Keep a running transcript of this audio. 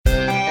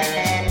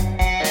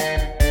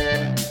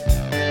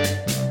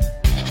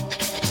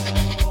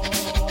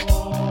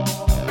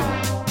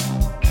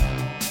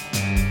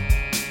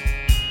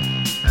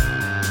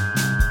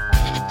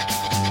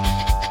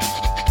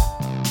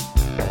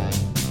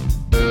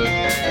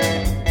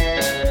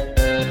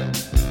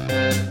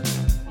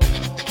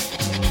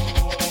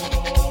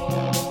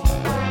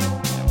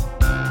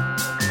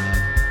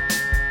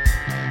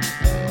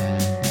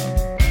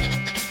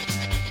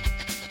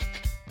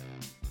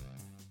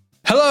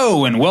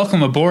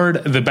welcome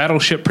aboard the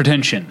Battleship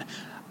Pretension.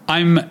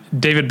 I'm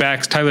David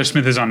Bax. Tyler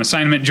Smith is on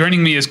assignment.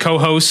 Joining me as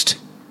co-host...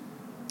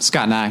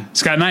 Scott Nye.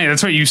 Scott Nye,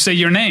 that's right. You say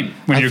your name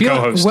when you're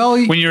co-host.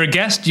 When you're a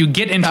guest, you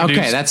get introduced.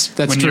 Okay, that's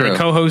when true. You're a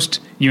co-host,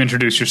 you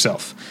introduce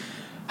yourself.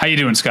 How you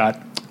doing, Scott?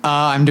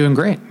 I'm doing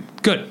great.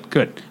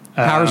 Good.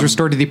 Power's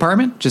restored to the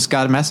apartment. Just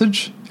got a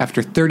message.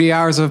 After 30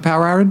 hours of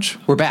power outage,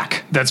 we're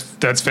back.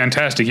 That's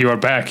fantastic. You are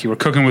back. You are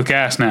cooking with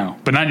gas now.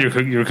 But not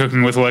you're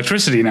cooking with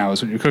electricity now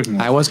is what you're cooking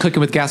with. I was cooking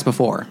with gas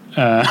before.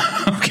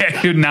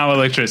 Okay, now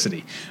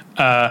electricity.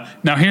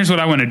 Now here's what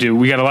I want to do.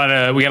 We got a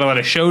lot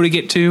of show to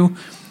get to.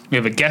 We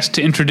have a guest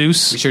to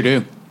introduce. We sure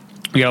do.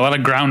 We got a lot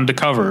of ground to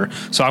cover.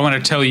 So I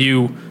want to tell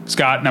you,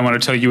 Scott, and I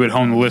want to tell you at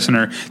home, the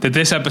listener, that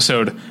this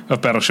episode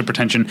of Battleship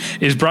Pretension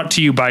is brought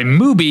to you by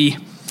Mubi,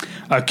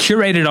 a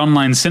curated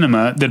online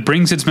cinema that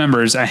brings its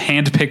members a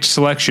hand-picked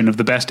selection of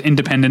the best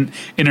independent,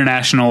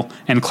 international,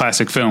 and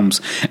classic films.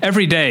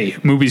 Every day,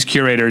 Mubi's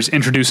curators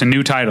introduce a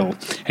new title,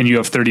 and you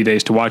have 30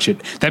 days to watch it.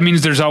 That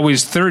means there's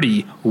always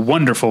 30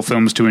 wonderful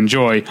films to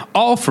enjoy,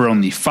 all for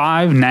only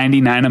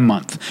 $5.99 a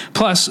month.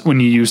 Plus,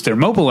 when you use their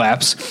mobile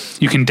apps,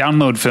 you can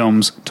download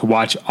films to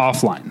watch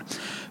offline.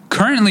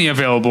 Currently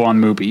available on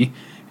Mubi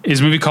is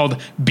a movie called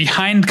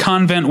Behind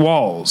Convent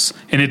Walls,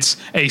 and it's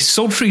a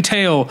sultry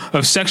tale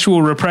of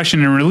sexual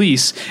repression and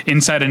release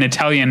inside an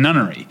Italian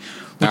nunnery.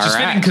 Which is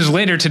fitting because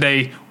later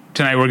tonight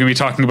we're going to be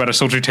talking about a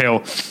sultry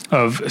tale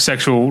of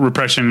sexual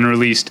repression and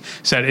release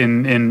set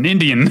in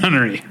Indian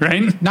nunnery,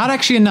 right? Not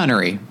actually a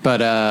nunnery,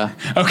 but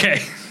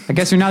okay. I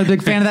guess you're not a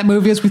big fan of that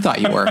movie as we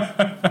thought you were.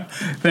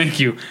 Thank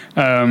you.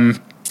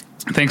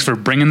 Thanks for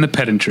bringing the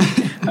pedantry.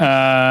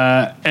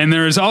 And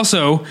there is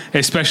also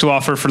a special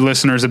offer for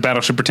listeners of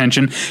Battleship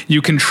Pretension.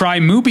 You can try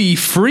Mubi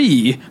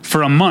free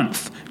for a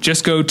month.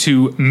 Just go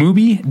to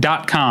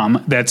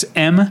Mubi.com. That's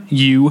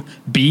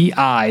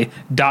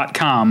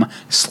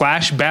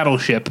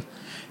MUBI.com/battleship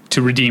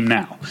to redeem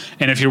now.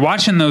 And if you're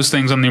watching those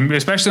things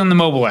especially on the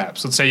mobile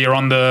apps, let's say you're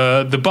on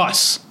the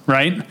bus,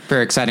 right?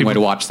 Very exciting way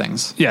to watch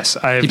things. Yes,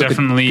 I have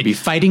definitely could be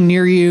fighting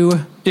near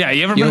you. Yeah,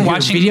 you ever been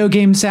watching video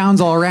game sounds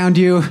all around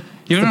you?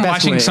 You've been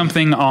watching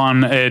something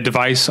on a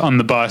device on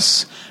the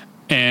bus,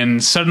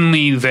 and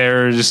suddenly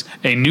there's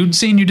a nude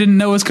scene you didn't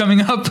know was coming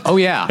up? Oh,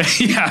 yeah.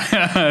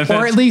 Yeah.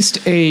 Or at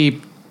least a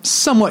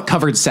somewhat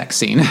covered sex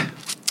scene.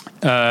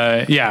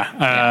 I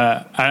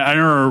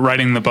remember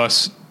riding the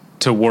bus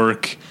to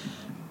work,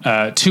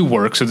 so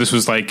this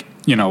was like,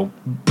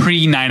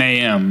 pre 9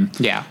 a.m.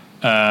 Yeah.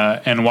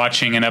 And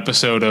watching an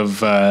episode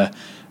of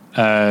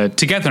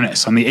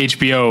Togetherness on the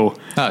HBO.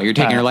 Oh, you're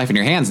taking your life in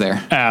your hands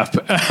there. App.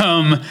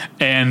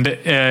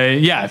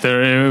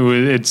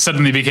 It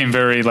suddenly became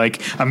very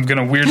like, I'm going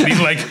to weirdly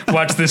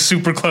watch this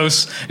super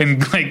close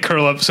and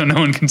curl up so no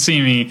one can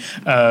see me.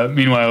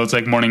 Meanwhile, it's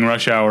like morning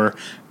rush hour.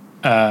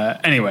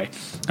 Anyway,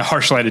 a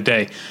harsh light of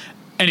day.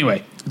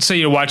 Anyway, say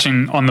you're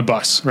watching on the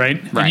bus,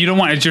 right? And you don't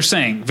want, as you're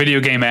saying, video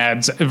game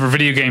ads or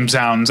video game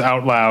sounds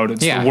out loud.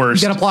 It's the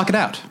worst. You got to block it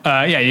out.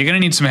 You're going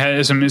to need some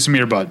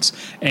earbuds.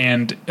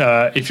 And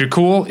if you're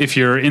cool, if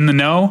you're in the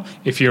know,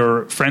 if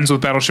you're friends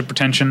with Battleship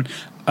Pretension,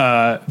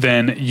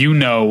 then you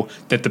know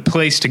that the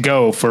place to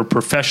go for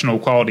professional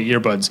quality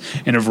earbuds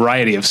in a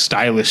variety of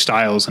stylish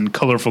styles and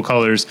colorful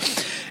colors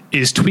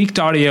is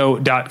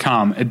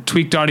tweakedaudio.com.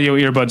 Tweaked Audio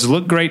earbuds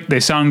look great. They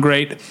sound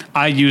great.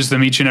 I use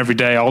them each and every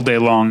day, all day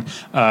long,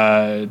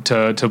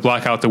 to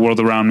block out the world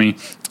around me,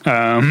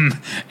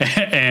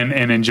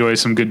 and enjoy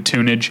some good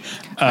tunage.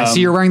 I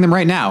see you're wearing them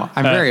right now.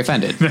 I'm very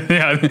offended.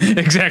 Yeah,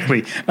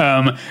 exactly.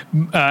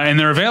 And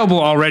they're available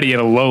already at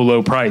a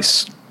low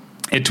price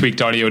at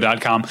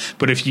tweakedaudio.com.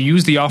 But if you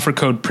use the offer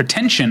code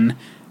pretension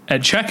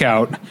at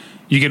checkout,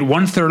 you get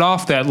 1/3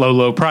 off that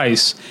low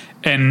price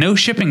and no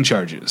shipping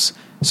charges.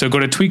 So go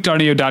to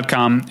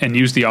tweakedaudio.com and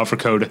use the offer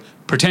code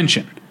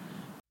pretension.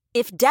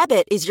 If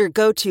debit is your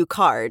go-to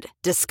card,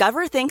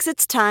 Discover thinks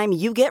it's time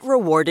you get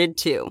rewarded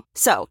too.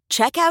 So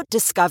check out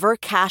Discover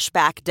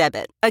Cashback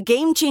Debit, a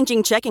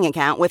game-changing checking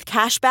account with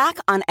cash back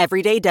on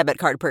everyday debit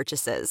card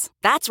purchases.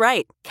 That's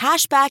right.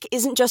 Cashback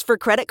isn't just for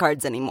credit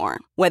cards anymore.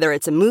 Whether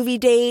it's a movie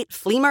date,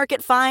 flea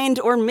market find,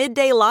 or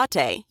midday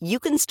latte, you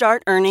can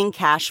start earning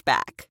cash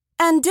back.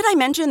 And did I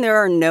mention there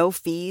are no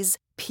fees,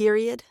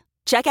 period?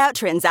 Check out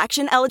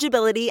transaction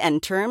eligibility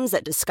and terms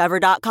at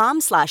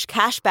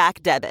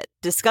discover.com/cashbackdebit.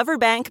 Discover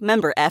Bank,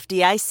 member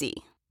FDIC.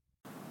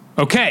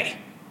 Okay.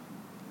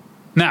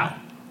 Now,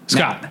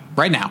 Scott.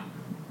 Right now.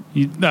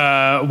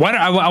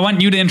 I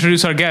want you to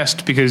introduce our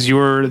guest because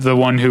you're the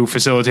one who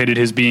facilitated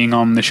his being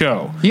on the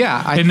show.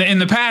 Yeah. In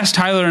the past,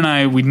 Tyler and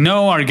I, we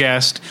know our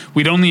guest.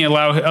 We'd only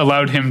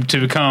allowed him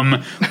to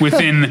come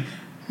within,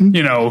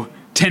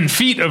 10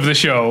 feet of the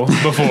show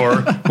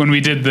before when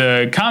we did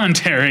the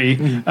commentary.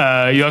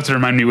 You'll have to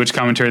remind me which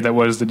commentary that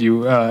was that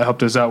you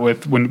helped us out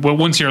with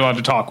once you're allowed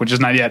to talk, which is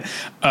not yet.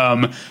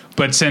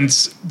 But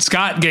since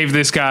Scott gave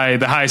this guy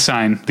the high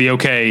sign, the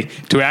okay,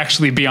 to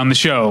actually be on the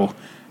show,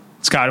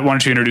 Scott, why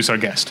don't you introduce our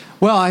guest?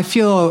 Well, I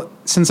feel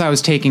since I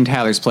was taking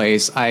Tyler's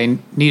place, I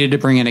needed to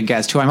bring in a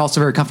guest who I'm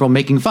also very comfortable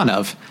making fun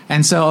of.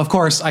 And so, of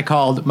course, I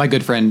called my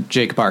good friend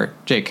Jake Bart.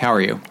 Jake, how are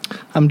you?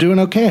 I'm doing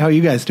okay. How are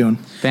you guys doing?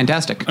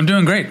 Fantastic. I'm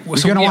doing great. You're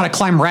going to want to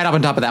climb right up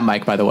on top of that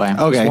mic, by the way.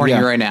 Okay, Just warning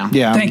you right now.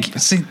 Yeah.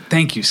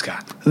 Thank you,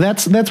 Scott.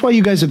 That's why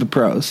you guys are the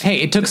pros. Hey,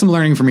 it took some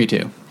learning for me,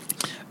 too.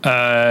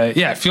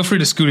 Yeah, feel free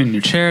to scoot in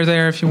your chair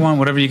there if you want,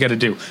 whatever you got to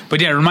do. But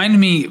yeah, remind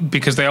me,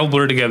 because they all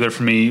blur together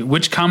for me,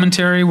 which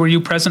commentary were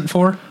you present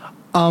for?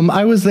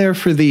 I was there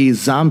for the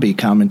zombie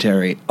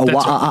commentary. Oh,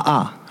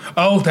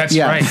 that's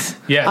right.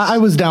 Yes. I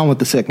was down with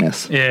the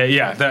sickness.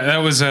 Yeah. That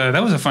was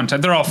a fun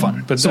time. They're all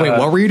fun. But So wait,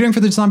 what were you doing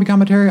for the zombie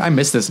commentary? I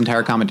missed this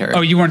entire commentary.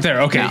 Oh, you weren't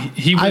there. Okay, No.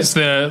 he was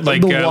the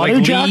water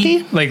like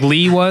jockey? like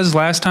Lee was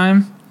last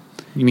time.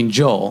 You mean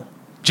Joel?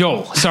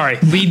 Joel, sorry,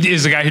 Lee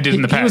is the guy who did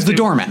in the He past. was the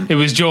doorman. It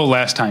was Joel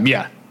last time.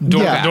 Yeah,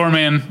 Yeah.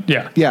 doorman.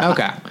 Yeah. Yeah.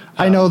 Okay.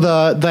 I know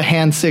the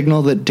hand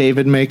signal that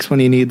David makes when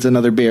he needs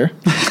another beer.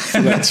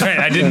 That's right.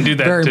 I didn't do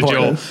that Very to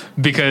important. Joel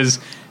because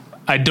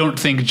I don't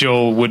think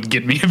Joel would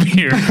get me a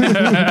beer.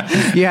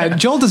 Yeah,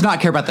 Joel does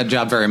not care about that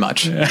job very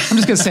much. I'm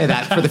just going to say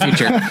that for the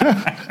future.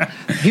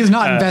 He's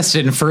not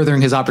invested in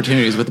furthering his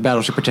opportunities with the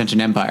Battleship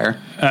Pretension Empire.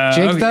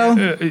 Jake, though,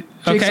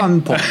 Jake's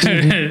on point.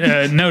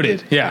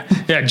 Noted.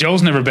 Yeah.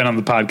 Joel's never been on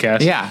the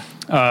podcast. Yeah.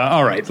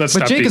 All right. Let's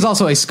But stop. Jake is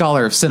also a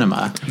scholar of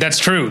cinema. That's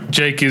true.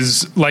 Jake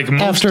is like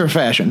most After a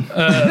fashion.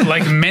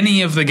 like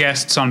many of the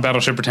guests on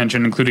Battleship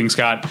Pretension, including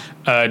Scott,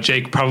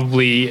 Jake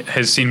probably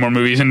has seen more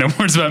movies and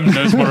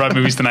knows more about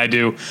movies than I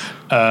do,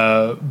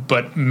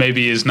 but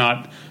maybe is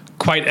not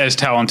quite as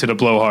talented a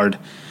blowhard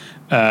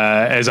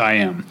as I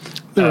am.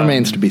 It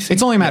remains to be seen.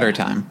 It's only a matter of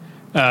time.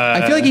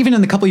 I feel like even in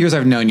the couple years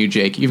I've known you,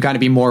 Jake, you've got to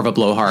be more of a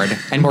blowhard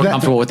and more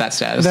comfortable with that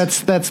status.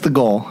 That's the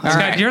goal. All Scott,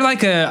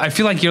 right. I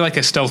feel like you're like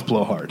a stealth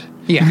blowhard.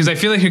 Yeah. Because I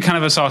feel like you're kind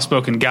of a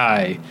soft-spoken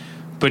guy,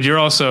 but you're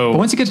also But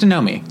once you get to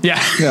know me, yeah.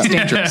 it's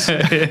dangerous.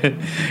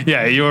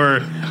 Yeah,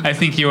 I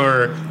think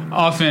you're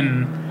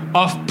often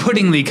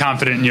off-puttingly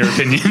confident in your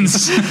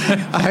opinions.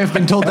 I have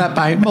been told that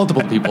by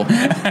multiple people. All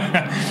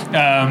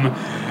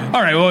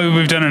right, well,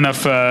 we've done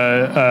enough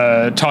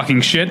talking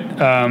shit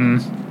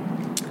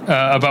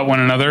about one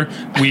another.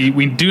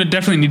 We do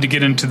definitely need to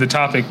get into the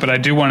topic, but I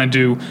do want to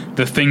do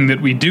the thing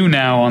that we do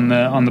now on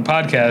the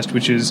podcast,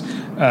 which is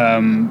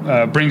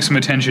bring some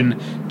attention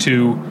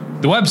to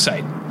the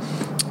website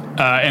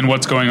and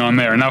what's going on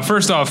there. Now,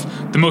 first off,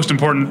 the most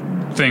important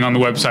thing on the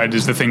website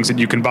is the things that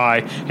you can buy.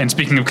 And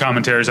speaking of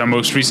commentaries, our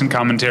most recent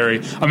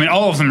commentary, I mean,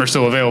 all of them are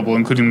still available,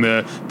 including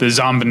the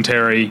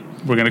zombentary,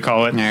 we're going to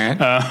call it, All right.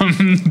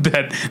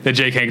 that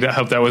Jake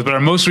helped out with. But our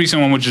most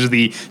recent one, which is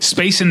the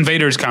Space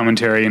Invaders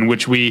commentary, in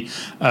which we,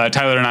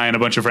 Tyler and I and a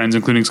bunch of friends,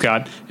 including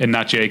Scott and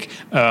not Jake,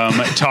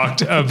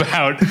 talked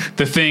about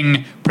The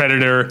Thing,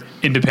 Predator,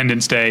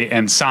 Independence Day,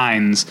 and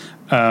Signs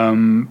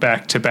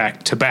back to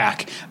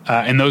back.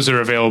 And those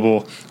are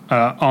available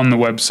on the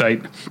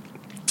website.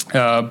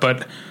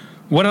 But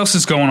what else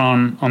is going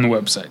on the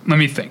website? Let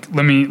me think.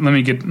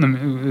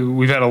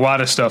 We've had a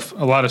lot of stuff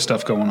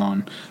going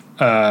on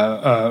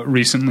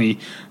recently,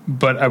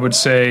 but I would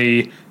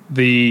say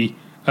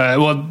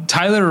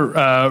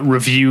Tyler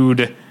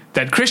reviewed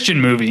that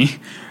Christian movie.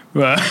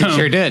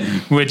 Sure did.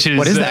 Which is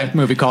What is that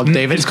movie called,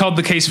 David? It's called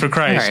The Case for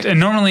Christ. All right. And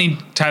normally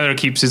Tyler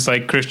keeps his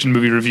like Christian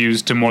movie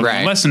reviews to more than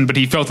Right. a lesson, but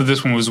he felt that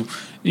this one was,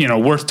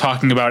 worth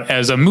talking about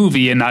as a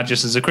movie and not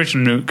just as a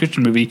Christian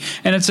movie.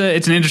 And it's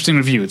an interesting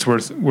review. It's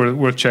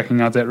worth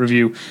checking out that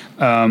review.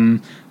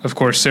 Of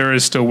course, Sarah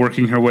is still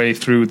working her way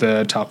through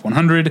the top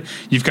 100.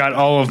 You've got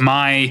all of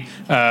my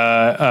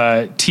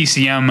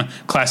TCM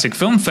Classic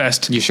Film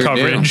Fest You sure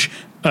coverage,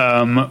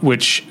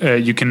 which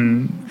you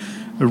can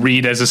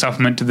read as a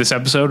supplement to this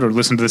episode, or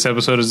listen to this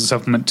episode as a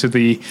supplement to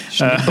the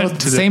Both at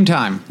the same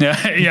time.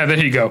 yeah. There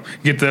you go.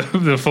 Get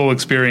the full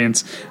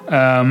experience.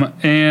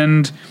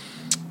 And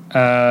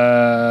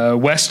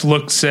West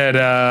looks at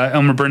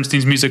Elmer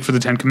Bernstein's music for the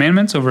Ten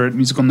Commandments over at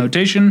Musical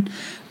Notation.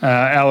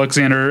 Alex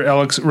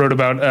wrote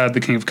about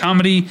The King of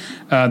Comedy.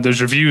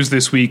 There's reviews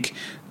this week,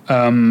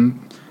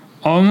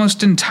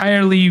 almost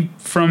entirely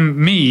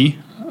from me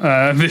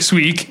this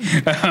week.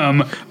 But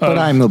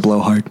I'm the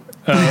blowhard.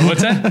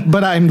 What's that?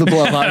 But I'm the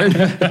blowhard.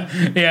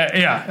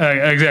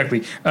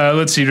 Exactly.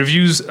 Let's see.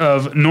 Reviews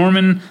of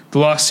Norman, The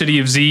Lost City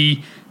of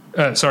Zed,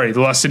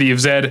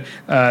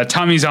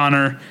 Tommy's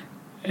Honor,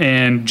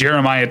 and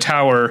Jeremiah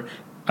Tower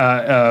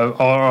are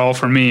all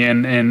from me.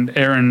 And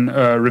Aaron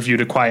reviewed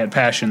A Quiet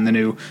Passion, the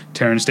new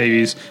Terrence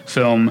Davies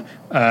film.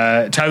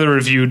 Tyler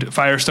reviewed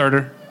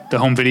Firestarter, the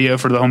home video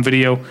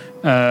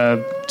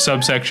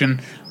subsection.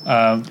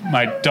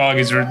 My dog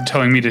is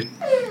telling me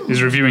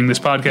is reviewing this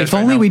podcast. If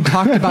right only now. we'd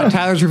talked about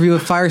Tyler's review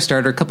of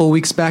Firestarter a couple of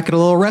weeks back at a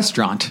little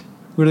restaurant.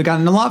 We'd have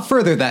gotten a lot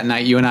further that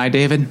night, you and I,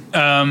 David.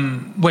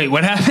 Wait,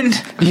 what happened?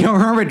 You don't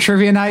remember at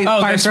Trivia Night?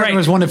 Oh, that's Firestarter right.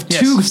 was one of Yes.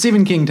 two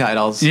Stephen King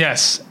titles.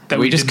 Yes, that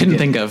we just couldn't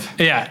think of.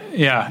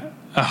 Yeah.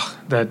 Oh,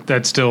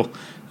 that still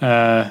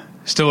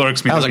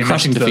irks me. That was we a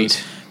crushing missed those.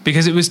 defeat.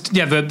 Because it was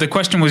the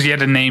question was you had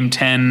to name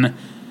 10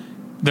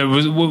 There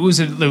was, what was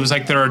it? It was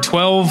like there are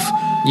 12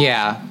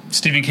 Yeah.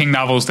 Stephen King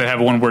novels that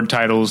have one-word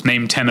titles.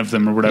 Name 10 of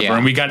them or whatever. Yeah.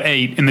 And we got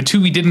 8. And the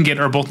 2 we didn't get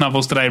are both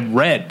novels that I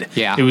read.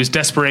 Yeah. It was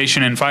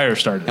Desperation and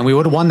Firestarter. And we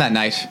would have won that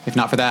night if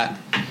not for that.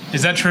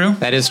 Is that true?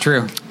 That is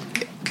true.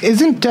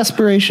 Isn't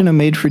Desperation a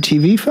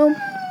made-for-TV film?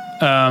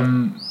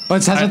 But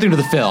it has nothing to do with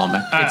the film.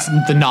 It's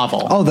the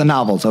novel. Oh, the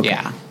novels. Okay.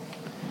 Yeah.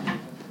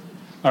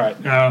 All right.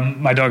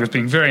 My dog is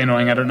being very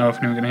annoying. I don't know if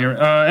anyone's going to hear it.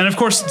 And, of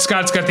course,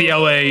 Scott's got the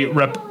L.A.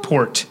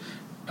 report.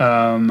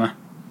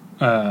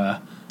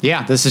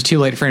 Yeah, this is too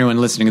late for anyone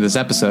listening to this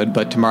episode,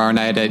 but tomorrow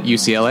night at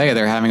UCLA,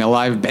 they're having a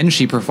live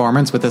Benshi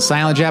performance with a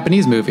silent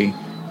Japanese movie.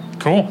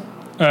 Cool.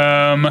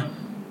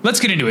 Let's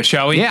get into it,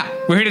 shall we? Yeah.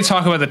 We're here to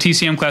talk about the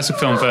TCM Classic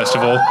Film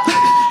Festival.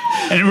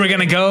 And we're going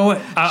to go...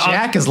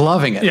 Jack is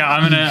loving it. Yeah,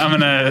 I'm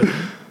gonna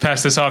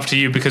pass this off to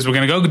you because we're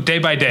going to go day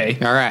by day.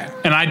 All right.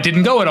 And I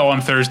didn't go at all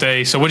on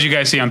Thursday, so what did you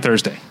guys see on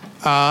Thursday?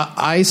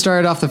 I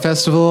started off the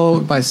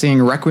festival by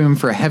seeing Requiem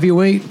for a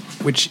Heavyweight,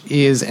 which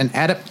is an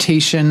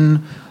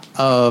adaptation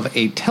of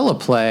a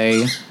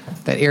teleplay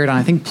that aired on,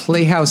 I think,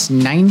 Playhouse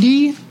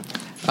 90.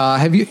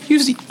 Have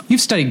you've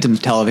studied some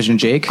television,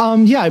 Jake?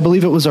 Yeah, I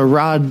believe it was a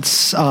Rod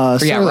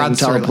Sterling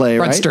teleplay,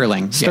 right? Rod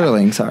Sterling.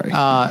 Sterling,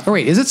 yeah. sorry.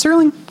 Wait, is it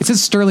Sterling? It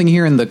says Sterling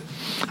here in the...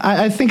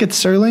 I think it's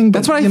Sterling.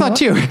 That's what I thought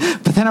too.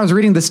 But then I was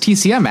reading this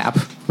TCM app,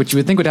 which you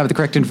would think would have the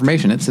correct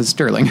information. It says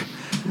Sterling.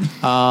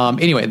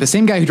 Anyway, the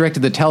same guy who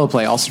directed the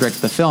teleplay also directed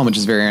the film, which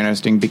is very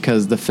interesting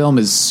because the film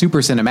is super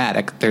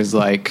cinematic. There's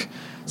like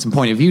some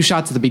point of view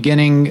shots at the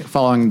beginning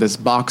following this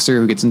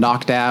boxer who gets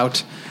knocked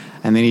out,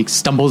 and then he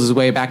stumbles his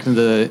way back into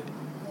the...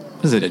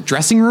 Is it a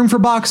dressing room for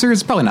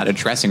boxers? Probably not a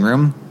dressing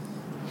room.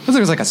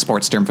 There's like a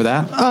sports term for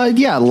that.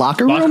 Yeah,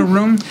 locker room. Locker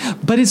room?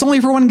 But it's only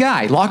for one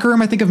guy. Locker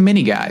room, I think of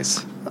many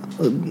guys.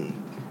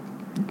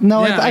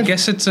 No, Yeah, I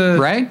guess it's a...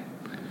 Right?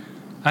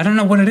 I don't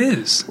know what it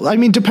is. I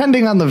mean,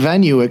 depending on the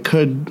venue, it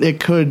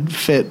could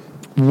fit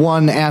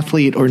one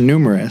athlete or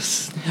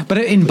numerous. But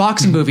in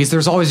boxing movies,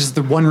 there's always just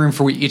the one room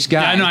for each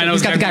guy. Yeah, I know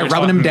He's got exactly the guy what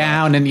you're rubbing him talking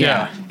down, about. and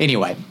Yeah.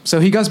 Anyway,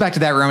 so he goes back to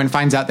that room and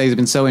finds out that he's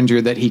been so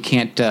injured that he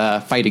can't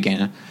fight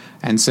again.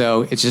 And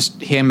so it's just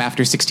him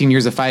after 16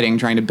 years of fighting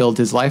trying to build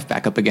his life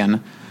back up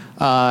again.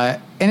 And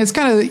it's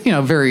kind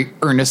of, very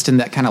earnest in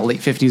that kind of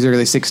late 50s,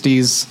 early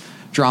 60s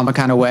drama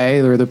kind of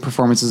way, where the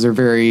performances are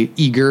very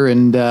eager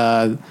and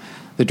the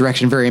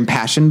direction very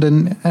impassioned.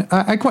 And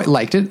I quite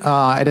liked it.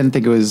 I didn't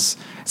think it's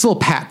a little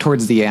pat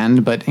towards the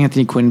end, but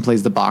Anthony Quinn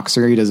plays the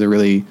boxer. He does a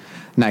really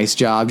nice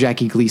job.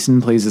 Jackie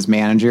Gleason plays his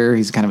manager.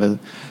 He's kind of a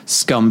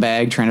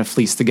scumbag trying to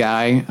fleece the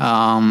guy.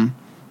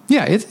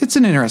 Yeah, it's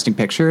an interesting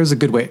picture. It's a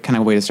good way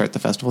to start the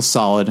festival.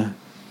 Solid,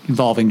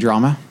 involving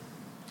drama.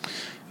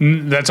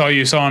 That's all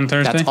you saw on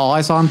Thursday? That's all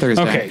I saw on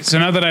Thursday. Okay, so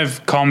now that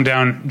I've calmed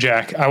down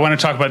Jack, I want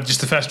to talk about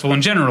just the festival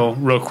in general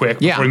real quick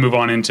before we move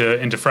on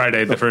into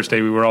Friday, the first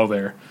day we were all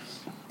there.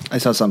 I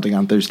saw something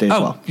on Thursday as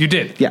well. You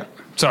did? Yeah.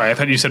 Sorry, I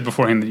thought you said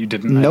beforehand that you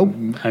didn't. Nope.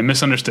 I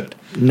misunderstood.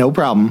 No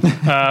problem.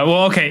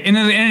 Well, okay. In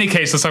any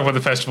case, let's talk about the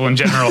festival in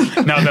general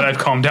now that I've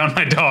calmed down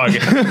my dog.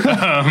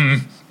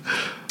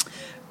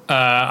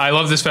 I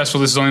love this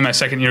festival. This is only my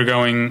second year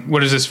going.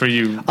 What is this for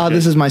you?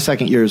 This is my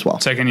second year as well.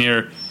 Second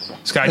year.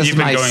 Scott, This you've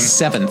is been my going.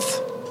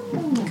 7th.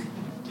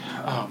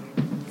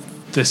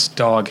 This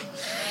dog.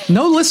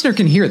 No listener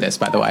can hear this,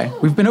 by the way.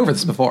 We've been over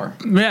this before.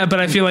 Yeah, but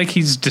I feel like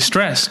he's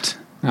distressed.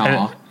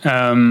 Aw.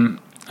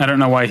 I don't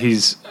know why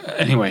he's...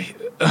 Anyway,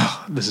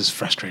 this is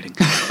frustrating.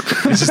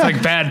 This is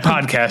like bad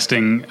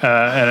podcasting,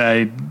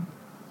 and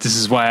this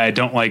is why I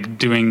don't like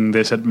doing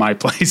this at my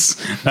place.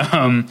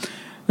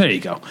 There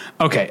you go.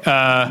 Okay.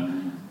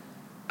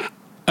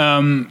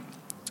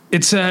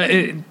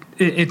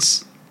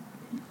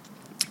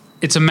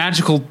 It's a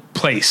magical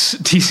place.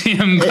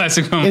 TCM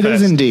Classic Film Fest. It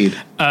is indeed.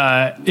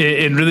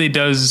 It really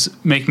does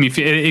make me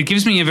feel. It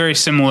gives me a very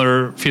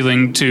similar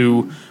feeling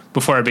to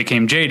before I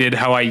became jaded,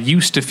 how I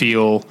used to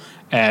feel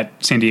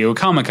at San Diego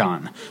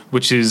Comic-Con,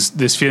 which is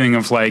this feeling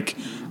of like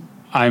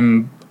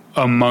I'm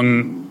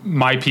among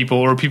my people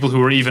or people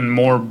who are even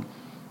more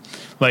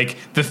like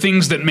the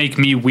things that make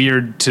me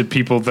weird to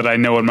people that I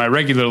know in my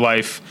regular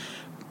life.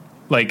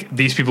 Like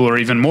these people are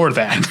even more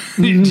that.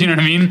 Do you know what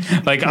I mean?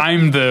 Like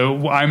I'm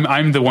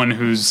the one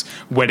who's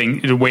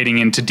wading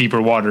into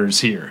deeper waters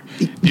here.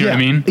 Do you know what I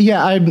mean?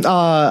 Yeah, I'm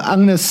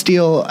going to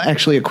steal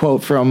actually a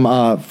quote from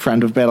a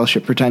friend of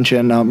Battleship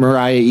Pretension,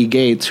 Mariah E.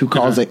 Gates, who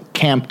calls it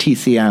Camp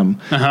TCM.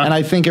 And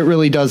I think it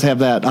really does have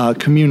that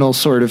communal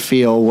sort of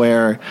feel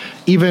where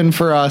even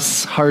for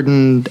us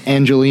hardened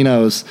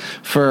Angelinos,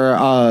 for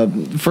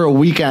a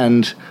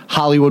weekend,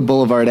 Hollywood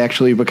Boulevard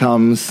actually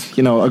becomes,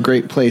 a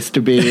great place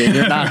to be. And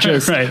you're not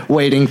just right.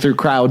 wading through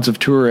crowds of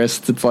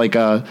tourists. It's like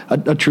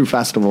a true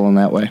festival in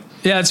that way.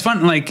 Yeah, it's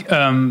fun. Like,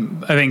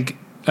 I think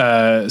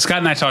Scott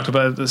and I talked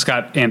about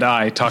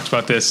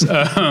this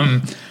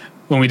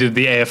when we did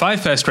the AFI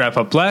Fest wrap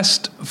up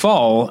last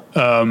fall.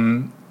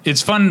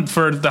 It's fun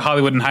for the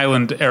Hollywood and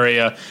Highland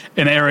area,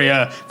 an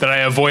area that I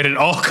avoid at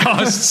all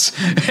costs,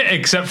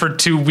 except for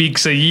 2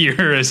 weeks a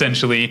year,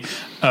 essentially.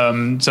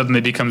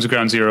 Suddenly becomes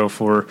ground zero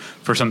for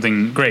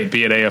something great,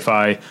 be it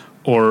AFI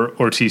or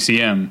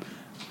TCM.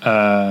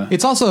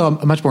 It's also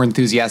a much more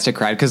enthusiastic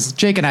crowd because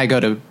Jake and I go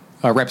to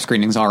rep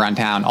screenings all around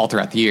town all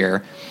throughout the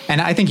year. And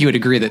I think you would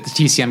agree that the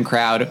TCM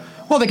crowd,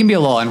 well, they can be a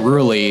little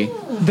unruly.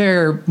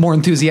 They're more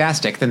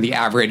enthusiastic than the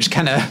average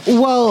kind of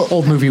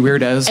old movie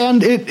weirdos.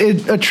 And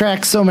it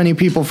attracts so many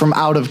people from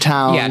out of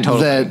town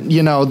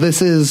that,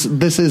 this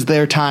is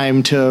their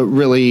time to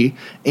really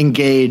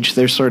engage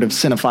their sort of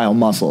cinephile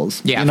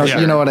muscles. Yeah,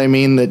 you know what I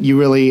mean? That you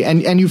really,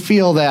 and you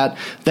feel that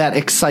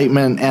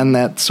excitement and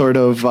that sort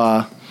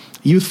of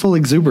youthful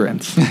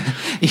exuberance.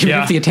 Even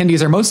if the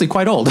attendees are mostly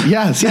quite old.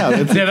 Yes,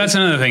 yeah. That's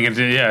another thing.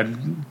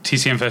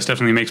 TCM Fest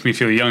definitely makes me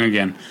feel young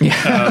again.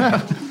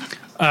 Yeah.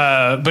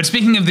 But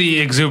speaking of the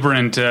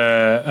exuberant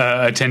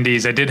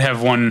attendees, I did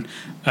have one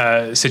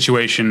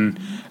situation.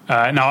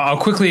 Now, I'll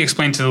quickly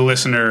explain to the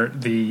listener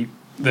the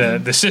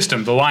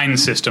system, the line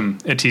system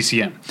at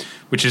TCM,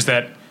 which is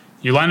that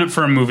you line up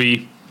for a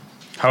movie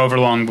however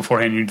long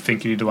beforehand you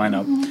think you need to line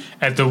up.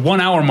 At the 1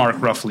 hour mark,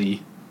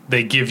 roughly,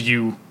 they give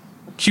you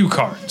cue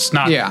cards.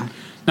 Not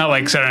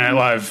like Saturday Night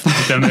Live.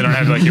 They don't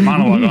have like your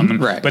monologue on them,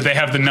 right. But they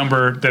have the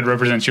number that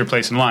represents your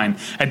place in line.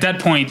 At that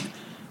point,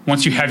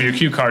 once you have your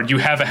cue card, you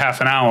have a half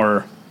an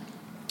hour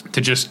to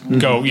just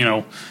go,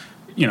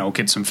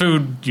 get some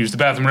food, use the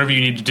bathroom, whatever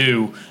you need to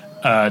do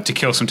to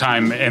kill some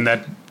time, and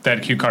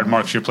that cue card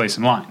marks your place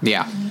in line.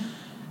 Yeah.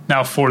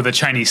 Now, for the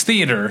Chinese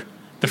theater,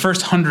 the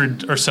first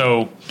 100 or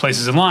so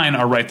places in line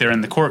are right there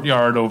in the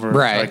courtyard over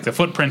like the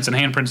footprints and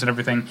handprints and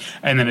everything,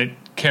 and then it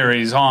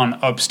carries on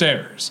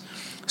upstairs.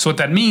 So what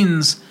that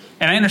means,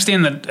 and I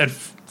understand that at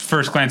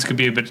first glance it could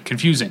be a bit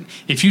confusing.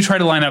 If you try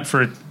to line up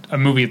for a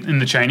movie in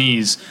the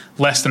Chinese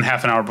less than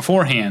half an hour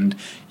beforehand,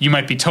 you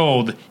might be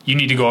told you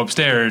need to go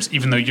upstairs,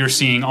 even though you're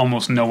seeing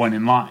almost no one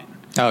in line.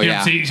 Oh, you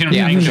yeah. See what I'm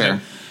saying? For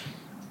sure.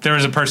 There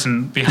was a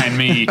person behind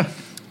me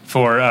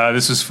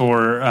this was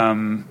for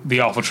The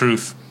Awful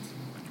Truth,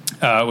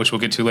 which we'll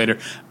get to later.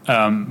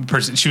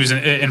 She was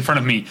in front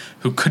of me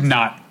who could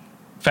not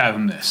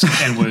fathom this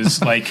and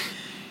was like,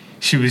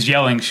 she was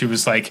yelling. She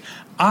was like,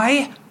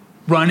 I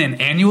run an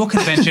annual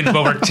convention of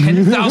over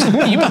 10,000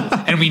 people,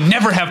 and we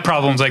never have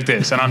problems like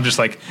this. And I'm just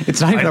like,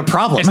 it's not even a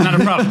problem. It's not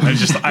a problem.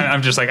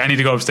 I'm just like, I need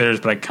to go upstairs,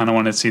 but I kind of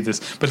want to see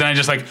this. But then I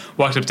just like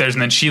walked upstairs,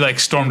 and then she like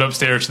stormed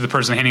upstairs to the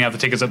person handing out the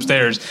tickets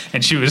upstairs,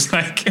 and she was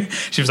like,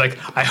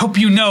 I hope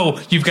you know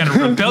you've got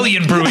a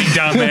rebellion brewing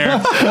down there.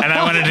 And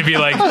I wanted to be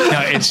like,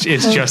 no, it's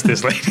just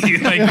this lady.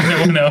 Like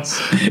no one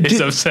else is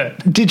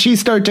upset. Did she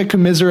start to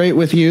commiserate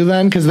with you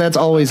then? Because that's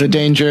always a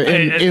danger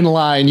in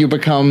line. You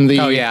become the.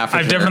 Oh yeah,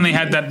 I've definitely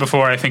had that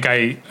before. I think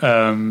I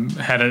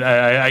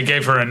I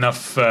gave her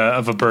enough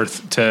of a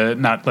berth to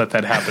not let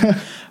that happen.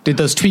 Did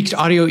those tweaked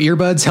audio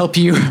earbuds help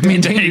you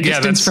maintain your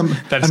distance from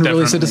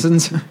unruly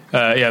citizens?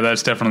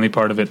 That's definitely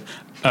part of it.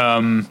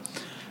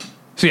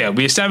 So yeah,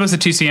 we established that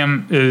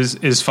TCM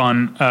is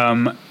fun.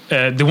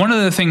 The one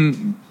other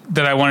thing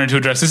that I wanted to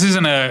address, this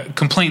isn't a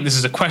complaint, this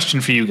is a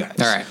question for you guys.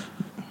 All right.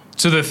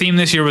 So the theme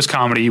this year was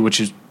comedy, which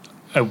is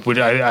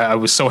I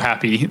was so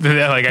happy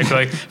that I feel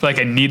like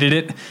I needed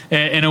it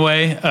in a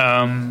way,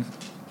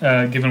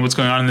 given what's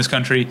going on in this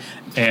country,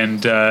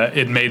 and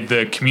it made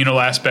the communal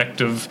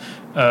aspect of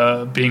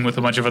being with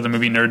a bunch of other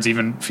movie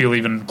nerds feel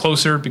even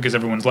closer because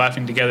everyone's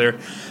laughing together.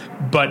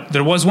 But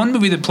there was one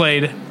movie that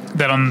played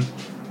that on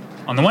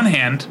the one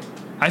hand,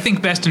 I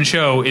think Best in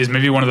Show is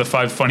maybe one of the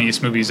 5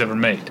 funniest movies ever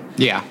made.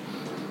 Yeah.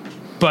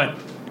 But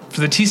for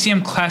the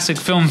TCM Classic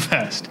Film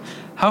Fest,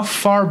 how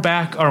far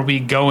back are we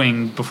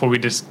going before we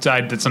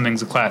decide that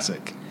something's a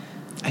classic?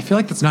 I feel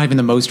like that's not even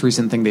the most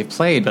recent thing they've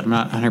played, but I'm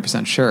not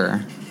 100%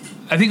 sure.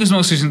 I think it was the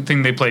most recent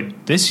thing they played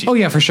this year. Oh,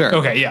 yeah, for sure.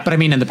 Okay, yeah. But I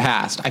mean in the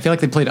past. I feel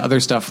like they played other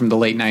stuff from the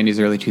late 90s,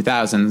 early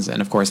 2000s,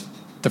 and of course,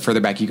 the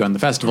further back you go in the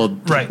festival,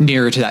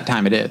 nearer to that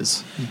time it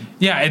is.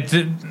 Yeah, I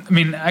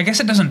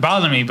guess it doesn't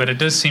bother me, but it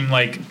does seem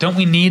like, don't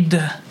we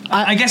need...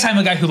 I guess I'm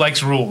a guy who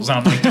likes rules, and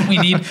I'm like, don't we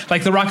need...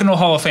 like the Rock and Roll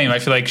Hall of Fame, I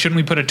feel like, shouldn't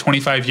we put a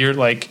 25-year,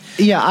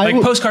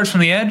 Postcards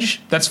from the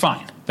Edge? That's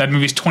fine. That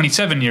movie's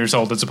 27 years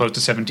old as opposed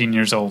to 17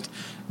 years old.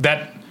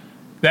 That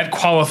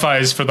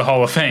qualifies for the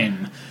Hall of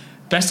Fame.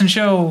 Best in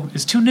Show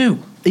is too new.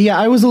 Yeah,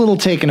 I was a little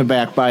taken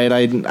aback by it.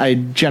 I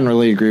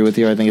generally agree with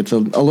you. I think it's a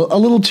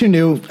little too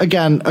new.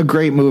 Again, a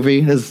great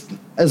movie.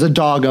 As a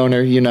dog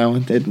owner,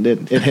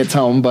 it hits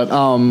home. But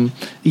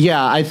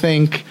I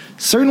think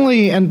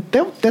certainly, and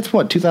that's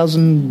what,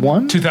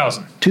 2001?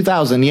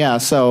 2000, yeah.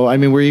 So I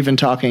mean, we're even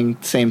talking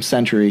same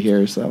century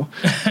here. So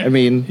I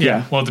mean,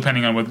 yeah. Well,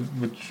 depending on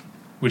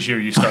which year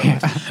you start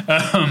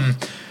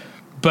with.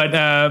 But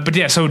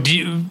yeah. So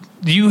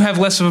do you have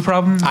less of a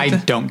problem with I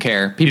don't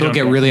care. People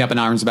get really up in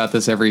arms about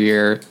this every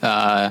year,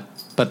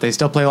 but they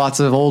still play lots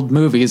of old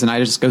movies, and I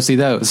just go see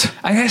those.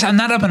 I guess I'm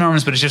not up in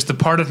arms, but it's just the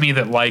part of me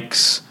that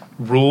likes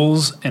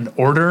rules and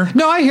order.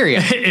 No, I hear you.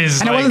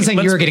 And I wasn't saying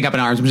you were getting up in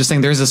arms. I'm just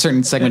saying there's a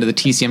certain segment of the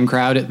TCM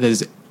crowd that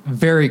is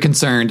very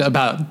concerned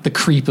about the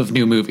creep of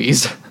new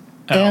movies.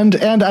 Oh.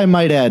 And I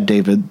might add,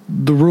 David,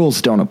 the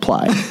rules don't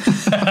apply.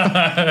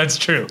 That's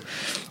true.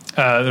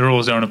 The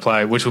rules don't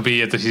apply, which will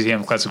be at the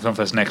CCM Classic Film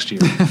Fest next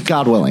year.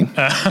 God willing.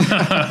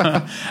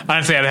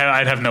 Honestly,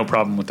 I'd have no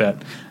problem with that.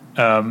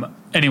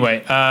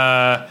 Anyway,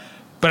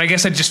 but I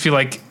guess I just feel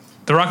like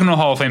the Rock and Roll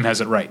Hall of Fame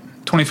has it right.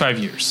 25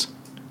 years,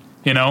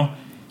 you know?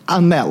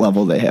 On that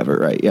level, they have it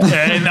right, yeah.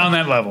 And on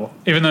that level,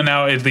 even though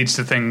now it leads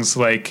to things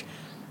like,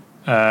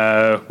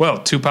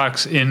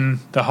 Tupac's in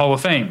the Hall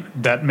of Fame.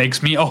 That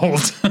makes me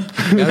old.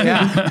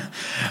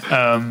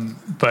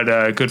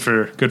 But good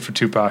for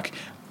Tupac.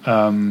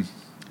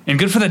 And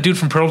good for that dude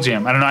from Pearl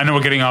Jam. I don't know. I know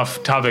we're getting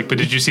off topic, but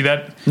did you see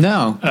that?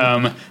 No.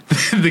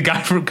 The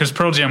guy because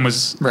Pearl Jam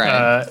was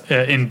inducted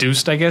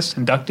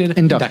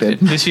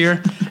this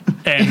year,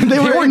 and they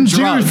were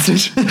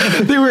induced.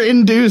 They were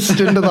induced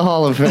into the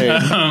Hall of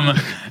Fame.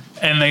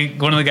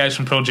 And one of the guys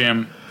from Pearl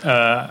Jam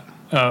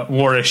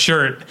wore a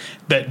shirt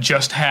that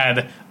just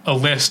had a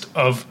list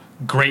of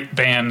great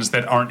bands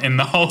that aren't in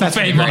the Hall of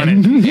Fame on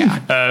it.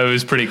 Yeah, it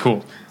was pretty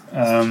cool.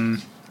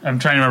 I'm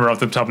trying to remember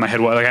off the top of my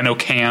head. I know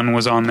Can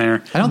was on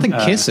there. I don't think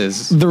Kiss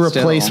is. The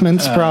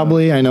Replacements,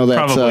 probably. I know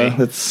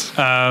that's...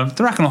 the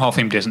Rock and Roll Hall of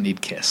Fame doesn't need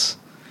Kiss.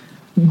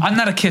 I'm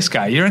not a Kiss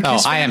guy. You're a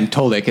Kiss fan? I am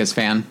totally a Kiss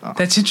fan.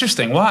 That's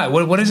interesting. Why?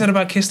 What is it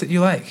about Kiss that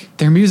you like?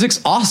 Their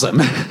music's awesome.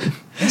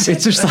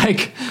 It's just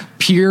like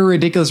pure,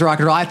 ridiculous rock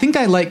and roll. I think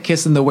I like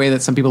Kiss in the way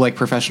that some people like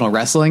professional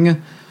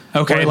wrestling.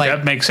 Okay,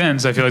 that makes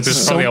sense. I feel like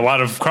there's probably a lot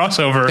of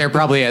crossover. There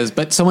probably is,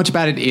 but so much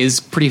about it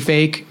is pretty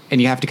fake, and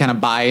you have to kind of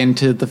buy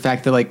into the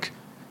fact that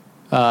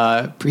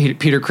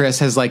Peter Criss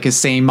has like his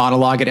same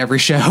monologue at every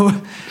show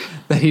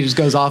that he just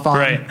goes off on.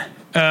 Right.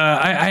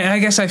 I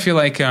guess I feel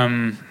like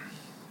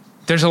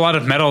there's a lot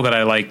of metal that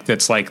I like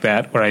that's like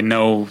that, where I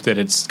know that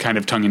it's kind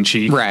of tongue in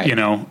cheek, right? You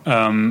know.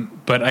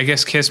 But I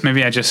guess Kiss,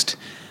 maybe I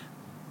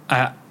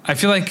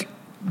feel like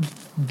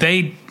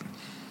they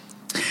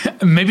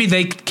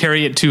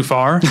carry it too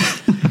far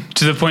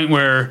to the point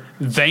where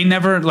they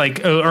never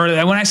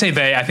or when I say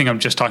they, I think I'm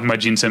just talking about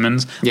Gene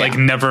Simmons. Yeah.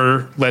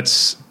 Never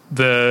lets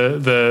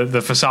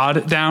the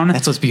facade down.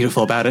 That's what's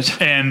beautiful about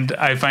it. And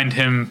I find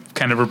him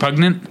kind of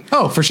repugnant.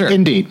 Oh, for sure.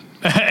 Indeed.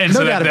 And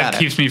so that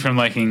keeps me from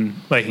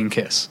liking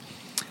Kiss.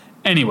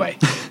 Anyway,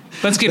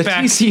 let's get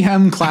back.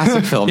 TCM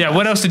Classic Film. Yeah,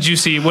 what else did you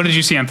see? What did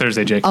you see on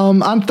Thursday, Jake?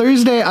 On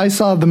Thursday, I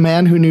saw The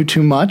Man Who Knew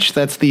Too Much.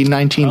 That's the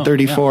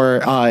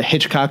 1934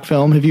 Hitchcock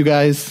film. Have you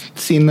guys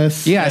seen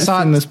this? Yeah, I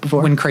saw this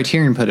before when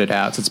Criterion put it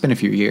out. So it's been a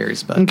few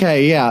years. But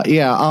okay, yeah.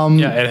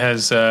 It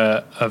has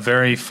a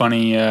very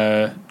funny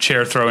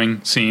chair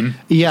throwing scene.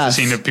 Yes,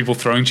 a scene of people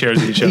throwing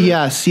chairs at each other.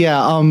 Yes,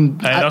 yeah.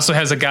 It also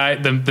has a guy.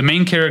 The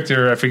main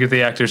character, I forget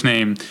the actor's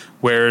name,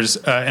 wears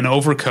an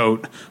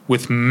overcoat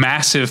with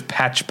massive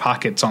patch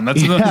pockets on.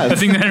 That's the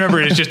thing that I remember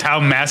is just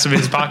how massive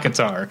his pockets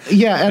are.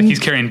 Yeah, and he's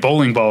carrying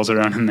bowling balls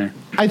around in there.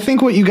 I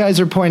think what you guys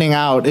are pointing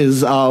out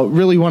is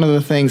really one of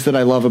the things that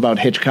I love about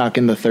Hitchcock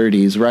in the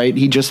 30s, right?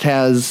 He just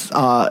has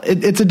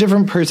it's a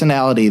different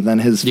personality than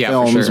his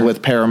films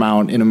with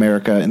Paramount in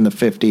America in the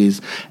 50s,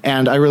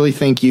 and I really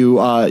think you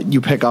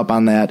pick up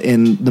on that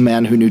in The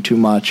Man Who Knew Too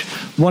Much.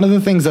 One of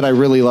the things that I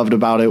really loved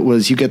about it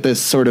was you get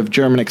this sort of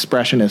German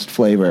expressionist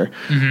flavor.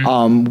 Mm-hmm.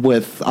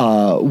 With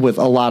a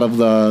lot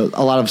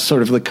of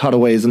sort of the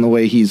cutaways and the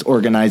way he's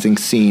organizing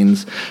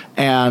scenes,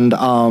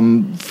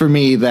 and for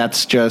me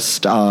that's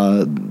just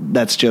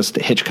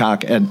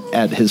Hitchcock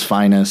at his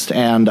finest.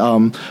 And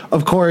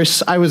of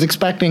course, I was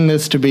expecting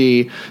this to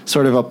be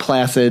sort of a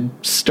placid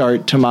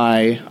start to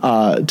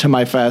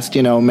my fest.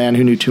 You know, Man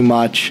Who Knew Too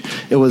Much.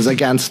 It was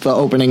against the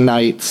opening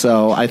night,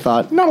 so I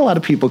thought not a lot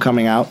of people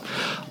coming out.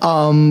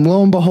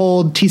 Lo and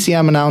behold,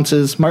 TCM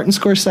announces Martin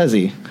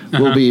Scorsese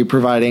will be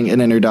providing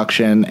an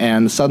introduction,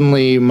 and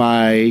suddenly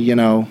my,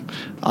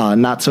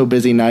 not so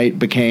busy night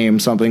became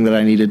something that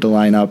I needed to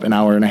line up an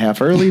hour and a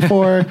half early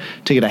for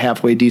to get a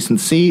halfway decent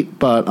seat.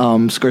 But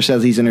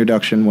Scorsese's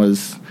introduction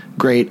was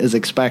great as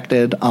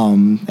expected.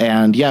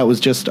 And yeah, it was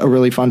just a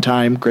really fun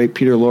time. Great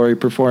Peter Lorre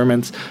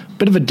performance.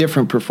 Bit of a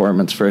different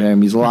performance for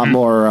him. He's a lot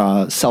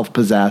more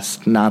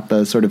self-possessed, not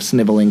the sort of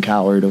sniveling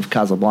coward of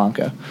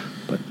Casablanca.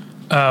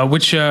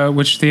 Which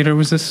theater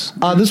was this?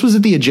 This was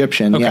at the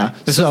Egyptian. Okay. Yeah,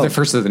 this was the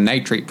first of the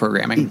nitrate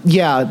programming.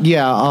 Yeah.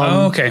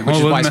 Okay, which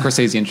is why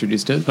Scorsese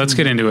introduced it. Let's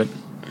get into it.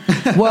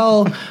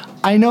 Well,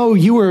 I know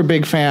you were a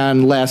big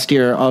fan last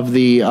year of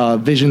the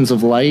Visions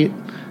of Light.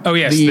 Oh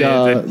yes,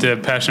 the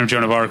Passion of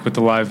Joan of Arc with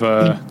the live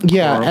that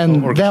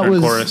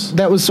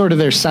was sort of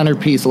their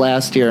centerpiece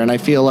last year, and I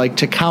feel like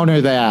to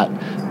counter that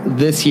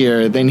this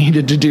year they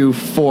needed to do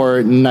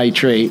 4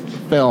 nitrate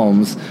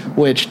films,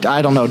 which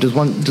I don't know. Does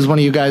one of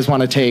you guys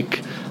want to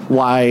take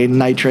why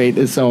nitrate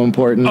is so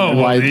important? Oh,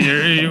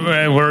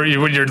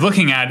 well, what you're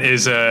looking at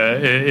is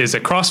a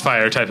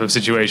crossfire type of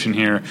situation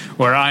here,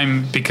 where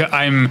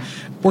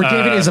where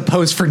David is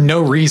opposed for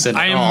no reason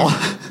at all.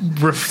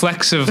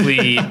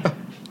 Reflexively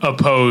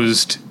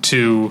opposed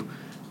to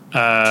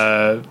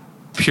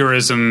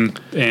purism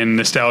and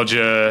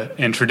nostalgia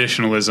and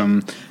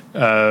traditionalism,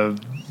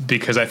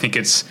 because I think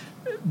it's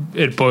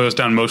it boils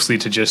down mostly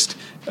to just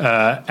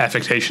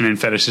affectation and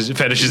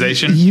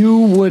fetishization. You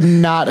would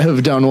not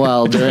have done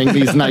well during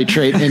these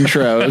nitrate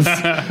intros,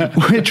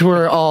 which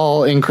were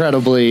all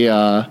incredibly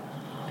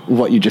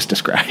what you just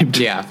described.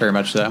 Yeah, very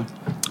much so.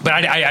 But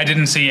I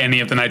didn't see any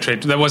of the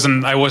nitrate. I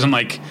wasn't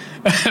like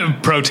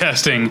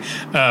protesting.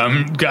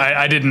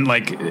 I didn't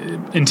like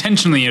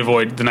intentionally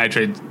avoid the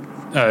nitrate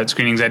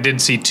screenings. I did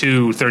see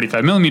 2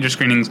 35 millimeter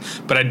screenings,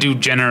 but I do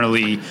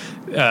generally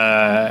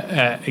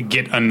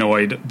get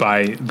annoyed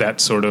by that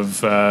sort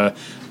of that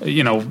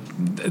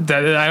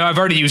I've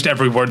already used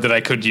every word that I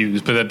could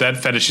use, but that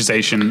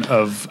fetishization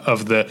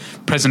of the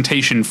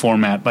presentation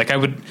format. Like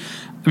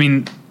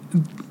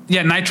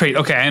nitrate.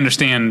 Okay, I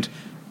understand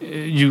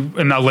you,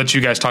 and I'll let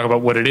you guys talk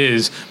about what it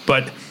is,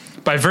 but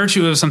by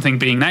virtue of something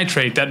being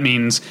nitrate, that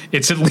means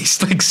it's at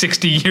least like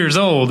 60 years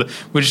old,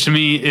 which to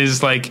me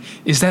is like,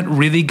 is that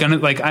really gonna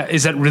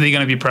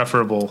be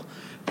preferable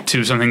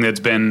to something that's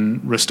been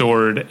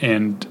restored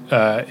and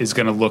is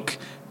going to look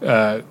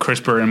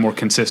crisper and more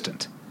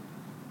consistent?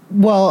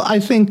 Well, I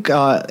think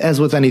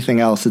as with anything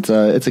else, it's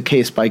a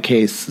case by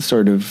case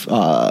sort of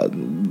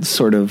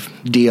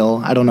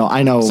deal. I don't know.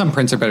 I know some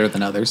prints are better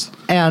than others,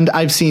 and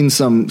I've seen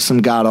some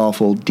god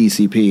awful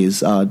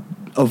DCPs.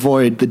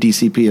 Avoid the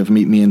DCP of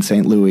Meet Me in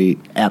St. Louis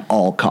at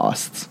all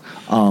costs.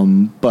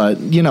 But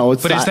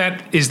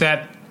it's.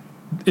 But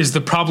is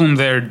the problem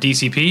there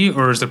DCP,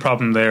 or is the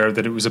problem there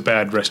that it was a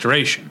bad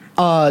restoration?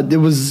 It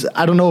was.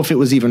 I don't know if it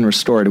was even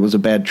restored. It was a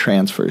bad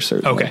transfer,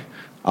 certainly. Okay.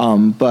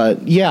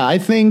 But yeah, I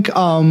think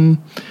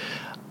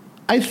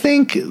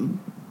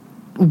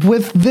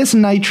with this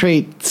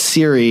nitrate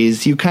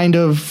series, you kind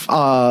of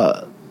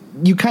got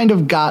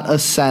a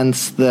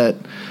sense that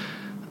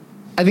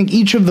I think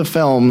each of the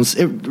films,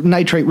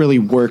 nitrate really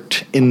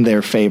worked in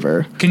their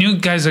favor. Can you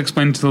guys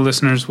explain to the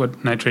listeners what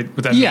that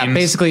means? Yeah,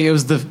 basically it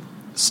was the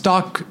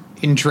stock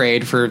in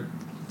trade for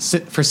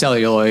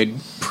celluloid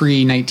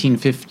pre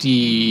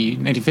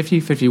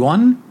 1950,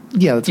 51.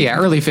 Yeah, that's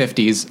early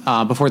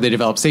 50s, before they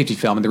developed safety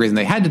film. And the reason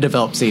they had to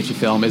develop safety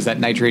film is that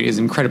nitrate is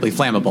incredibly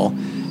flammable.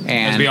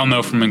 And as we all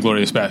know from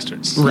Inglourious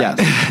Bastards. Right.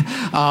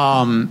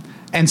 Yes.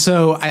 And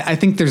so I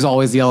think there's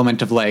always the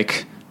element of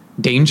like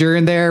danger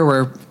in there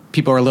where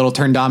people are a little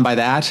turned on by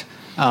that.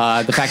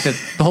 The fact that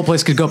the whole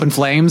place could go up in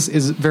flames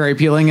is very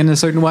appealing in a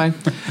certain way.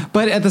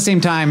 But at the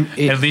same time...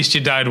 at least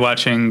you died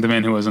watching The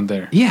Man Who Wasn't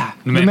There. Yeah.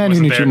 The Man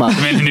Who Knew Too Much.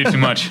 The Man Who Knew Too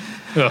Much.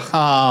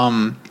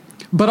 Ugh.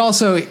 But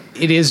also,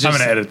 it is just...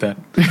 I'm going to edit that.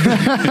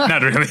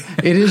 Not really.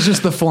 It is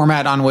just the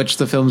format on which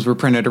the films were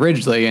printed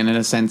originally, and in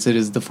a sense, it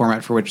is the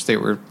format for which they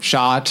were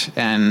shot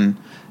and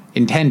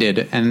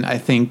intended. And I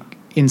think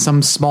in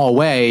some small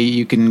way,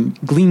 you can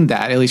glean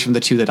that, at least from the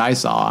 2 that I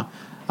saw.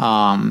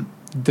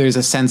 There's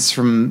a sense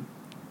from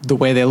the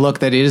way they look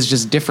that it is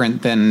just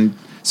different than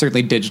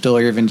certainly digital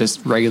or even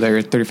just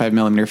regular 35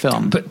 millimeter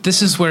film. But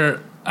this is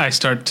where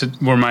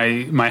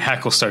my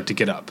hackles start to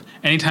get up.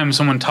 Anytime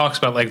someone talks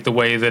about like the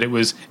way that it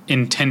was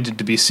intended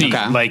to be seen,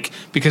 like,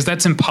 because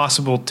that's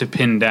impossible to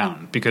pin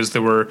down, because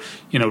there were,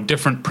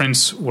 different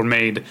prints were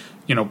made,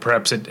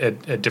 perhaps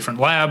at different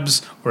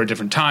labs or at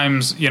different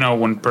times.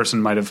 One person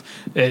might have,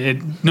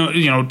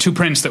 2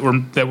 prints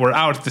that were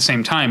out at the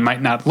same time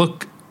might not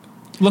look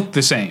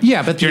the same.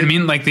 Yeah, but do you know what I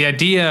mean? Like the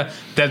idea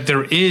that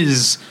there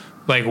is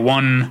like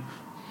one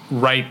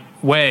right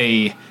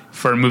way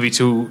for a movie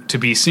to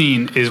be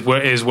seen is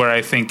where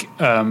I think,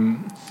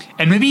 and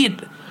maybe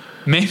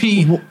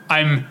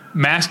I'm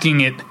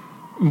masking it.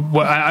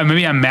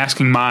 Maybe I'm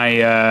masking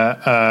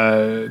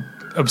my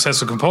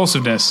obsessive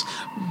compulsiveness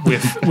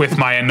with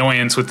my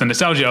annoyance with the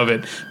nostalgia of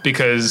it,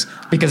 because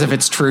if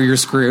it's true, you're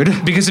screwed.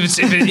 Because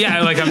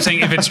like I'm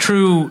saying, if it's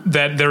true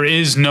that there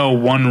is no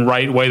one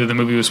right way that the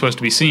movie was supposed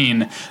to be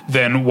seen,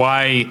 then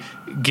why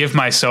give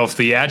myself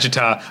the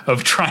agita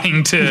of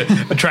trying to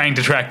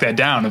track that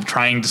down, of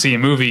trying to see a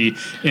movie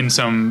in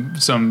some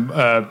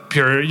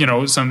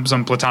pure,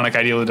 some platonic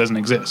ideal that doesn't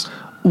exist?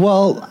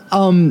 Well,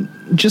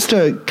 just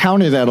to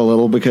counter that a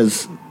little,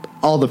 because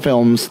all the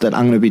films that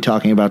I'm going to be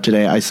talking about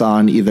today, I saw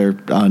on either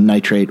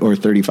nitrate or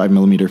 35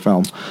 millimeter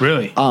film.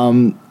 Really?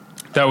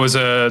 That was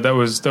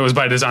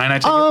by design, I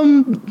take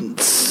it?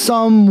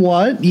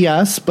 Somewhat,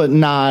 yes, but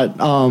not.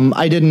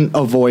 I didn't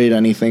avoid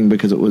anything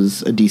because it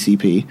was a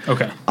DCP.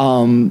 Okay.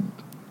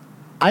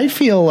 I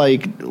feel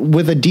like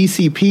with a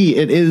DCP,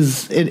 it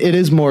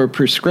is more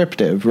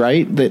prescriptive,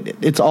 right? That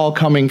it's all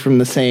coming from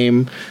the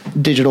same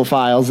digital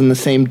files and the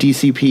same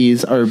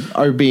DCPs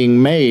are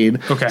being made.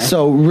 Okay.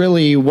 So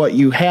really what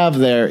you have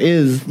there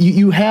is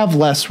you have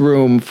less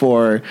room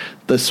for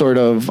the sort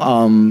of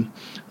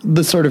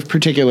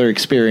particular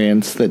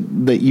experience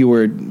that you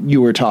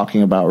were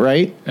talking about,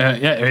 right?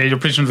 Yeah, you're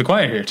preaching to the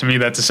choir here. To me,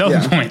 that's a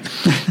selling point.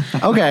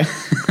 Okay.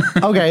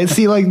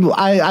 See, like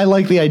I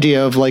like the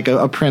idea of like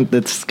a print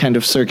that's kind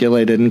of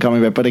circulated and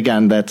coming back, but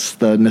again, that's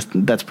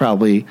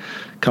probably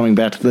coming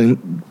back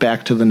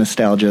to the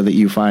nostalgia that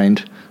you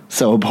find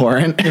so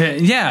abhorrent.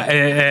 Like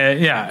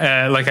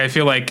I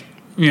feel like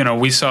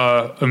we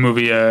saw a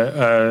movie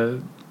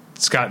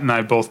Scott and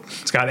I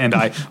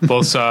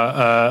both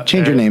saw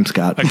Change your name,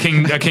 Scott. a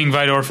King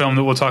Vidor film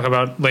that we'll talk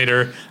about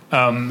later.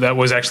 That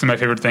was actually my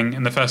favorite thing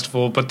in the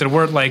festival. But there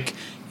were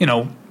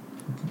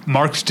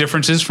marked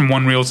differences from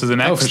one reel to the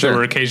next. Oh, for sure. There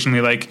were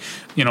occasionally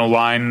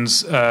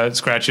lines,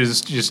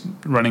 scratches just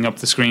running up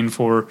the screen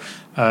for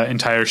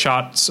entire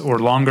shots or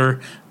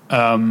longer.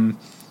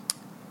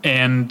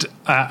 And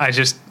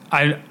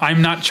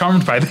I'm not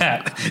charmed by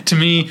that. To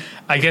me,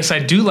 I guess I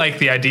do like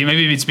the idea.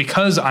 Maybe it's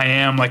because I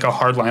am like a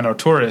hardline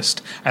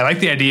auteurist. I like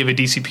the idea of a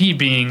DCP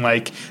being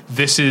like,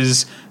 this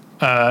is,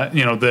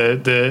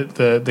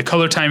 the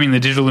color timing, the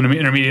digital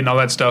intermediate, and all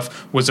that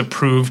stuff was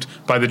approved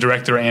by the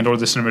director and or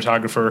the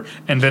cinematographer,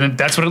 and then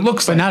that's what it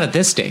looks like. But not at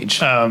this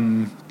stage.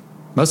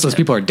 Most of those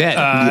people are dead.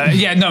 They're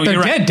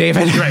you're right, dead,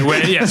 David. You're right.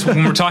 Well, yes,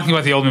 when we're talking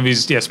about the old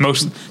movies, yes,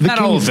 not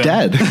all of them.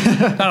 Dead.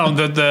 Not all.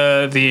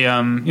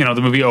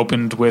 The movie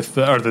opened with,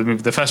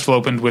 the festival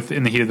opened with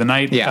 "In the Heat of the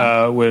Night,"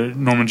 where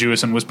Norman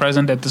Jewison was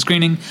present at the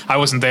screening. I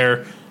wasn't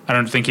there. I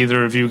don't think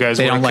either of you guys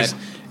were.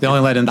 They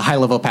only let in the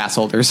high-level pass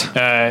holders.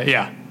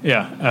 Yeah.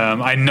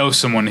 I know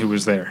someone who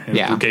was there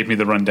who gave me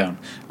the rundown.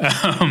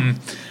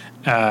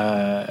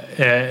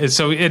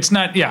 So it's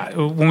not. Yeah,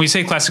 when we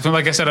say classic film,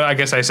 like I said, I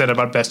guess I said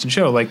about Best in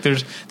Show. Like there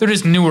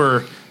is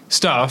newer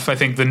stuff. I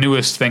think the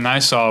newest thing I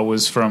saw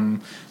was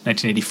from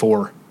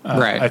 1984.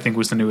 Right. I think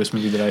was the newest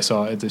movie that I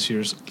saw at this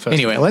year's festival.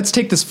 Anyway, let's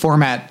take this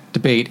format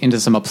debate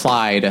into some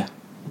applied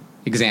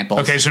examples.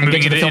 Okay, so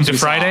moving into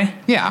Friday? Saw.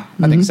 Yeah,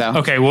 I think so.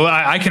 Okay, well,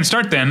 I can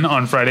start then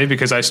on Friday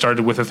because I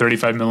started with a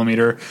 35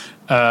 millimeter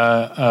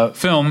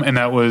film, and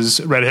that was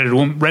Red-Headed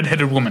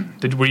Woman.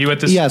 Were you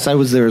at this? Yes, I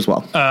was there as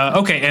well.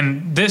 Okay,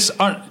 and this,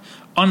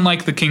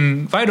 unlike the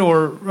King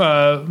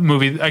Vidor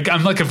movie,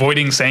 I'm like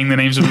avoiding saying the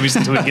names of movies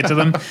until we get to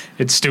them.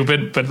 It's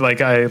stupid, but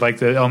I like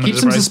the element Keep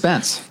of some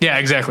surprise. suspense. Yeah,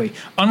 exactly.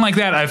 Unlike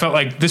that, I felt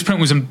like this print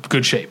was in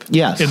good shape.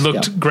 Yes, it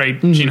looked great.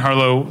 Mm-hmm. Jean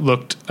Harlow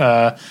looked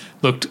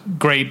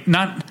great.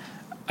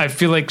 I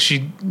feel like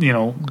Jean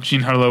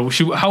Harlow,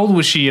 how old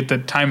was she at the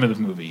time of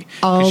the movie?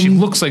 She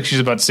looks like she's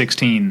about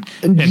 16.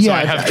 And so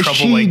I have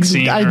trouble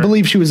seeing her. I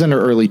believe she was in her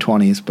early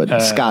 20s,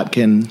 but Scott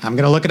can... I'm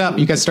going to look it up.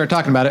 You guys start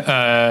talking about it.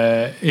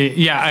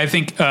 I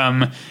think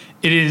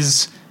it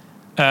is,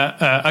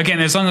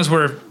 again, as long as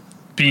we're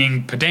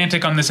being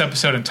pedantic on this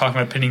episode and talking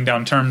about pinning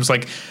down terms,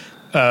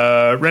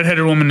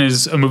 Red-Headed Woman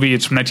is a movie.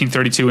 It's from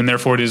 1932, and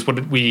therefore it is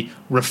what we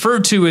refer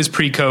to as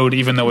pre-code,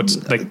 even though it's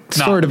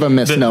sort of a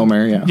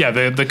misnomer.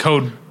 The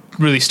code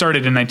really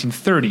started in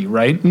 1930,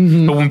 right?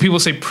 Mm-hmm. But when people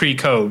say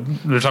pre-code,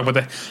 they're talking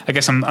about I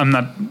guess I'm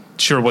not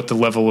sure what the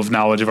level of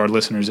knowledge of our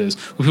listeners is.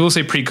 When people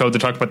say pre-code, they're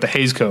talking about the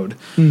Hays Code.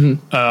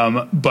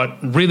 Mm-hmm. But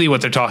really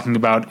what they're talking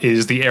about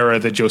is the era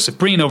that Joseph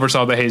Breen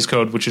oversaw the Hays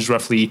Code, which is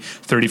roughly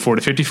 34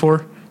 to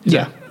 54. Is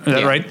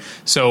that right?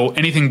 So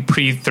anything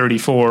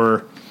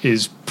pre-34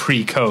 is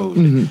pre-code.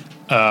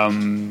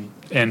 Mm-hmm.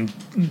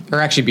 Or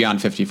actually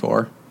beyond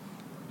 54.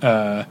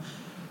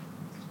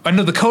 I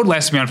know the code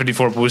lasted beyond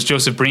 54, but was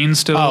Joseph Breen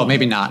still? Oh,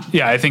 maybe not.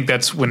 Yeah, I think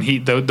that's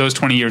when those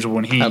 20 years were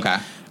when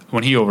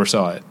he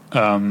oversaw it.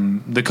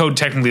 The code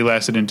technically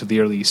lasted into the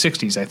early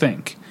 60s, I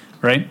think,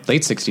 right?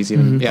 Late 60s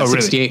even. Mm-hmm. Yeah,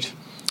 68. Really?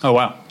 Oh,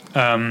 wow.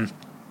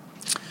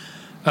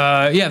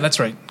 That's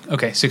right.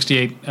 Okay,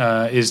 68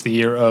 is the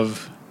year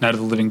of Night of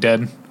the Living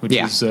Dead, which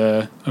is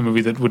a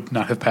movie that would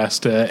not have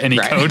passed any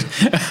code.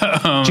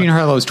 Jean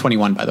Harlow is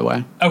 21, by the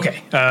way.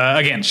 Okay.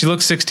 Again, she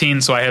looks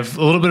 16, so I have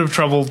a little bit of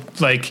trouble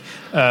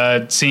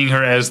seeing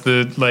her as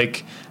the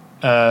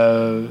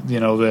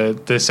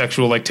the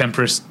sexual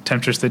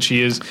temptress that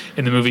she is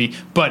in the movie.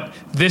 But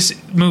this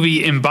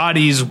movie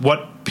embodies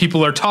what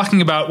people are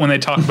talking about when they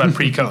talk about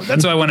pre-code.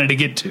 That's what I wanted to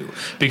get to,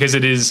 because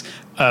it is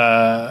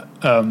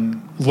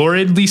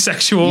luridly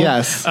sexual,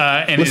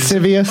 and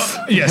lascivious,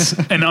 yes,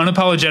 and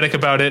unapologetic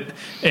about it.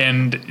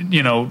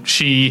 And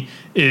she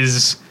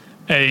is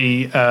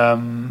a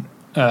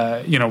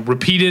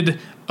repeated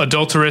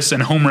adulteress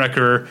and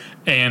homewrecker,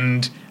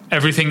 and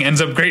everything ends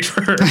up great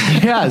for her.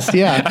 Yes,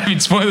 yeah. I mean,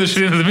 spoilers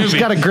for the end of the movie. She's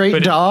got a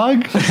great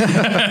dog.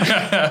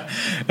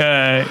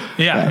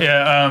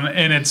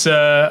 And it's.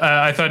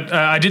 I thought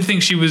I did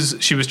think she was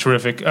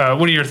terrific.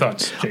 What are your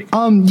thoughts, Jake?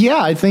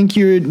 I think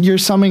you're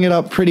summing it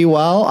up pretty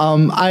well.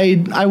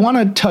 I want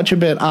to touch a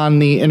bit on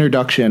the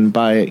introduction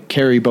by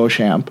Carrie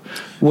Beauchamp,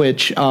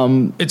 which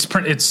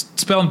it's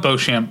spelled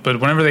Beauchamp,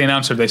 but whenever they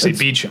announce her, they say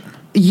Beecham.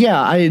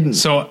 Yeah,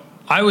 So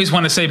I always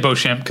want to say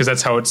Beauchamp because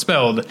that's how it's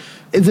spelled.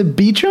 Is it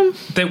Beecham?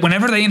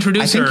 Whenever they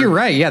introduce her... I think you're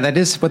right. Yeah, that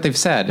is what they've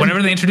said.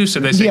 Whenever they introduce her,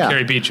 they say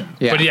Carrie Beecham.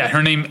 Yeah. But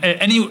her name...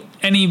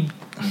 Any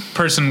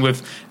person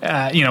with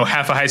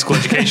half a high school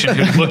education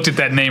who looked at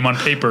that name on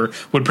paper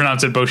would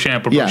pronounce it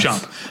Beauchamp or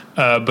Beauchamp.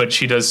 But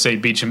she does say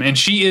Beecham, and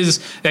she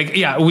is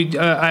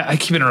I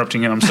keep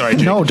interrupting you. I'm sorry,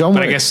 Jake. No, don't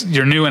worry. I guess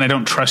you're new, and I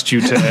don't trust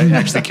you to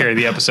actually carry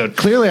the episode.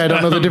 Clearly, I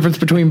don't know the difference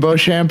between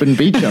Beauchamp and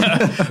Beecham.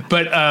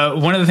 But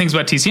one of the things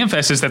about TCM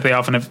Fest is that they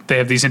often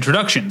have these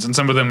introductions, and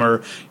some of them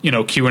are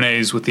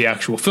Q&As with the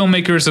actual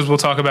filmmakers, as we'll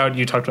talk about.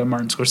 You talked about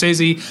Martin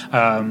Scorsese.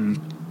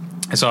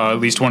 I saw at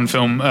least one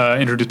film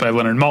introduced by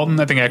Leonard Maltin.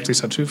 I think I actually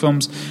saw 2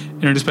 films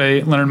introduced by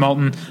Leonard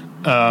Maltin.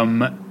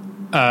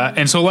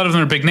 And so a lot of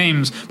them are big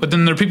names, but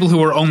then there are people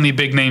who are only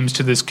big names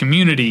to this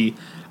community,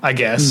 I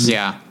guess.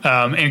 Yeah.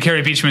 And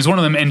Carrie Beecham is one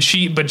of them. And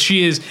she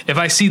is, if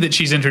I see that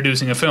she's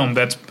introducing a film,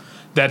 that's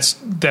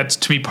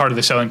to me part of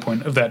the selling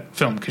point of that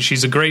film, because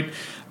she's a great,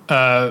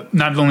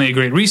 not only a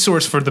great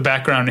resource for the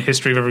background and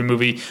history of every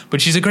movie,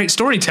 but she's a great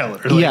storyteller.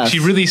 Like, she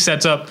really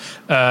sets up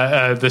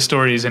the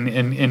stories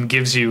and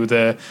gives you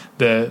the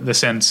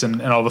sense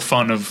and all the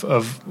fun of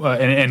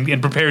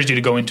and prepares you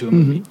to go into a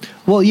movie.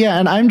 Mm-hmm. Well, yeah,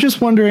 and I'm just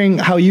wondering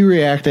how you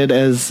reacted,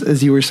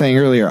 as you were saying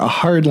earlier, a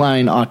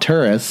hardline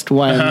auteurist,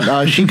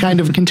 when she kind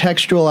of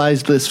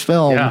contextualized this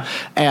film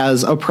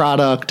as a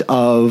product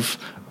of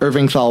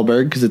Irving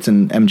Thalberg, because it's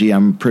an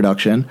MGM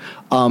production,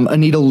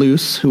 Anita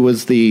Luce, who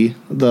was the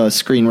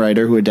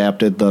screenwriter who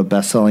adapted the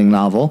best-selling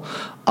novel,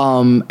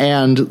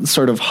 and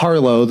sort of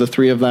Harlow, the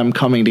three of them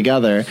coming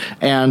together,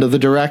 and the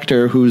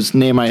director, whose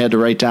name I had to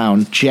write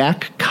down,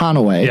 Jack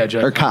Conway. Yeah,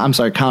 Jack.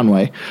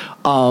 Conway.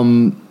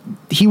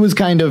 He was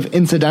kind of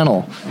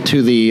incidental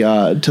to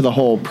the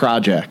whole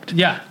project.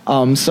 Yeah.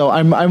 So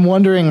I'm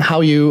wondering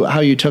how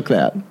you took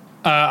that.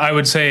 I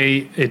would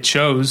say it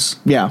shows.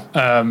 Yeah.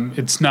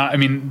 It's not, I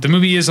mean, the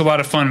movie is a lot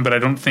of fun, but I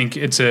don't think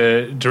it's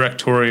a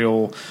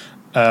directorial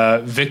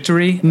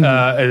victory. And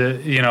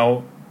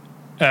I'll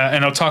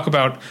talk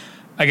about,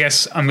 I'll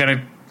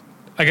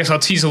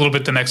tease a little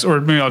bit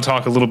or maybe I'll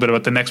talk a little bit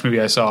about the next movie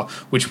I saw,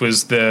 which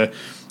was I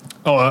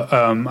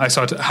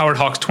saw Howard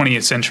Hawks'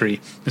 20th Century.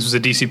 This was a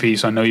DCP,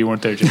 so I know you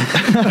weren't there, Jim.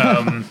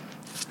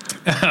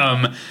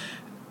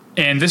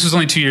 And this was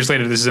only 2 years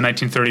later. This is a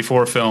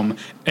 1934 film,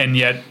 and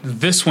yet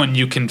this one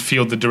you can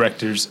feel the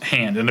director's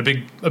hand. And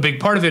a big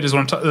part of it is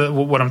what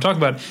I'm talking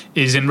about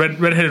is in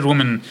Red-Headed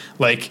Woman.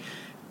 Like,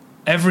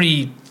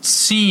 every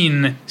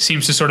scene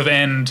seems to sort of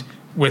end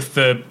with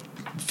the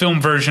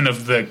film version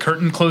of the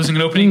curtain closing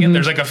and opening, and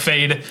there's like a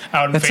fade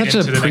out. And That's fade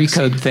such into a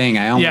pre-code thing.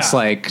 I almost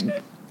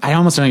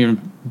don't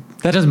even.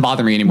 That doesn't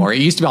bother me anymore.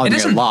 It used to bother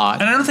me a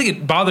lot, and I don't think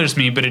it bothers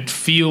me, but it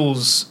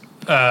feels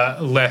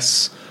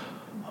less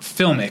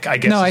filmic, I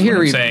guess. No, I hear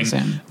what you're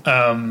saying.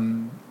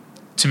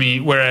 To me,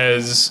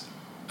 whereas,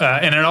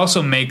 and it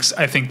also makes,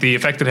 I think the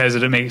effect it has,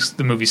 it makes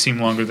the movie seem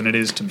longer than it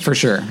is to me. For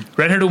sure.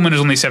 Red-Headed Woman is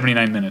only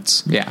 79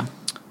 minutes. Yeah.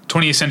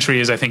 20th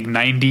Century is, I think,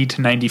 90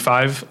 to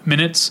 95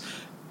 minutes.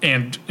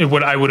 And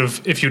what I would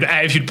have, if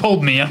you'd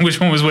polled me on which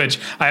one was which,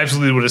 I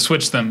absolutely would have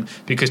switched them,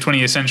 because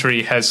 20th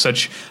Century has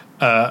such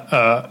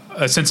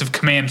a sense of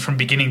command from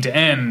beginning to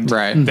end,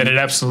 that it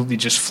absolutely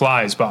just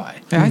flies by.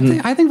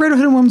 Yeah, I think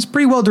Red-Headed Woman's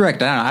pretty well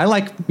directed. I don't know. I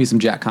like me some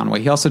Jack Conway.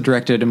 He also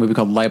directed a movie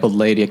called Libeled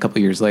Lady a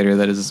couple years later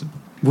that is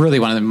really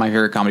one of my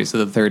favorite comedies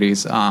of the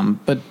 30s.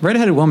 But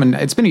Red-Headed Woman,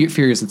 it's been a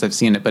few years since I've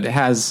seen it, but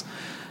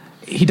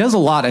he does a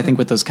lot, I think,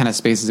 with those kind of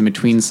spaces in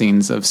between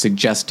scenes of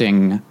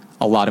suggesting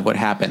a lot of what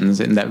happens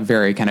in that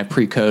very kind of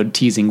pre-code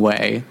teasing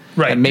way.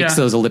 Right. That makes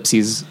those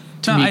ellipses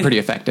to me pretty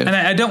effective. And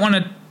I don't want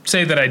to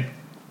say that I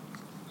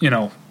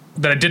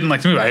didn't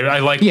like the movie. I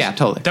liked. Yeah,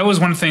 totally. That was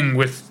one thing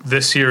with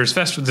this year's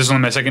festival. This is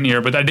only my second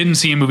year, but I didn't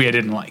see a movie I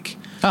didn't like.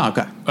 Oh,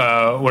 okay.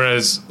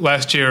 Whereas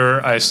last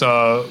year I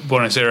saw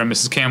Buenos Aires,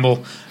 Mrs.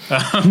 Campbell,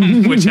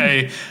 which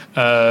I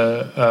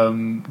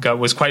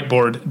was quite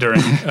bored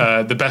during.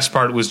 The best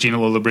part was Gina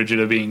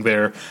Lollobrigida being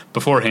there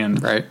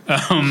beforehand. Right.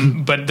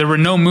 But there were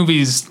no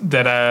movies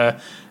that I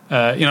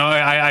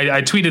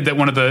tweeted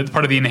that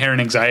part of the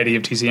inherent anxiety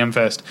of TCM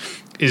Fest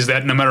is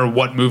that no matter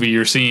what movie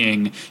you're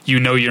seeing,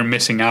 you're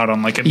missing out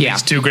on at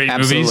least two great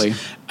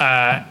movies.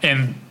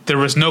 And there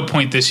was no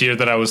point this year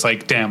that I was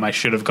like, damn, I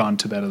should have gone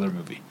to that other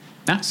movie.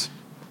 Nice.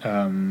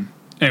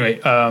 Anyway,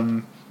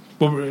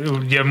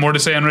 do you have more to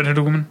say on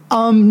Red-Headed Woman?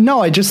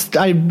 No,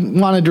 I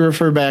wanted to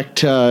refer back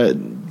to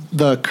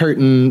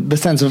the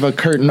sense of a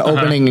curtain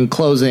opening and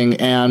closing.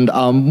 And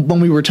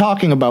when we were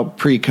talking about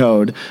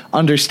pre-code,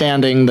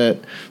 understanding that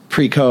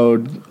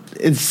pre-code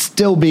is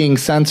still being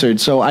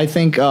censored. So I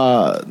think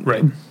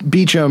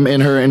Beecham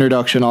in her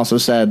introduction also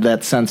said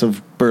that sense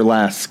of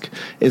burlesque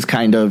is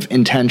kind of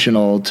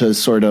intentional to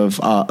sort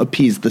of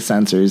appease the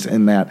censors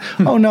in that,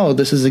 oh no,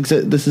 this is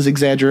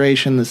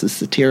exaggeration, this is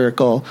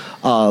satirical,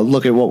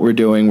 look at what we're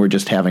doing, we're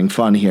just having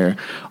fun here.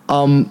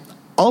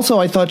 Also,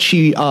 I thought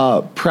she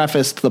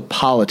prefaced the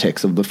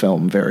politics of the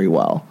film very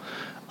well,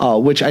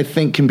 which I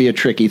think can be a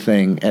tricky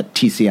thing at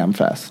TCM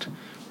Fest.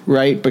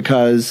 Right?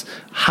 Because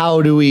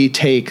how do we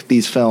take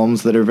these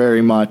films that are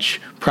very much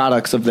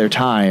products of their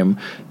time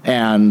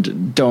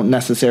and don't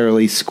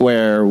necessarily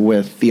square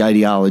with the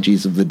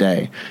ideologies of the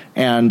day?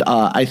 And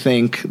I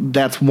think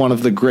that's one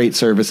of the great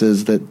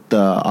services that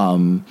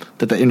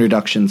the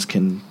introductions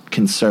can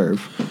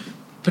serve.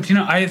 But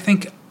I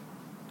think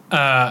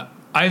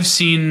I've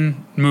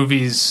seen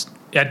movies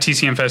at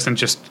TCM Fest and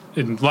just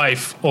in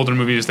life, older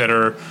movies that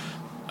are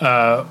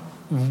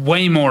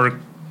way more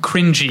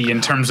cringy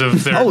in terms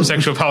of their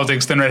sexual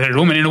politics than Red-Headed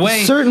Woman. In a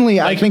way, certainly,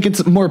 I think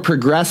it's more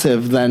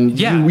progressive than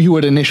you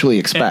would initially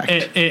expect.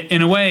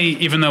 In a way,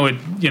 even though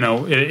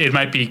it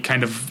might be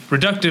kind of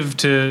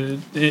reductive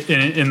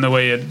in the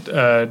way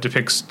it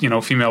depicts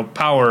female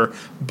power,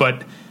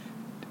 but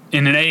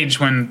in an age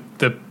when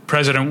the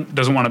president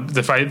doesn't want to,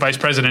 the vice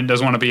president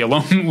doesn't want to be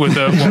alone with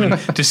a woman,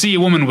 to see a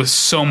woman with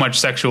so much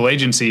sexual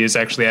agency is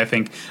actually, I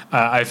think,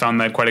 I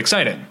found that quite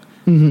exciting.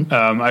 Mm-hmm.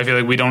 I feel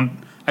like we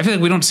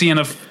don't see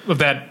enough of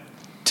that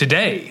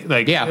today.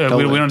 Like,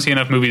 totally. we don't see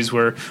enough movies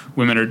where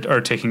women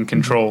are taking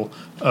control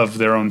of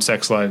their own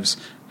sex lives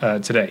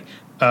today.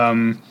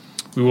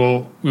 We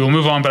will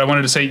move on, but I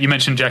wanted to say, you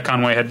mentioned Jack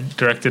Conway had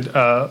directed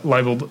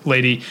Libeled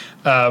Lady.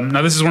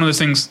 Now, this is one of those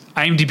things,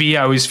 IMDb,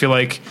 I always feel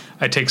like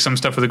I take some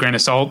stuff with a grain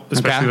of salt,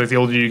 especially like the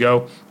older you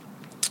go.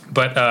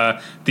 But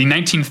the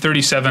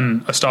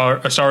 1937 A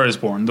Star Is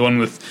Born, the one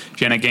with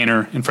Janet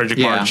Gaynor and Frederick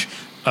March,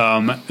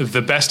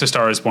 the best A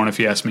Star Is Born, if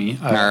you ask me.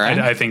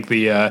 I think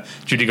the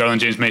Judy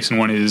Garland, James Mason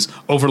one is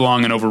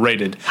overlong and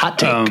overrated. Hot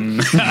take.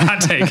 Hot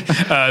take.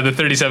 The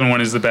 37 one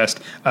is the best,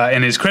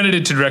 and is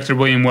credited to director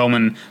William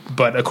Wellman,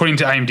 but according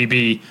to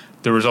IMDb,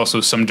 there was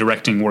also some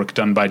directing work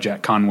done by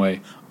Jack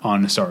Conway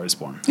on A Star Is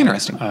Born.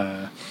 Interesting.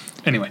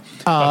 Anyway,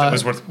 that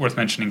was worth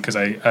mentioning because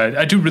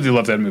I do really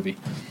love that movie.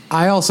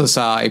 I also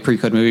saw a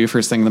pre-code movie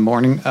first thing in the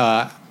morning.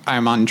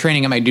 I'm on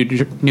training at my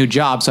new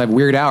job, so I have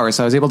weird hours.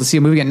 So I was able to see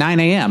a movie at 9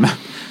 a.m.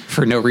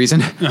 for no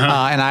reason.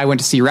 And I went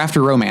to see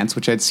Rafter Romance,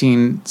 which I'd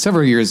seen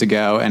several years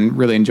ago and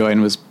really enjoyed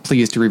and was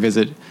pleased to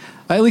revisit,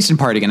 at least in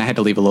part again. I had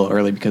to leave a little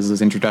early because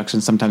those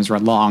introductions sometimes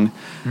run long.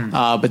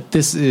 But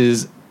this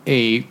is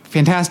a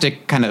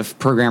fantastic kind of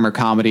programmer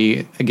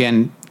comedy.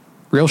 Again,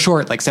 real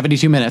short, like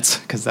 72 minutes,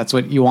 because that's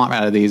what you want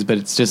out of these. But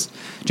it's just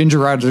Ginger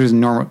Rogers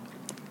and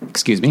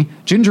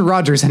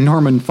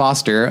Norman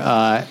Foster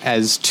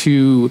as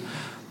two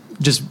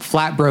just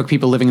flat broke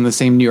people living in the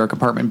same New York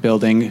apartment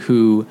building,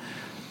 who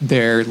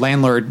their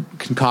landlord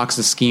concocts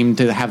a scheme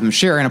to have them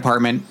share an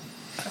apartment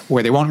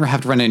where they won't have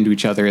to run into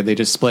each other. They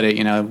just split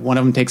it. One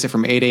of them takes it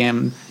from 8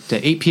 a.m.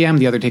 to 8 p.m.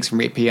 The other takes from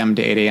 8 p.m.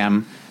 to 8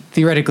 a.m.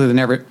 Theoretically,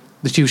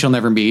 the two shall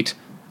never meet.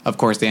 Of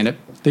course, they end up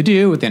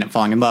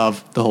falling in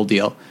love, the whole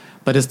deal.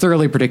 But as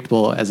thoroughly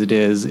predictable as it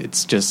is,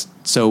 it's just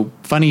so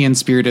funny and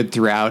spirited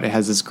throughout. It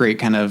has this great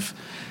kind of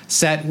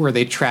set where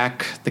they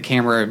track the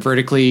camera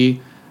vertically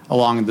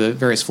along the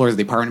various floors of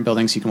the apartment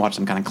building, so you can watch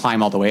them kind of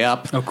climb all the way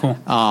up. Oh, cool.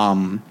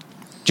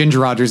 Ginger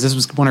Rogers, this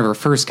was one of her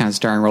first kind of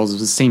starring roles. It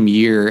was the same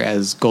year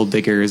as Gold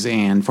Diggers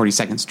and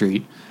 42nd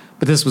Street.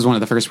 But this was one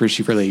of the first where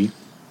she really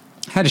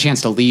had a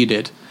chance to lead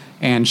it,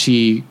 and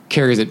she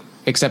carries it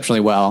exceptionally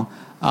well.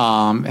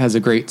 Has a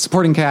great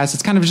supporting cast.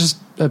 It's kind of just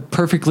a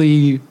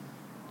perfectly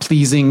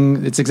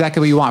pleasing, it's exactly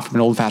what you want from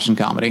an old-fashioned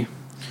comedy.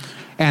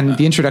 And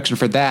the introduction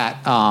for that,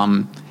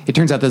 it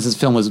turns out that this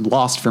film was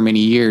lost for many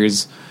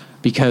years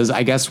because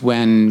I guess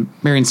when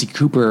Marion C.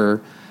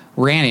 Cooper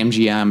ran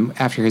MGM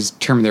after his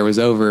term there was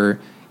over,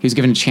 he was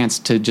given a chance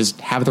to just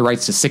have the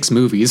rights to 6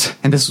 movies,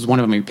 and this was one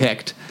of them he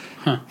picked.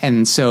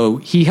 And so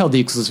he held the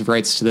exclusive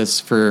rights to this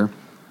for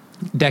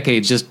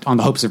decades just on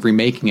the hopes of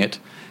remaking it,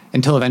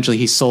 until eventually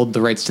he sold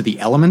the rights to The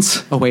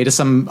Elements away to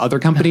some other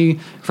company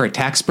for a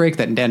tax break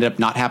that ended up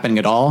not happening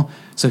at all.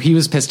 So he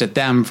was pissed at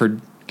them for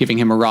giving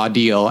him a raw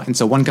deal. And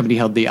so one company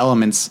held The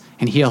Elements,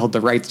 and he held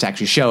the rights to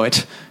actually show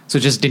it. So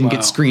it just didn't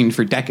get screened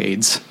for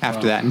decades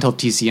after that, until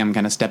TCM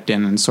kind of stepped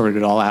in and sorted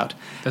it all out.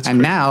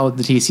 Now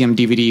the TCM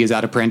DVD is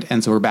out of print,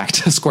 and so we're back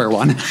to square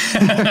one.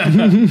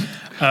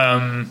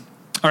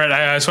 All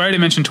right, so I already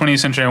mentioned 20th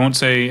Century. I won't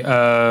say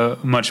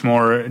much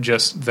more,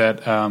 just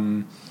that...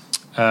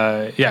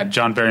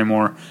 John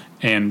Barrymore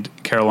and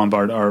Carole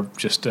Lombard are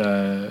just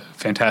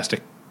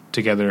fantastic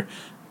together,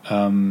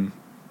 and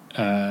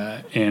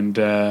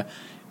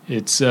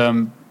it's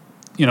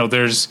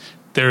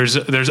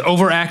there's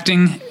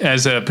overacting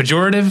as a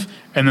pejorative,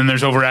 and then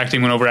there's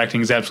overacting when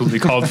overacting is absolutely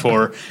called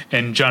for.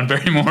 And John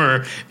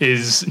Barrymore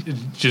is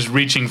just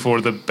reaching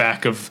for the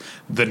back of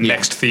the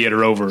next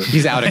theater over.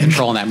 He's out of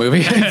control in that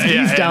movie.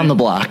 He's down the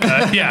block.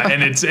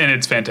 And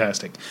it's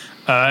fantastic.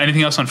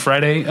 Anything else on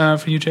Friday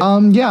for you, Jake?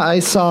 I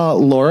saw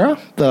Laura,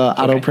 the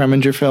Otto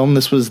Preminger film.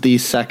 This was the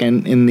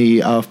second in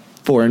the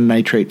foreign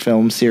nitrate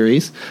film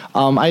series.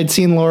 I had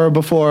seen Laura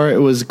before. It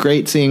was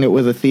great seeing it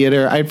with a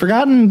theater. I'd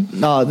forgotten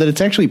that it's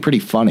actually pretty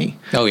funny.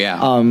 Oh, yeah.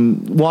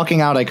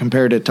 Walking out, I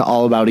compared it to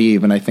All About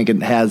Eve, and I think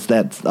it has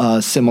that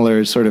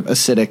similar sort of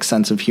acidic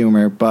sense of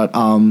humor. But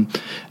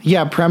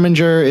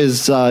Preminger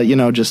is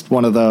just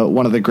one of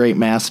the great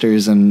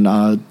masters,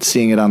 and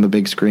seeing it on the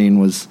big screen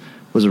was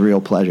a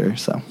real pleasure.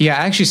 So I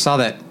actually saw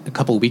that a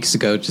couple of weeks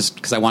ago just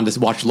because I wanted to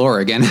watch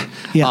Laura again.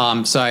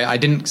 So I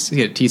didn't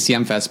see it at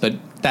TCM Fest, but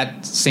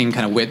that same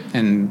kind of wit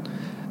and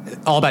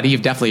All About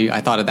Eve, definitely I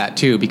thought of that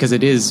too, because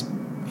it is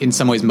in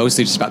some ways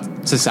mostly just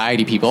about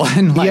society people.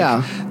 And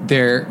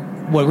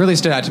what really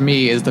stood out to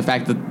me is the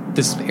fact that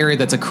this area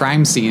that's a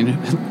crime scene,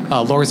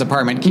 Laura's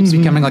apartment, keeps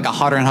becoming like a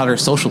hotter and hotter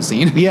social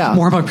scene. Yeah.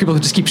 More and more people who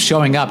just keep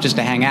showing up just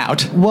to hang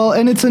out. Well,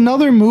 and it's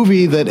another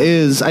movie that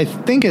is, I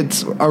think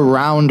it's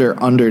around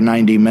or under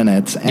 90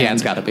 minutes. And Yeah,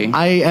 it's gotta be.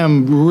 I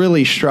am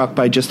really struck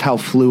by just how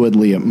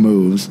fluidly it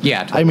moves.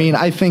 Yeah, totally. I mean,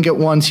 I think at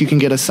once you can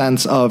get a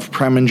sense of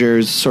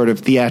Preminger's sort of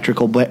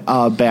theatrical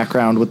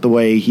background with the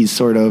way he's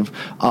sort of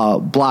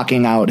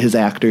blocking out his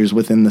actors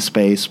within the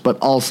space, but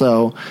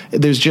also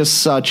there's just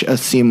such a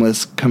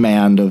seamless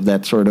command of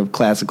that sort of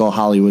classical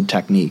Hollywood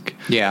technique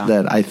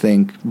that I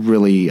think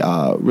really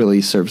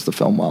really serves the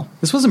film well.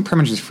 This wasn't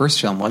Preminger's first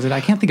film, was it?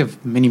 I can't think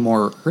of many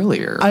more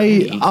earlier.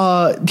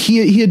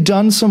 He had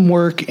done some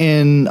work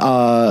in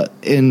I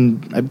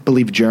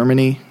believe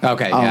Germany.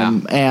 Okay, yeah.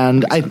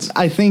 And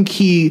I think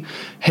he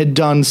had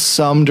done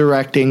some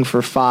directing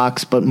for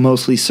Fox, but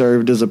mostly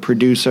served as a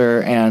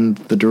producer, and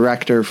the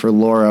director for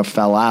Laura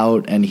fell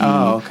out, and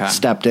he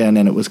stepped in,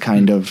 and it was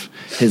kind of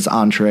his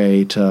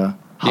entree to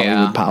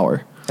Hollywood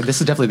power.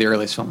 This is definitely the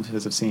earliest film of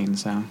his I've seen.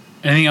 So,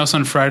 anything else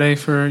on Friday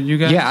for you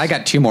guys? Yeah, I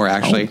got two more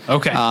actually. Oh,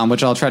 okay,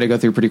 which I'll try to go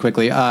through pretty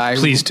quickly.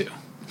 Please do.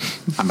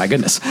 Oh my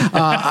goodness!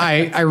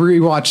 I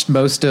rewatched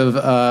most of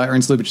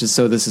Ernst Lubitsch's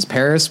 "So This Is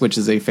Paris," which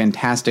is a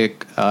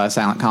fantastic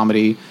silent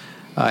comedy.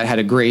 It had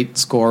a great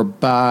score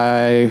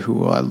by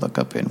who I'll look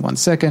up in 1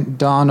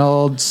 second.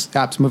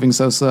 App's moving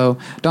so slow.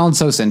 Donald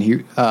Sosin.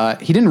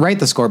 He didn't write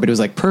the score, but it was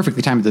like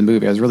perfectly timed to the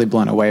movie. I was really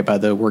blown away by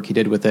the work he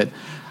did with it.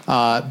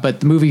 But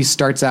the movie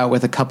starts out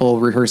with a couple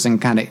rehearsing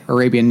kind of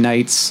Arabian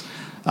Nights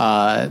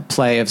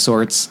play of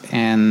sorts,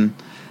 and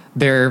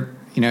they're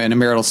in a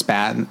marital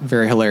spat,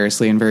 very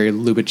hilariously in very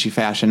Lubitsch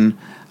fashion.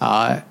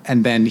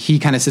 And then he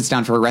kind of sits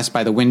down for a rest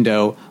by the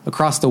window.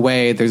 Across the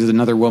way, there's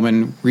another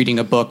woman reading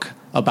a book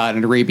about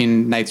an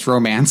Arabian Nights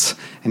romance,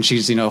 and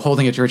she's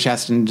holding it to her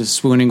chest and just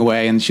swooning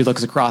away. And she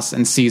looks across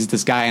and sees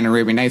this guy in an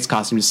Arabian Nights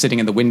costume just sitting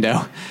in the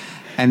window.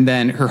 And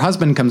then her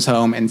husband comes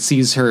home and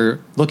sees her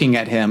looking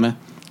at him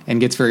and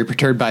gets very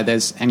perturbed by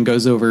this and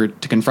goes over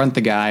to confront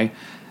the guy.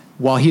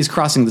 While he's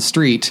crossing the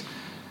street,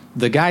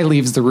 the guy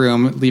leaves the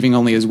room, leaving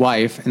only his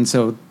wife. And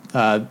so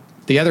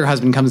the other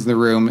husband comes in the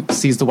room,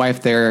 sees the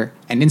wife there,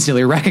 and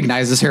instantly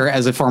recognizes her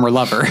as a former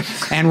lover.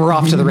 And we're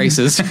off to the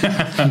races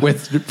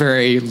with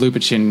very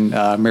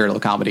Lubitschin marital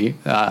comedy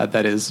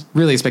that is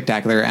really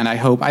spectacular. And I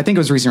think it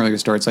was recently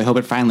restored, so I hope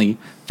it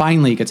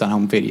finally gets on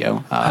home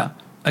video.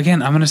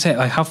 Again, I'm going to say,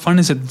 like, how fun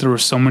is it that there were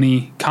so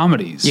many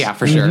comedies? Yeah,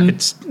 for sure.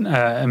 It's,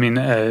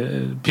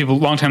 people,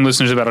 longtime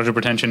listeners of Battleship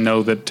Pretension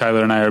know that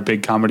Tyler and I are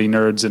big comedy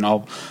nerds, and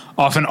I'll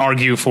often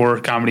argue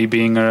for comedy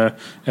being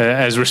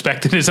as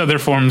respected as other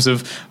forms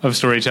of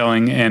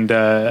storytelling. And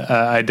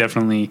I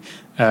definitely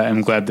am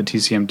glad that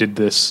TCM did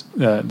this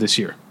this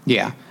year.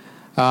 Yeah.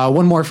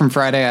 One more from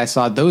Friday. I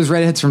saw Those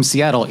Redheads from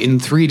Seattle in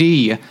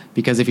 3D,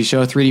 because if you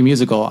show a 3D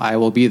musical, I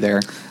will be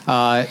there.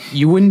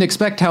 You wouldn't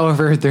expect,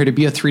 however, there to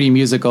be a 3D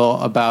musical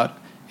about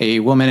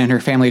a woman and her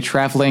family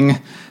traveling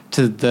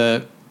to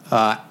the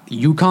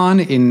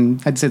Yukon in,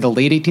 I'd say, the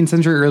late 18th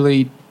century,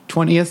 early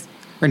 20th,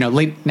 or no,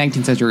 late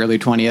 19th century, early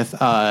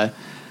 20th,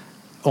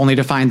 only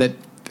to find that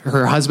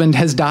her husband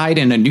has died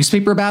in a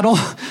newspaper battle.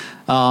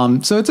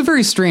 So it's a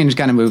very strange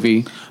kind of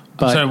movie.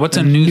 But sorry, what's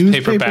a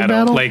newspaper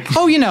battle? Like,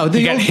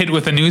 they get hit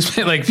with a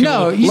newspaper, like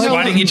people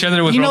swatting each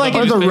other with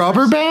the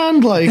rubber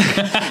band, like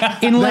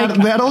in like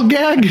that old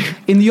gag.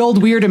 In the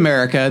old weird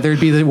America, there'd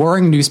be the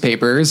warring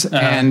newspapers,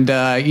 and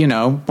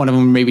one of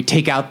them would maybe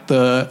take out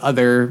the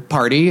other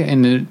party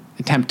in an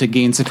attempt to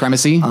gain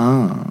supremacy.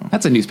 Oh,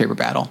 that's a newspaper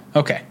battle.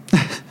 Okay,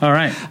 all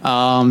right.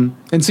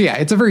 And so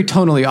it's a very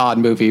tonally odd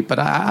movie, but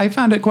I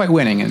found it quite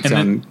winning in its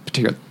own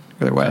particular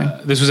way.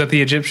 This was at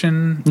the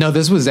Egyptian. No,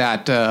 this was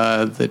at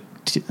the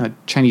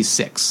Chinese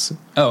 6.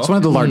 It's one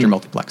of the larger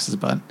multiplexes,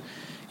 but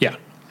yeah.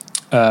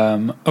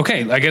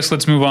 Okay, I guess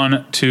let's move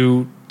on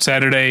to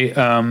Saturday.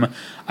 I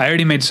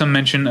already made some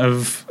mention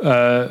of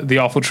The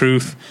Awful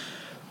Truth,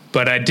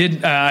 but I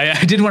did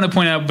want to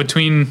point out,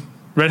 between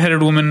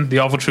Redheaded Woman, The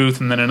Awful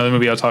Truth, and then another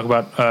movie I'll talk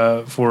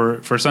about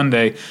for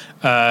Sunday,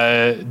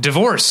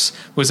 divorce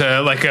was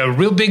a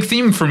real big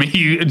theme for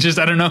me. Just,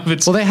 I don't know if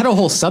it's... Well, they had a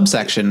whole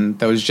subsection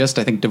that was just,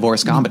 I think,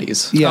 divorce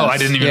comedies. Yes. Oh, I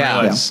didn't even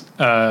realize.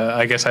 Yeah.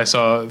 I guess I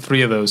saw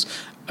 3 of those.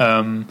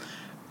 The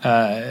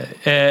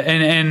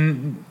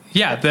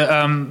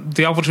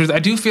Awful Truth, I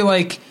do feel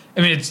like,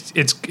 I mean,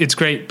 it's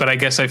great, but I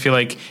guess I feel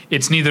like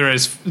it's neither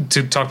as,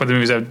 to talk about the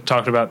movies I've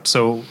talked about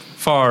so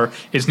far,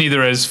 it's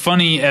neither as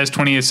funny as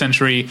 20th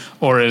Century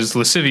or as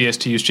lascivious,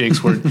 to use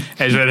Jake's word,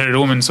 as Redheaded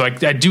Woman. So I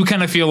do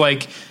kind of feel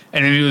like,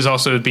 and maybe it was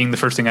also being the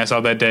first thing I saw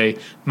that day,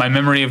 my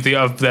memory of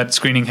that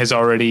screening has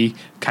already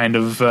kind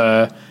of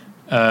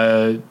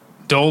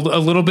dulled a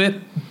little bit.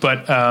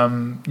 But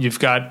you've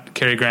got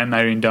Cary Grant and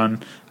Irene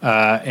Dunn,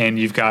 and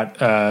you've got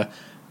the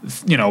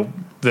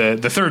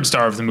third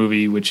star of the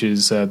movie, which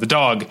is the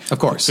dog. Of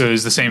course. So it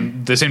was the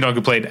same dog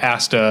who played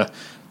Asta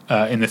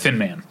in The Thin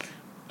Man.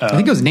 I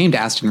think it was named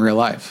Asta in real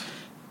life.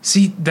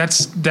 See,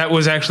 that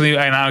was actually,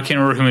 and I can't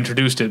remember who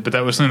introduced it, but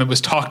that was something that was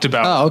talked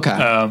about. Oh,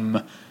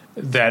 okay.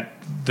 That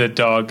the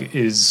dog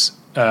is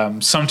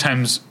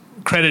sometimes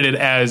credited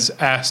as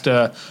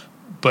Asta,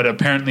 but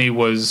apparently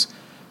was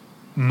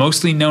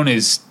mostly known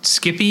as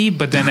Skippy,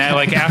 but then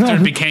after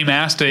it became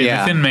Asta in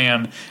The Thin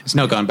Man, there's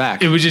no going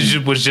back. It was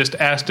just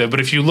Asta. But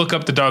if you look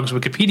up the dog's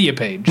Wikipedia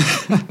page,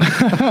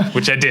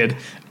 which I did,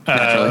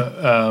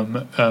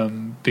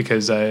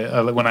 because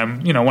when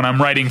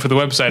I'm writing for the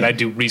website, I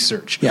do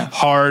research. Yeah.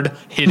 Hard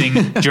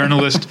hitting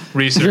journalist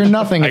research. You're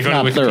nothing if go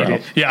not to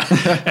Wikipedia. thorough. Yeah,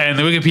 and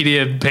the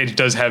Wikipedia page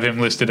does have him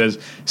listed as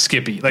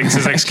Skippy. It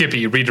says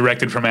Skippy,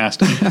 redirected from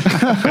Asta,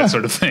 that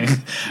sort of thing.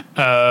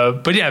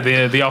 But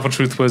yeah, the Awful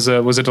Truth was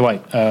a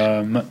delight.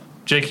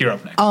 Jake, you're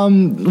up next.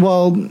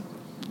 Well,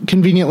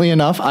 conveniently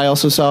enough, I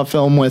also saw a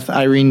film with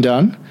Irene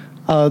Dunne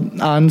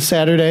on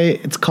Saturday.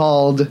 It's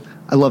called,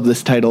 I love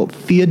this title,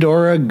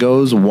 Theodora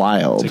Goes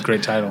Wild. It's a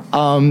great title.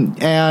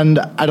 And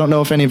I don't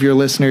know if any of your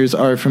listeners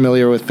are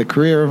familiar with the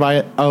career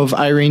of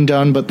Irene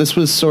Dunne, but this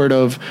was sort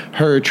of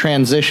her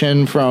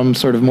transition from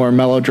sort of more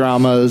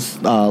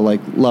melodramas like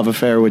Love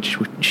Affair, which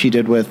she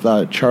did with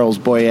Charles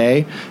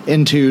Boyer,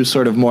 into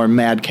sort of more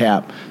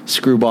madcap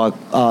screwball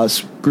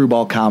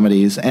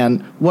comedies.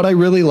 And what I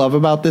really love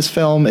about this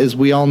film is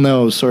we all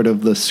know sort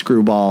of the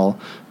screwball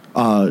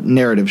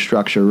narrative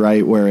structure,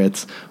 right, where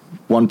it's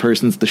one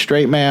person's the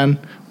straight man,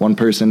 one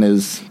person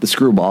is the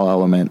screwball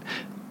element.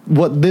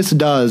 What this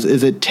does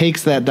is it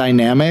takes that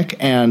dynamic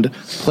and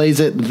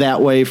plays it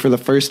that way for the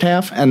first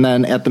half, and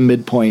then at the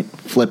midpoint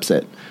flips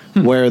it,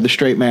 where the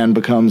straight man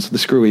becomes the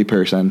screwy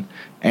person,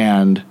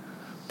 and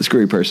the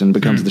screwy person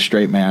becomes the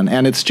straight man.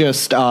 And it's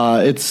just,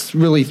 it's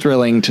really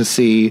thrilling to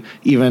see,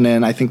 even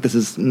in, I think this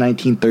is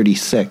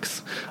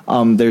 1936,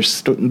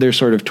 they're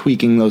sort of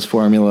tweaking those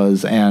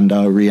formulas and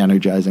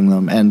re-energizing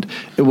them. And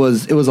it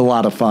was a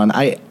lot of fun.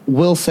 I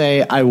will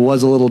say I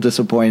was a little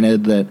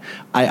disappointed that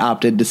I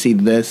opted to see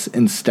this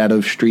instead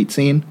of Street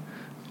Scene.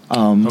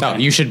 Oh,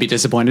 you should be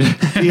disappointed.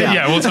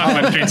 Yeah, we'll talk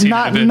about Street Scene.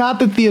 Not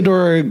that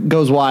Theodora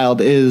Goes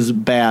Wild is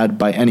bad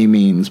by any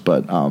means,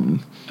 but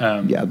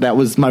that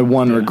was my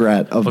one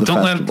regret of the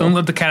festival. Don't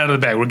let the cat out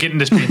of the bag. We're getting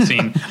to Street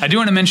Scene. I do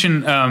want to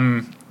mention,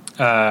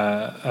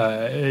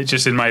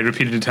 just in my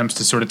repeated attempts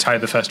to sort of tie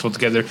the festival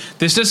together,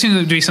 this does seem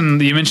to be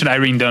something. You mentioned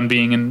Irene Dunne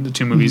being in the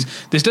two movies.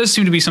 This does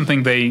seem to be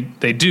something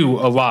they do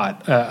a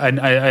lot.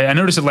 I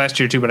noticed it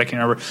last year too, but I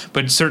can't remember.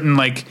 But certain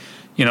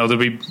there'll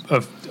be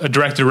a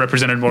director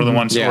represented more than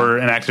once, or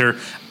an actor.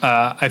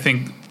 I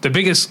think the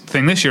biggest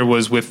thing this year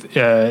was with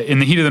In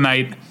the Heat of the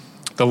Night,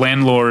 The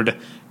Landlord,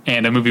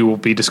 and a movie we'll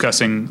be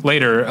discussing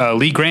later.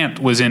 Lee Grant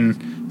was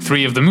in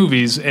 3 of the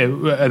movies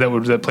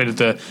that played at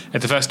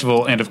the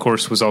festival, and of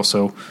course was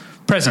also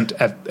present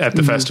at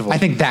the festival. I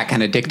think that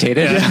kind of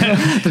dictated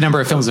the number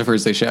of films of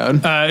hers they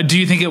showed. Do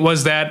you think it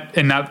was that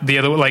and not the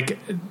other?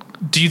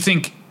 Do you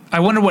think? I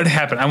wonder what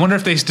happened. I wonder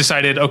if they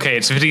decided, okay,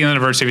 it's the 50th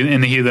anniversary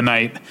In the Heat of the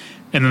Night,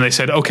 and then they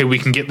said, okay, we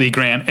can get Lee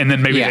Grant, and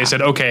then maybe they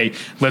said, okay,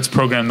 let's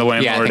program The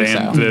Landlord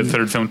and the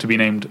third film to be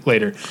named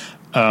later.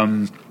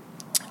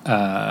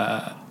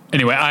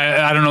 Anyway,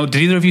 I don't know.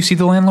 Did either of you see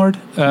The Landlord?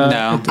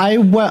 No.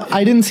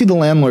 I didn't see The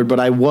Landlord, but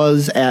I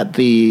was at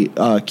the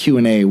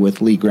Q&A with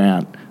Lee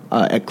Grant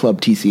at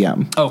Club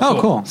TCM. Oh,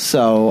 cool.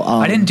 So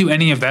I didn't do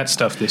any of that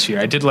stuff this year.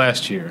 I did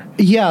last year.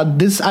 Yeah,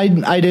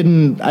 I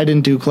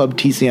didn't do Club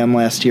TCM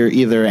last year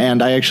either,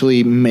 and I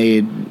actually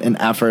made an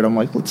effort. I'm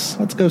like,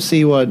 let's go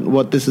see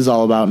what this is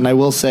all about. And I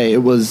will say it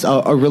was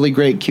a really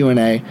great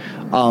Q&A,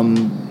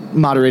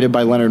 moderated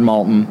by Leonard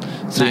Maltin.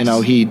 So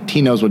Nice.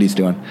 He knows what he's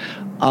doing.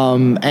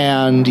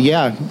 And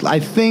yeah, I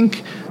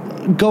think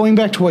going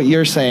back to what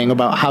you're saying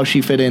about how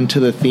she fit into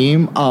the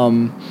theme,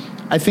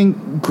 I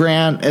think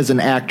Grant as an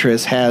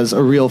actress has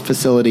a real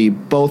facility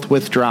both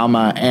with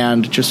drama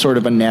and just sort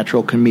of a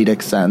natural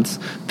comedic sense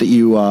that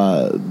you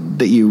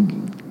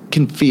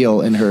can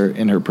feel in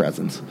her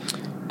presence.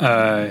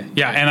 And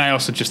I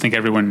also just think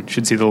everyone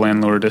should see The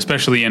Landlord,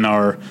 especially in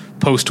our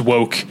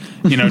post-woke,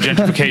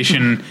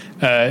 gentrification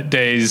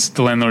days.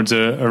 The Landlord's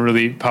a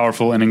really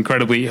powerful and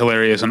incredibly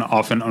hilarious and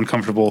often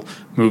uncomfortable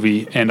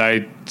movie, and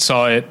I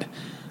saw it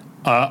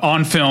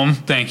on film.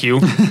 Thank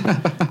you.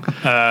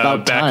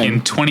 Back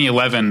in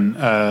 2011,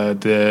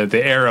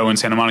 the Arrow in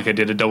Santa Monica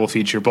did a double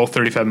feature, both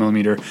 35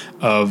 millimeter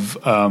of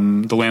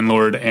The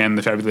Landlord and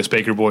The Fabulous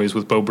Baker Boys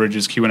with Beau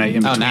Bridges Q&A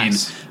in between.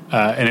 Nice.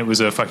 And it was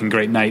a fucking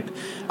great night.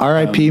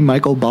 R.I.P.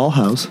 Michael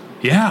Ballhaus.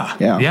 Yeah,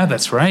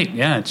 that's right.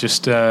 Yeah, it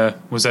just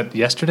was that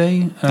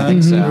yesterday? I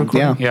think so.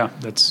 Yeah,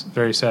 that's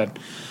very sad.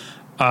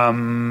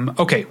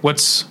 Okay,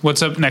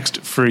 what's up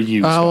next for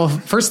you? Well,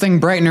 first thing,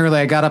 bright and early,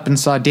 I got up and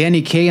saw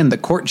Danny Kaye and the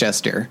Court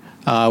Jester,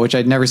 which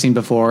I'd never seen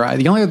before.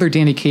 The only other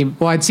Danny Kaye,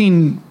 I'd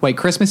seen White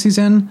Christmas he's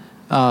in,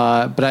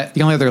 but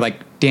the only other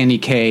Danny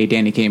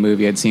Kaye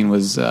movie I'd seen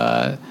was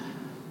I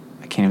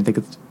can't even think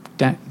of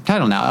the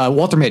title now.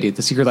 Walter Mitty,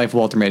 The Secret Life of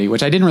Walter Mitty,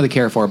 which I didn't really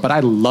care for, but I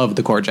love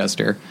the Court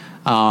Jester.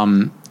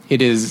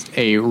 It is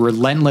a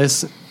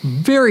relentless,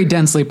 very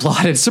densely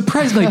plotted,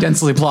 surprisingly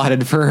densely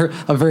plotted for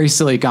a very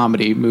silly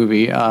comedy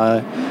movie.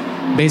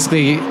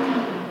 Basically,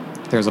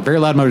 There's a very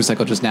loud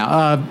motorcycle just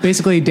now.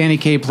 Basically, Danny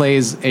Kaye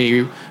plays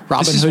a Robin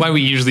Hood. This is why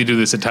we usually do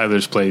this at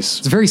Tyler's place.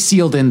 It's very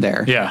sealed in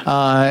there.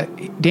 Yeah.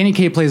 Danny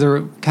Kaye plays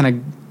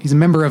he's a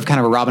member of kind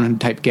of a Robin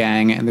Hood type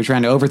gang, and they're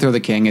trying to overthrow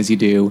the king, as you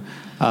do.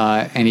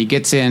 And he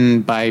gets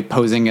in by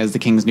posing as the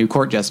king's new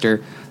court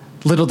jester.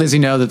 Little does he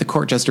know that the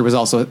court jester was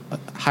also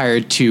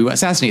hired to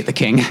assassinate the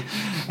king,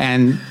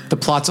 and the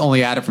plot's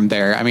only at it from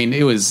there. I mean,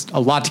 it was a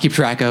lot to keep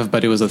track of,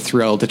 but it was a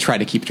thrill to try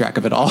to keep track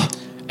of it all.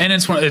 And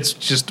it's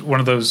just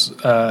one of those,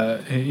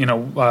 one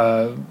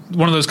of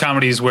those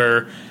comedies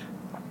where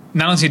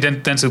not only is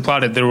it densely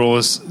plotted, there will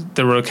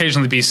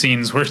occasionally be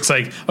scenes where it's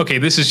like, okay,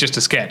 this is just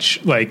a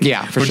sketch. Like,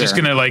 yeah, we're just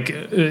gonna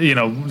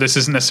this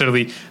isn't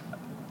necessarily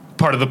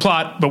part of the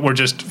plot, but we're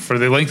just, for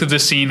the length of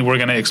this scene, we're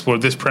going to explore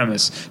this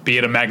premise, be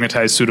it a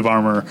magnetized suit of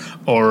armor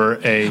or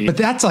a... But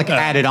that's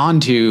added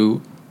on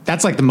to...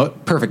 That's like the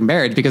perfect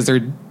marriage, because they're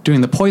doing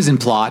the poison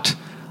plot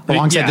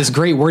alongside this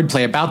great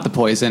wordplay about the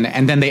poison,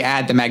 and then they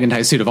add the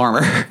magnetized suit of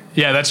armor.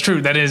 Yeah, that's true.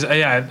 That is...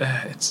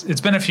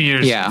 it's been a few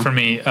years for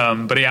me.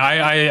 But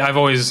yeah, I've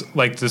always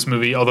liked this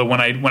movie, although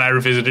when I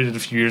revisited it a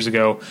few years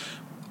ago,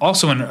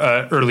 also an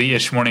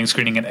early-ish morning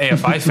screening at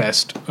AFI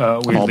Fest,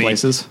 weirdly. Of all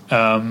places.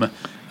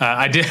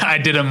 I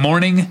did a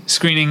morning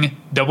screening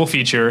double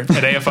feature at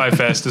AFI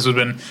Fest. This would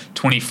have been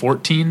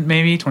 2014,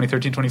 maybe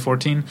 2013,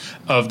 2014,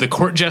 of The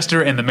Court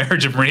Jester and The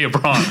Marriage of Maria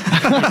Braun.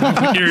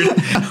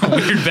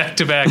 weird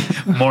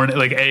back-to-back morning,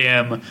 like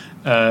AM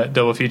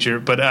double feature.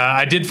 But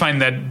I did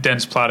find that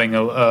dense plotting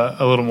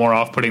a little more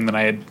off-putting than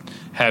I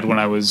had when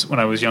I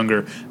was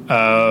younger.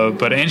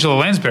 But Angela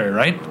Lansbury,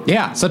 right?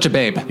 Yeah, such a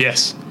babe.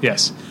 Yes.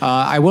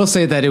 I will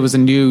say that it was a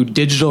new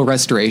digital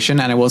restoration,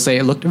 and I will say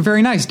it looked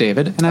very nice,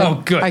 David.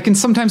 And good. I can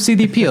sometimes see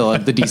the appeal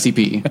of the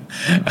DCP.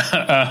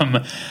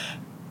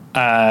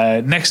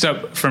 Next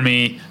up for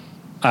me,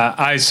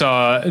 I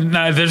saw...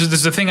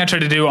 there's a thing I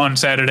tried to do on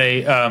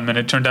Saturday, and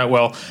it turned out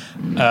well,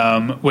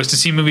 was to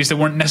see movies that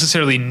weren't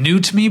necessarily new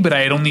to me, but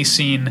I had only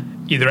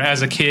seen either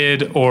as a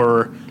kid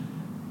or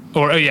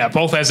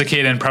both as a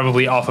kid and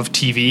probably off of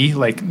TV,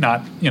 like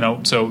not,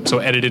 so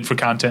edited for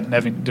content and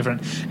having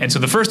different. And so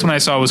the first one I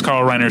saw was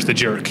Carl Reiner's The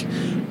Jerk,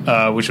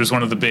 which was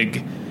one of the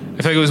big...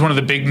 I feel like it was one of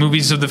the big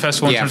movies of the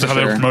festival in terms of how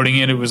they were promoting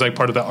it. It was like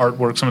part of the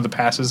artwork. Some of the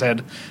passes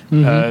had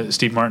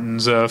Steve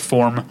Martin's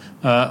form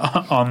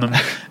on them.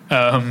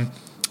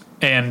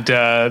 And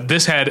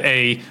this had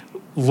a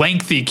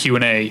lengthy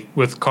Q&A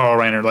with Carl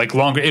Reiner, like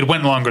longer. It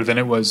went longer than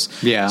it was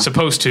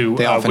supposed to.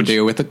 They often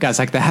do with guys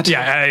like that.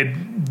 Yeah,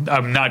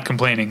 I'm not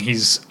complaining.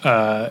 He's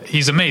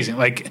amazing.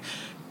 Like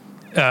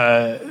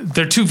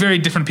they're two very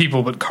different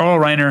people, but Carl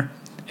Reiner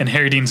and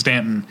Harry Dean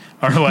Stanton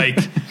are like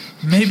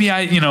maybe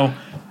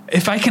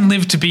if I can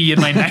live to be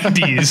in my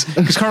 90s,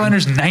 because Carl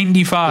Reiner's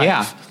 95.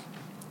 Yeah.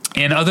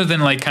 And other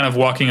than like kind of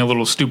walking a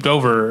little stooped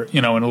over,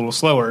 and a little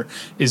slower,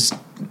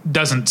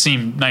 doesn't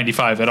seem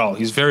 95 at all.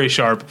 He's very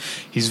sharp.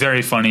 He's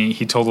very funny.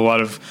 He told a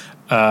lot of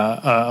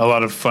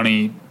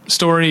funny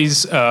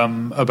stories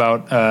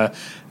about.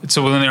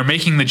 So when they were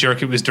making The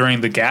Jerk, it was during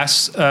the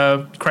gas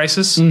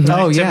crisis. Mm-hmm.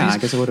 Oh yeah, I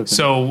guess it would have been.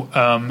 So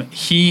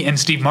he and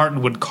Steve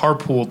Martin would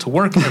carpool to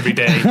work every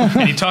day,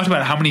 and he talked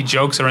about how many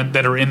jokes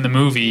that are in the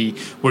movie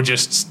were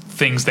just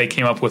things they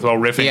came up with while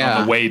riffing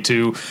on the way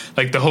to,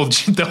 like the whole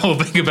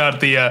thing about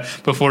the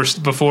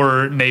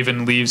before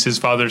Naven leaves his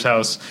father's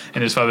house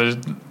and his father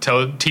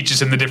teaches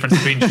him the difference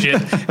between shit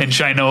and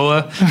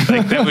shinola.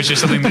 Like that was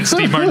just something that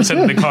Steve Martin said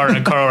in the car,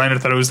 and Carl Reiner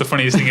thought it was the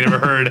funniest thing he'd ever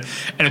heard.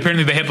 And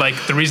apparently they had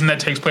the reason that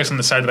takes place on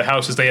the side of the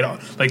house is they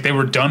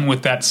were done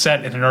with that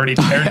set and had already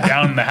torn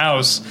down the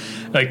house,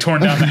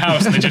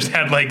 and they just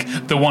had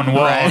the one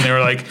wall, and they were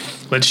like,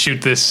 let's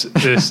shoot this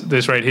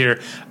right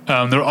here.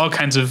 There were all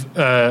kinds of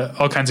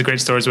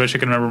great stories. I wish I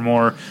could remember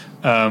more.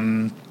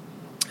 One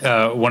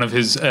of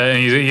his,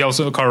 he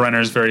also, Carl Reiner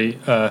is very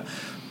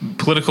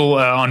political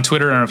on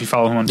Twitter. I don't know if you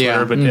follow him on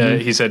Twitter, but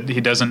he said he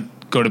doesn't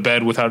go to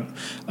bed without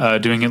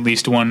doing at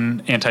least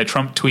one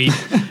anti-Trump tweet.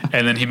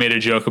 And then he made a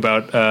joke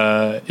about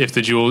if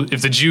the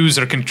Jews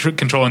are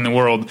controlling the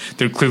world,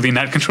 they're clearly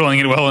not controlling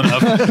it well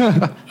enough.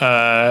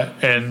 God,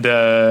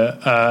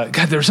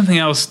 there was something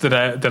else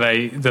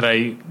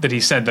that he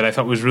said that I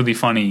thought was really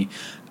funny.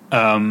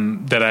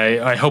 That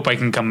I hope I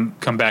can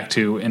come back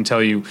to and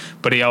tell you.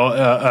 But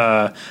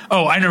I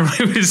know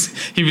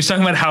he was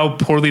talking about how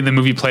poorly the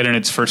movie played in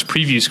its first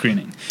preview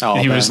screening. And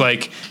he was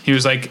like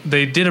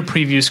they did a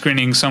preview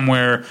screening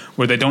somewhere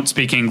where they don't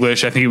speak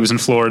English. I think it was in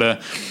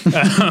Florida.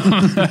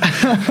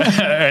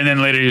 And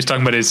then later he was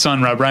talking about his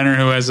son Rob Reiner,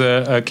 who has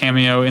a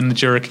cameo in The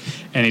Jerk,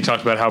 and he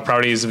talked about how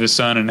proud he is of his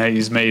son and how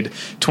he's made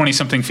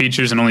 20-something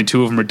features and only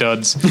 2 of them are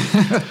duds.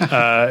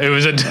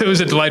 It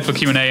was a delightful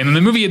Q&A, and then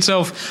the movie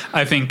itself,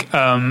 I think.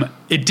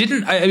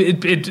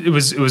 It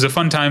was a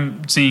fun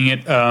time seeing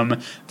it.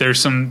 There's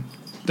some,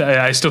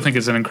 I still think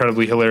it's an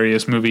incredibly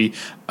hilarious movie.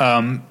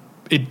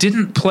 It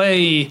didn't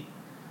play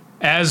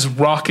as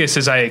raucous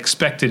as I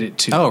expected it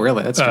to. Oh,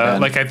 really? That's too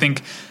bad. I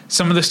think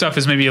some of the stuff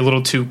is maybe a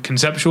little too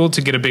conceptual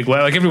to get a big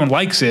laugh. Everyone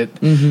likes it,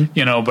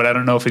 but I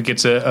don't know if it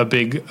gets a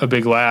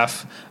big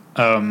laugh.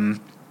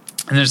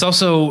 And there's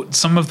also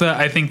some of the,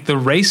 I think the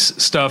race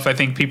stuff, I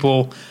think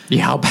people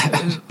how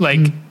bad. like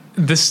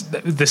the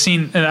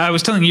scene, and I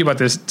was telling you about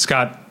this,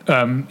 Scott,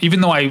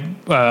 even though I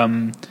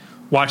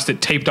watched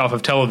it taped off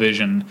of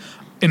television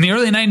in the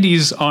early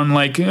 90s on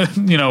like,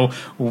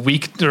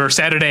 week or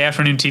Saturday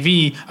afternoon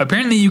TV,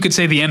 apparently you could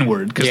say the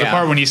N-word because the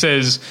part when he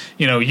says,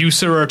 you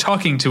sir are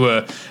talking to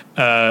a,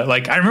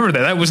 like I remember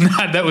that was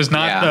not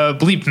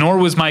bleeped, nor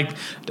was my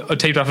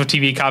taped off of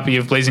TV copy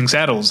of Blazing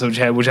Saddles, which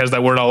has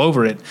that word all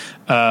over it.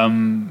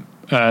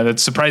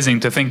 That's surprising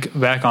to think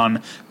back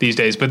on these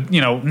days, but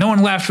no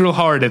one laughed real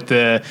hard at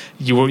the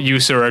you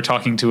sir are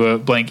talking to a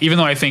blank, even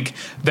though I think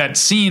that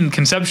scene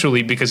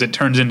conceptually, because it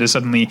turns into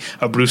suddenly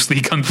a Bruce Lee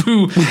kung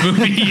fu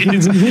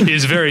movie,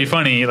 is very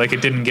funny. Like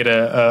it didn't get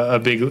a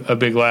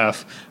big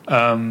laugh,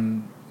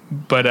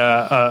 but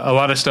a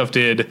lot of stuff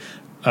did.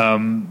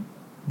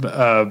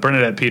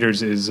 Bernadette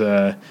Peters is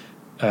I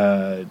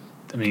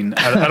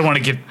don't want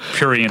to get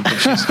prurient, but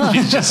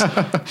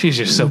she's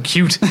just so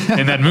cute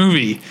in that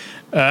movie.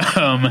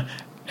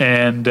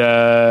 And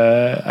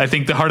I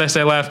think the hardest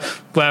I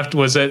laughed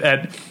was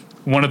at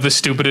one of the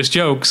stupidest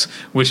jokes,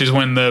 which is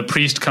when the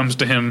priest comes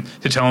to him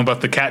to tell him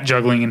about the cat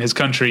juggling in his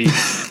country,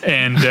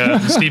 and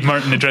Steve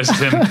Martin addresses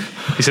him.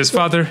 He says,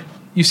 "Father,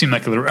 you seem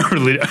like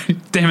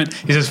damn it."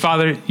 He says,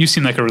 "Father, you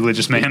seem like a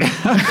religious man."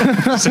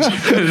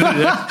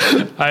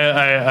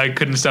 I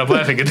couldn't stop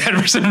laughing at that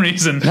for some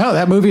reason. No,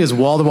 that movie is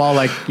wall to wall.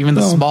 Like even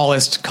the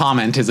smallest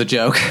comment is a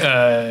joke.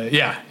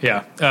 Yeah.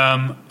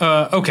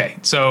 Okay,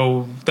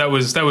 so that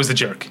was the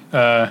jerk.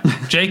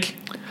 Jake.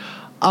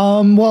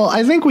 Well,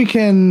 I think we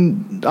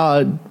can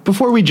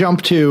before we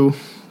jump to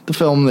the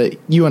film that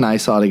you and I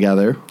saw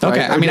together.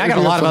 Okay, right? I got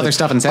a lot of other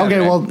stuff in Saturday.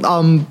 Okay,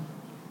 well.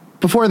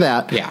 Before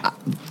that,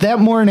 that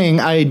morning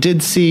I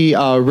did see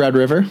Red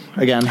River,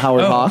 again,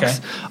 Howard Hawks.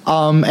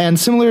 Okay. And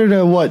similar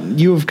to what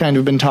you've kind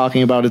of been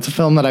talking about, it's a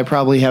film that I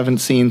probably haven't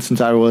seen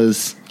since I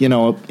was,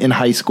 in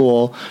high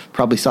school,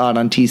 probably saw it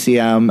on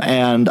TCM.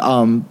 And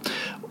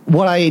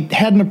what I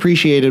hadn't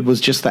appreciated was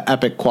just the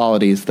epic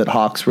qualities that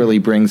Hawks really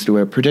brings to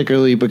it,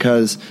 particularly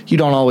because you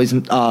don't always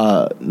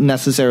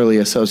necessarily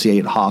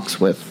associate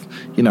Hawks with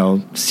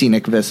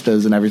scenic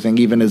vistas and everything.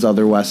 Even his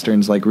other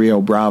westerns like Rio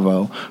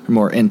Bravo are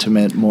more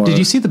intimate, more... Did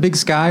you see The Big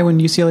Sky when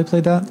UCLA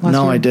played that last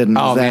year? I didn't.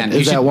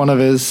 Is that one of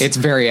his... It's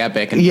very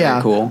epic and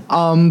very cool.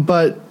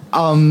 But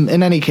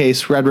in any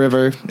case, Red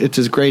River, it's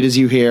as great as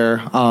you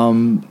hear.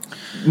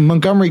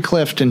 Montgomery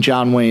Clift and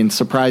John Wayne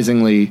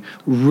surprisingly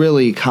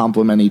really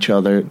complement each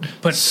other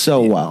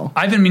so well.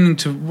 I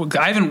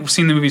haven't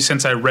seen the movie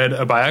since I read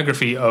a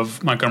biography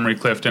of Montgomery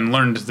Clift and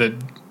learned that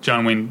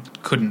John Wayne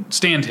couldn't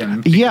stand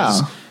him.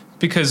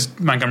 Because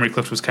Montgomery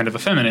Clift was kind of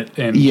effeminate,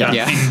 and John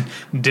Wayne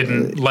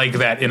didn't like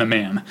that in a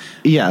man.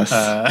 Yes,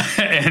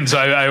 and so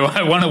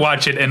I want to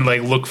watch it and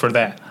look for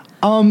that.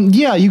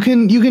 You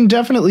can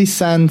definitely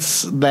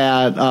sense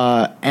that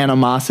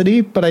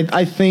animosity, but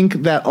I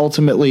think that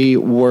ultimately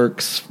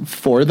works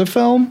for the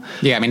film.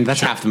 Yeah,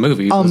 that's half the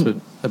movie was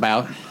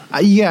about.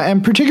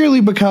 And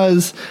particularly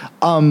because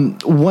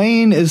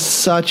Wayne is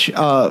such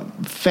a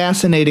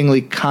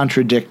fascinatingly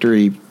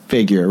contradictory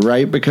figure,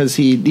 right? Because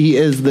he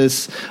is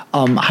this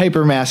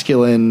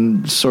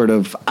hyper-masculine sort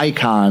of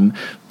icon.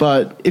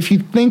 But if you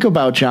think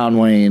about John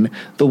Wayne,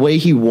 the way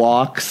he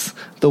walks,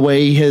 the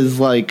way his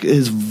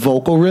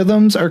vocal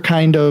rhythms are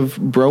kind of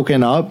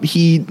broken up,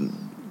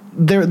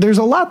 there's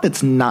a lot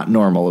that's not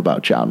normal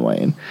about John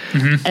Wayne.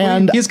 Mm-hmm.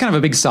 And he's kind of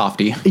a big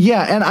softy.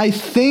 Yeah, and I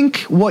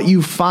think what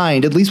you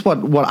find, at least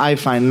what I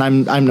find,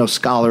 and I'm no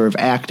scholar of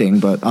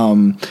acting, but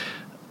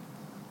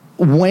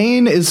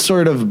Wayne is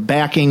sort of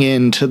backing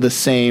into the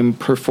same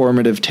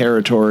performative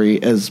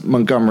territory as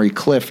Montgomery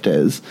Clift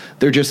is.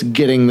 They're just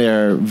getting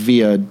there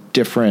via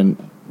different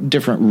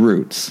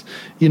routes.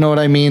 You know what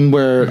I mean?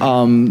 Where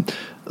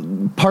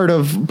part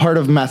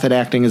of method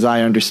acting, as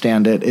I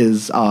understand it,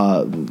 is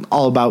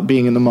all about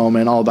being in the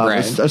moment, all about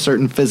a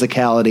certain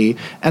physicality,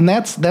 and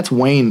that's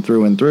Wayne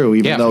through and through.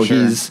 Even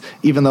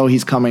though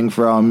he's coming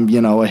from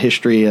a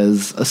history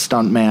as a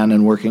stuntman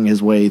and working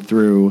his way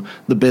through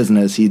the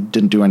business, he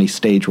didn't do any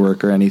stage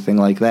work or anything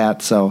like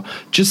that. So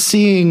just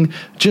seeing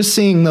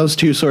those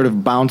two sort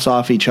of bounce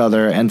off each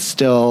other and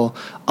still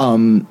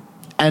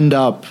end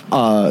up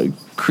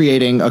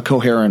creating a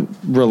coherent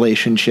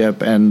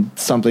relationship and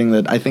something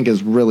that I think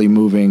is really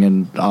moving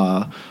and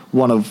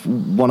one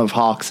of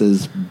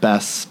Hawks's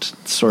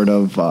best sort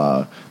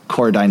of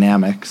core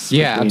dynamics.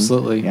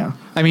 Absolutely. Yeah.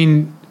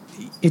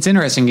 It's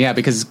interesting,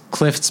 because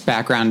Clift's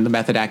background in the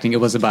method acting, it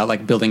was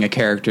about building a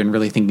character and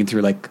really thinking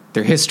through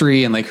their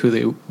history and who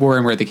they were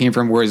and where they came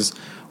from, whereas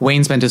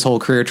Wayne spent his whole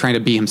career trying to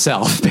be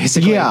himself,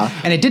 basically. Yeah.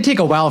 And it did take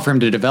a while for him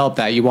to develop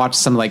that. You watch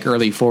some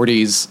early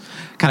 40s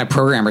kind of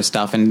programmer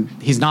stuff, and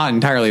he's not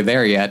entirely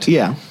there yet.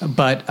 Yeah.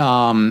 But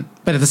at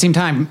the same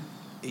time,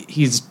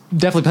 he's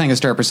definitely playing a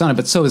star persona,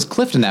 but so is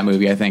Clift in that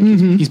movie, I think.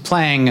 Mm-hmm. He's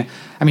playing...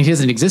 he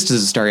doesn't exist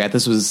as a star yet.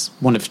 This was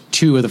one of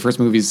two of the first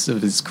movies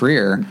of his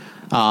career.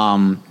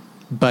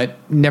 But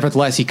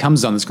nevertheless, he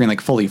comes on the screen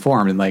fully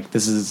formed, and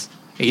this is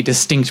a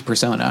distinct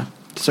persona.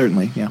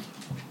 Certainly, yeah.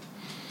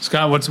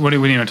 Scott, what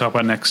do we need to talk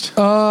about next?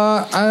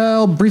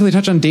 I'll briefly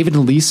touch on David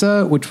and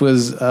Lisa, which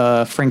was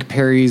Frank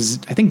Perry's,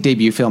 I think,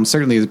 debut film,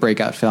 certainly his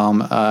breakout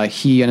film.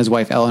 He and his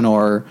wife,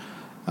 Eleanor,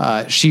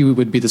 she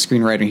would be the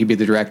screenwriter and he'd be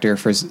the director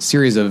for a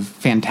series of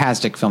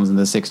fantastic films in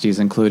the 60s,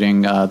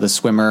 including The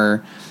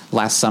Swimmer,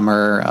 Last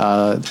Summer,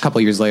 a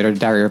couple years later,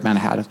 Diary of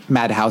a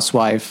Mad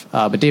Housewife.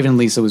 But David and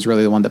Lisa was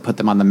really the one that put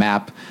them on the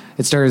map.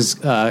 It stars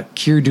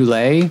Keir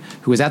Dullea,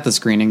 who was at the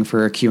screening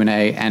for a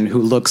Q&A and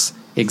who looks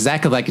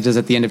exactly like it does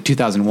at the end of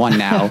 2001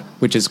 now,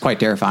 which is quite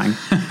terrifying.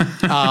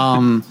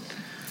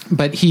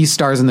 But he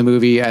stars in the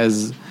movie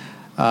as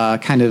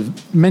kind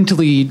of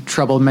mentally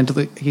troubled.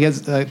 He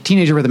has a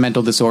teenager with a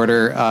mental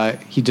disorder.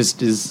 He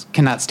just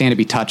cannot stand to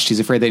be touched. He's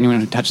afraid that anyone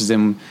who touches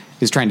him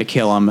is trying to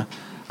kill him.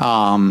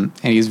 And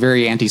he's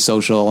very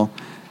antisocial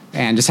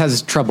and just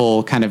has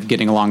trouble kind of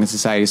getting along in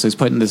society. So he's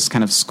put in this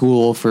kind of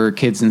school for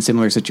kids in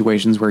similar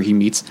situations where he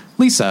meets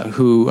Lisa,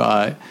 who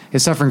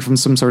is suffering from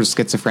some sort of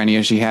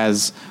schizophrenia. She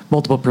has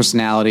multiple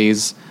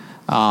personalities,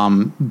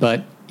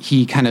 but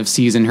he kind of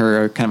sees in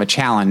her kind of a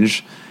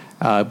challenge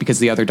because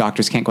the other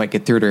doctors can't quite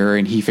get through to her,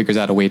 and he figures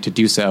out a way to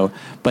do so.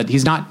 But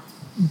he's not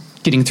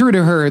getting through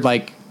to her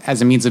like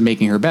as a means of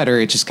making her better.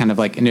 It's just kind of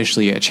like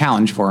initially a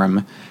challenge for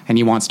him, and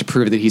he wants to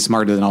prove that he's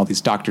smarter than all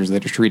these doctors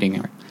that are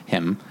treating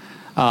him.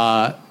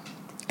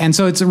 And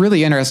so it's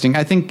really interesting.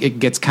 I think it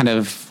gets kind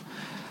of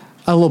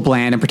a little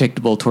bland and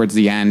predictable towards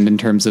the end in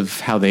terms of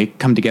how they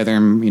come together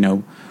and, you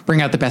know,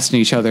 bring out the best in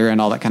each other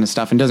and all that kind of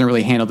stuff, and doesn't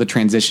really handle the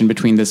transition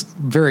between this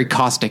very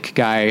caustic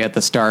guy at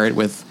the start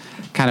with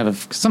kind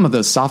of some of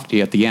the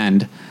softy at the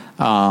end.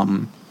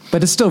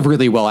 But it's still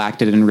really well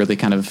acted and really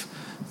kind of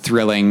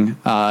thrilling.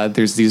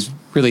 There's these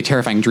really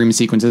terrifying dream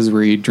sequences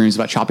where he dreams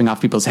about chopping off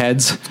people's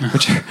heads,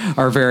 which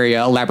are very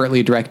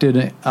elaborately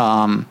directed.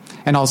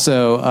 And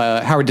also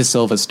Howard Da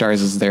Silva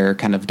stars as their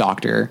kind of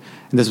doctor.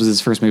 And this was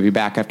his first movie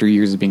back after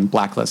years of being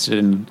blacklisted.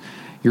 And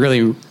you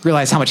really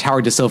realize how much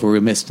Howard Da Silva we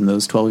missed in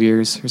those 12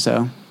 years or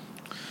so.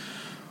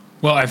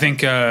 Well, I think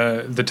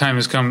the time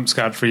has come,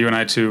 Scott, for you and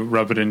I to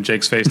rub it in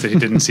Jake's face that he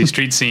didn't see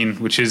Street Scene,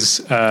 which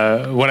is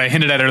what I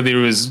hinted at earlier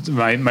was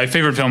my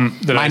favorite film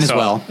that I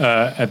saw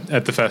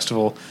at the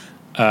festival.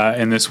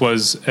 And this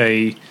was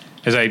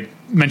as I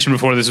mentioned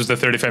before, this was the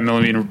 35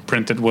 millimeter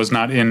print that was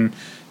not in,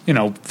 you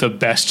know, the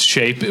best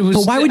shape. It was.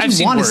 But why would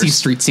you want to see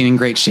Street Scene in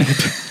great shape?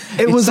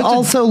 It was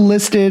also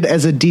listed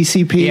as a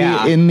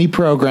DCP in the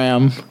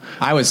program.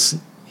 I was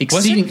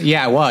exceedingly,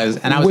 it was,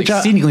 and I was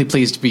exceedingly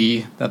pleased to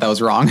be that was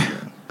wrong.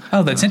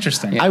 Oh, that's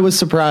interesting. I was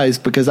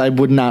surprised because I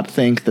would not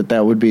think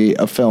that would be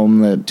a film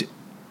that. Do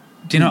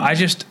you know? I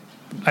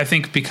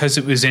think because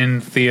it was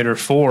in Theater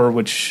 4,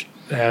 which.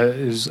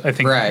 Is I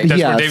think that's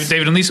where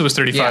David and Lisa was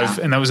 35,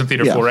 and that was in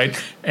Theater 4, right?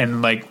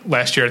 And like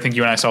last year, I think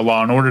you and I saw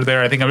Law and Order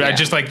there. I think I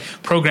just like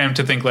programmed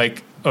to think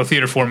like, oh,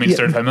 Theater 4 means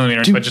 35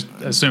 millimeter, so I just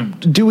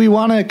assumed. Do we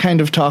want to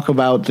kind of talk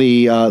about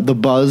the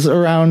buzz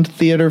around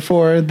Theater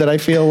 4 that I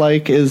feel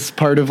like is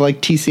part of like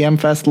TCM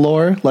Fest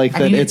lore? Like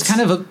that, it's kind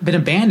of been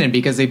abandoned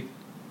because they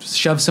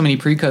shoved so many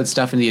pre-code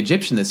stuff in the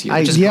Egyptian this year,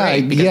 which is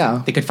great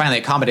because they could finally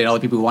accommodate all the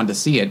people who wanted to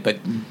see it. But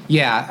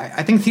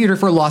I think Theater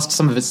 4 lost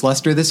some of its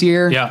luster this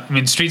year. Yeah, I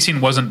mean, Street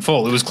Scene wasn't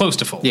full. It was close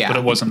to full, but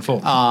it wasn't full.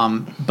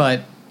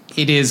 But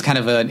it is kind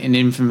of an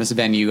infamous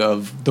venue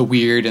of the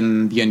weird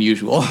and the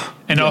unusual.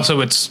 And also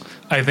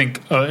I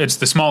think it's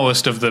the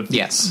smallest of the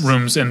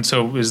rooms, and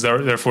so is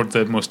therefore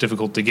the most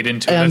difficult to get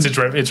into. That's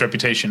its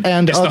reputation.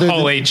 And it's the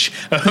Hall H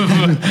of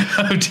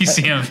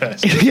TCM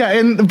Fest.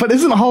 Yeah, but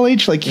isn't Hall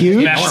H like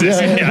huge? Massive,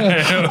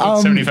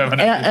 7,500.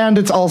 And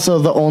it's also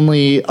the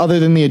only, other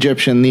than the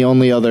Egyptian, the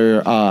only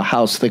other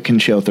house that can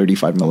show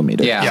 35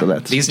 millimeter. Yeah, so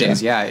that's, these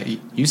days, it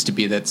used to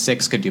be that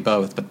 6 could do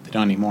both, but they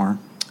don't anymore.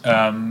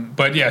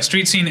 But yeah,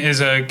 Street Scene is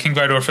a King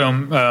Vidor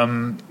film,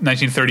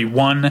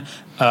 1931,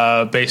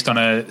 based on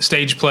a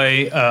stage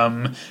play.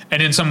 And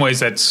in some ways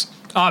that's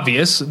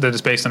obvious that it's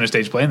based on a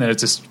stage play and that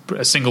it's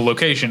a single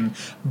location,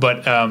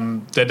 but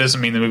that doesn't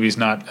mean the movie's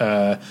not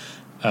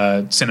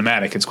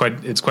cinematic. It's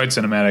quite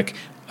cinematic.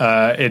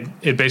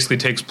 It basically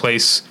takes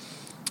place,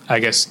 I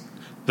guess,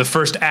 the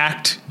first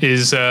act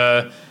is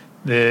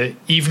the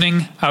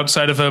evening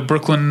outside of a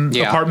Brooklyn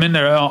apartment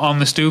on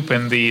the stoop,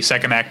 and the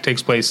second act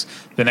takes place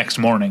the next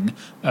morning,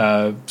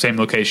 same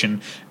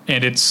location.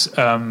 And it's,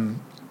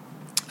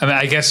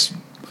 I guess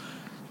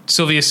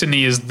Sylvia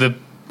Sidney is the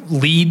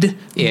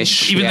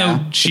lead-ish, even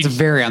though it's a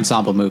very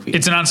ensemble movie.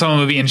 It's an ensemble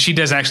movie, and she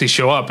doesn't actually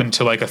show up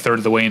until like a third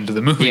of the way into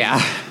the movie.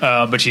 Yeah.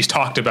 But she's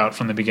talked about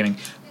from the beginning.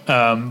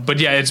 But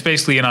yeah, it's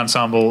basically an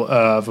ensemble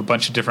of a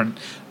bunch of different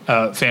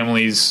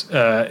families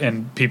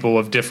and people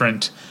of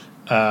different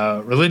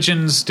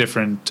religions,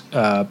 different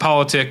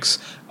politics,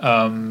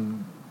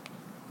 and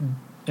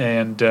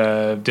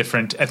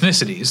different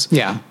ethnicities.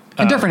 Yeah,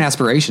 and different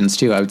aspirations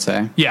too, I would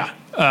say. Yeah,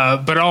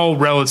 but all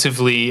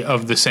relatively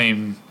of the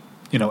same,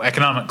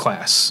 economic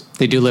class.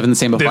 They do live in the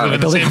same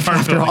apartment building,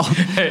 after all.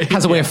 It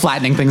has a way of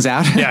flattening things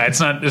out. Yeah, it's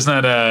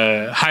not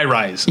a high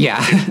rise.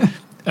 Yeah.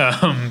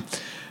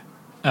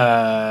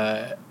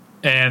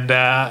 And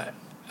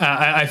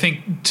I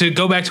think to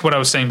go back to what I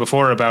was saying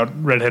before about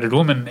Redheaded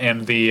Woman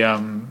and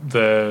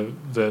the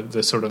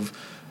sort of.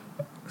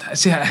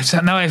 See,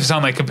 now I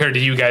sound like compared to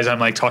you guys, I'm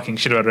like talking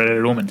shit about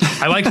Redheaded Woman.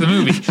 I like the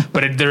movie,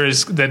 but there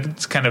is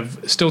that kind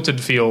of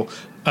stilted feel.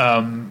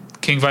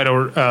 King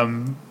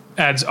Vidor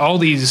adds all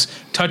these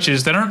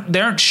touches that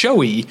aren't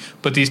showy,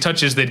 but these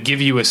touches that give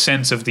you a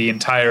sense of the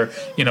entire.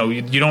 You know,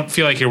 you don't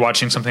feel like you're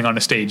watching something on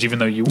a stage, even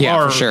though you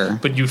are. For sure.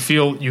 But you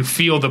feel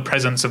the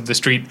presence of the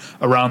street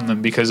around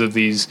them because of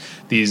these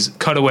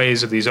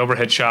cutaways or these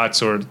overhead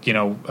shots, or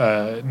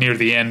near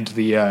the end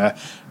the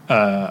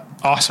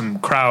awesome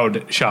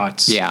crowd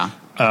shots. Yeah.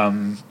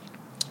 And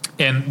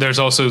there's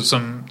also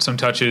some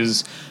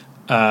touches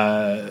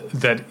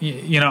that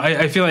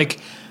I feel like.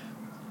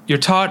 You're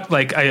taught,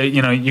 like,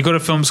 you go to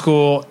film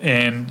school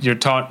and you're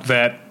taught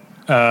that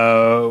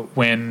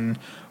when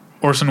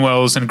Orson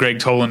Welles and Greg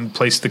Toland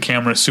placed the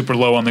camera super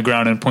low on the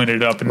ground and pointed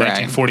it up in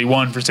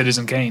 1941 for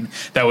Citizen Kane,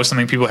 that was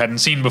something people hadn't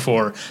seen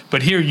before.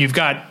 But here you've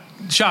got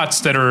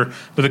shots that are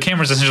where the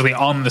camera's essentially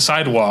on the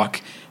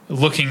sidewalk,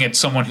 looking at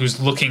someone who's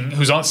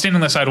standing on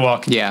the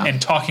sidewalk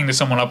and talking to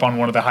someone up on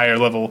one of the higher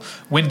level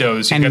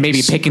windows. And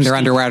maybe picking their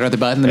underweir out of the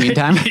butt in the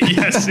meantime.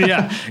 Yes,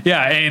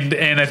 yeah.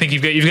 And I think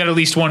you've got at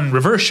least one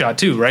reverse shot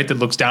too, right? That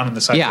looks down on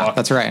the sidewalk. Yeah,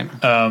 that's right.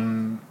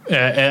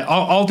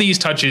 All these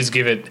touches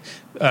give it,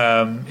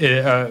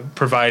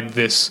 provide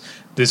this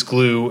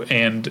glue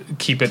and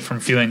keep it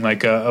from feeling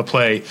like a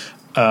play,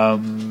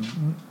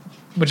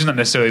 which is not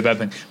necessarily a bad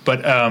thing.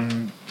 But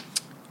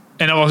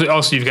and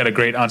also you've got a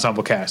great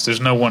ensemble cast.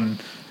 There's no one.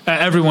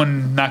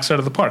 Everyone knocks out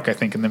of the park, I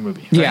think, in the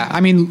movie. Right? Yeah,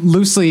 I mean,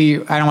 loosely,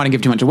 I don't want to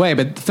give too much away,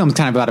 but the film's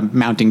kind of about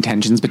mounting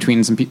tensions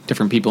between some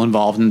different people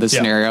involved in this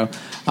scenario.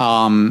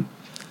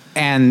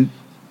 And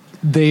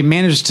they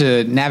managed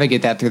to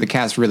navigate that through the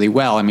cast really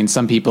well. I mean,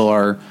 some people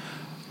are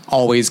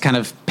always kind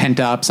of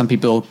pent up. Some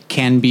people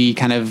can be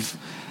kind of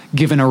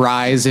given a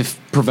rise if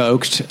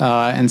provoked.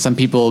 And some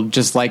people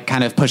just like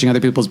kind of pushing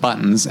other people's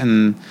buttons.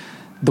 And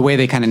the way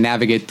they kind of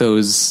navigate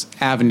those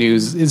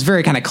avenues is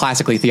very kind of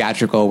classically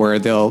theatrical, where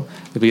there'll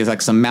be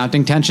like some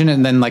mounting tension,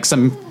 and then like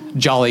some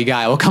jolly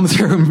guy will come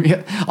through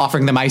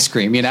offering them ice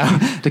cream, to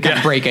kind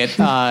of break it.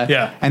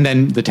 And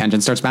then the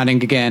tension starts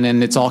mounting again,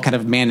 and it's all kind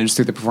of managed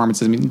through the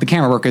performances. I mean, the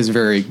camera work is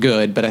very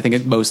good, but I think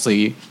it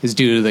mostly is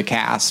due to the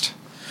cast.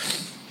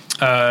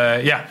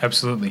 Yeah,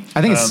 absolutely.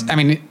 I think it's,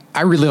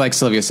 I really like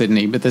Sylvia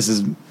Sidney, but this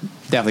is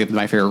definitely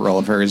my favorite role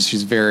of hers.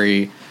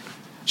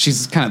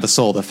 She's kind of the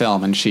soul of the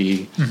film, and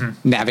she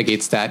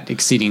navigates that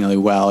exceedingly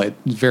well. It's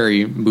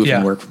very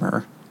moving work from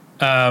her.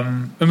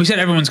 And we said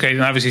everyone's great,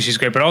 and obviously she's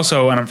great, but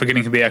also, and I'm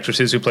forgetting who the actress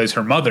is who plays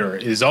her mother,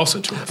 is also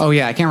terrific. Oh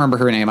yeah, I can't remember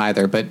her name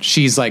either, but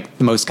she's like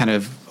the most kind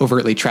of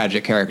overtly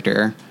tragic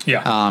character.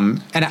 Yeah.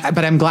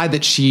 But I'm glad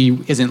that she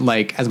isn't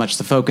like as much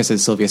the focus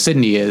as Sylvia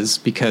Sidney is,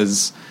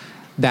 because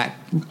that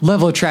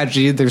level of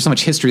tragedy, there's so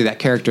much history of that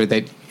character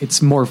that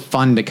it's more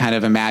fun to kind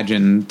of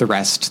imagine the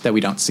rest that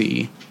we don't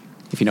see.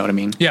 If you know what I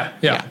mean. Yeah.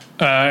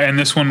 And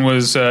this one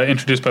was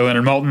introduced by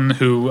Leonard Maltin,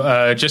 who,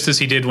 just as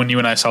he did when you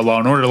and I saw Law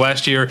and Order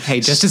last year. Hey,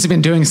 just as he's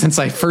been doing since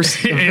the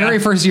very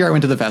first year I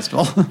went to the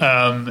festival.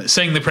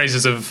 Sang the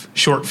praises of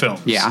short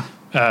films. Yeah.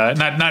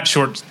 Not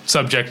short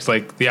subject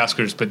like the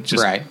Oscars, but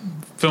just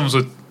films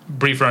with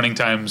brief running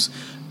times,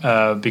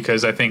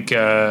 because I think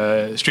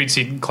Street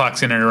Scene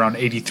clocks in at around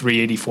 83,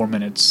 84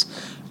 minutes.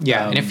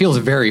 Yeah, and it feels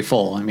very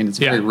full. I mean, it's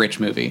a very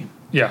rich movie.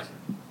 Yeah.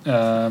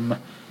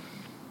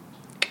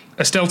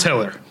 Estelle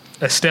Taylor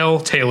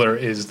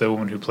is the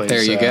woman who plays.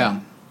 There you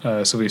go.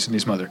 Sylvia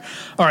Sidney's mother.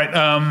 All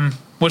right.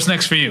 What's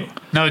next for you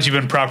now that you've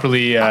been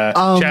properly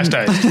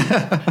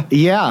chastised?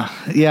 Yeah.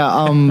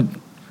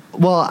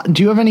 Well,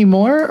 do you have any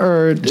more,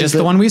 or just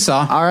the one we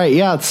saw? All right.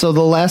 Yeah. So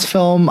the last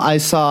film I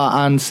saw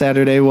on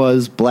Saturday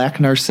was Black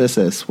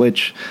Narcissus,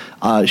 which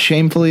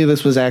shamefully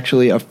this was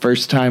actually a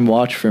first time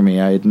watch for me.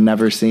 I had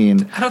never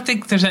seen. I don't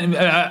think there's any.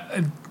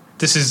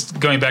 This is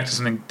going back to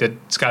something that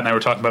Scott and I were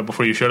talking about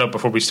before you showed up,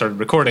 before we started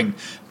recording.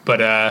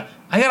 But I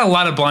got a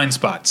lot of blind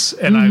spots,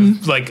 and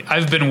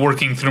I've been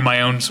working through my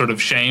own sort of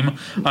shame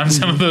on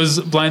some of those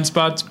blind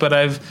spots. But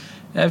I've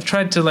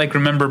tried to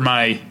remember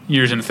my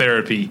years in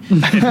therapy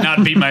and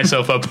not beat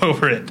myself up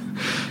over it.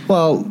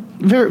 Well,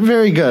 very,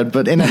 very good.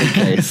 But in any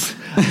case,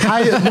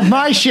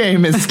 my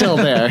shame is still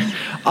there.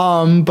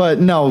 But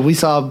no, we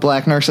saw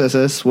Black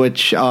Narcissus,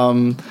 which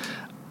I'll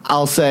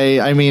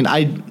say.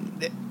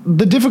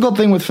 The difficult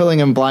thing with filling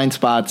in blind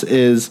spots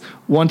is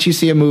once you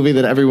see a movie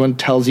that everyone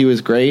tells you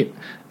is great,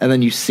 and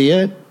then you see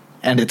it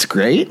and it's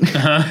great,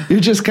 you're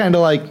just kind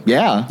of like,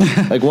 yeah,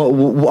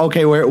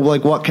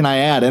 what can I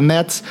add? And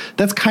that's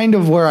kind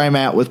of where I'm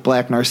at with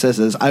Black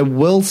Narcissus. I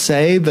will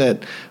say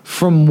that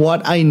from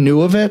what I knew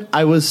of it,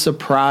 I was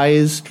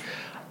surprised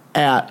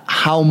at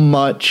how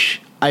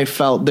much I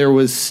felt there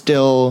was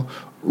still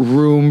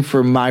room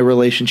for my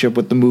relationship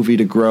with the movie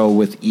to grow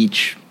with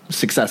each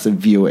successive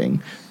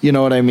viewing. You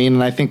know what I mean?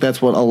 And I think that's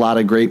what a lot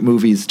of great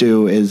movies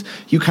do, is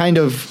you kind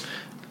of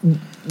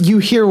you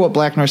hear what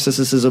Black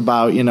Narcissus is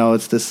about.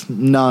 It's this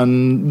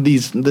nun,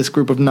 this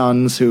group of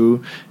nuns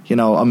who,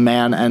 a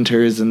man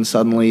enters and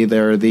suddenly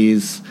there are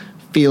these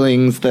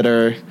feelings that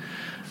are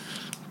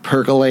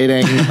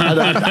percolating.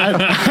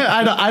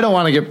 I don't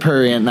want to get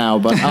prurient now,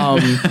 but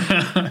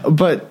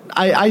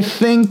I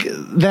think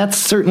that's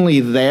certainly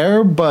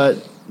there.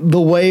 But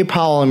the way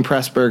Powell and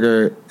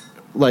Pressburger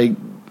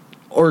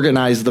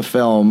organize the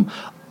film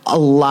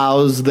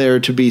allows there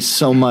to be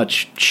so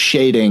much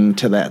shading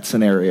to that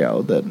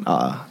scenario that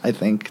I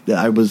think that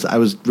I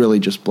was really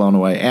just blown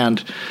away.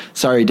 And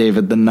sorry,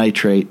 David, the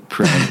nitrate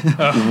print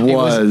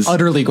was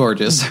utterly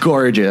gorgeous,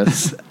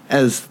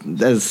 as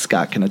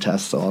Scott can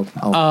attest. So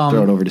I'll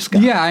throw it over to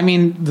Scott. Yeah, I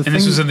mean,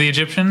 this was in the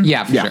Egyptian.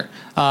 Yeah, for sure.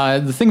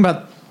 The thing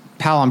about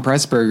Powell and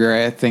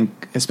Pressburger, I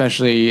think,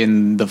 especially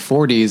in the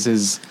 40s,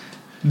 is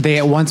they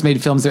at once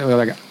made films that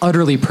were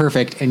utterly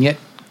perfect and yet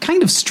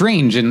kind of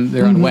strange in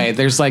their own way.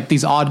 There's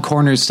these odd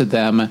corners to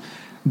them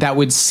that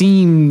would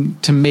seem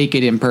to make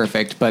it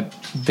imperfect, but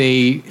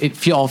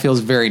all feels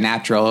very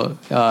natural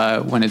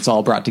when it's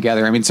all brought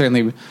together. I mean,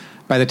 certainly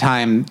by the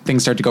time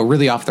things start to go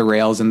really off the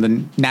rails and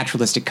the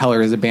naturalistic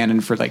color is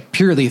abandoned for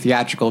purely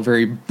theatrical,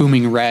 very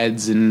booming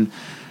reds and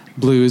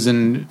blues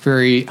and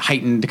very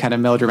heightened kind of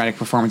melodramatic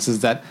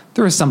performances, that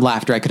there was some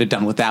laughter I could have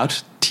done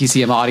without,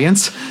 TCM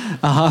audience.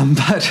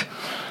 But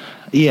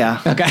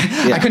yeah. Okay.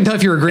 Yeah. I couldn't tell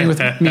if you were agreeing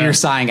with me or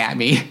sighing at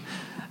me.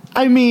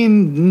 I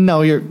mean,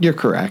 no, you're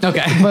correct.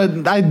 Okay.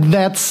 But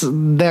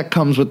that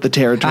comes with the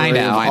territory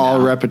of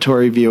all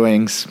repertory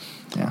viewings.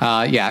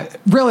 Yeah.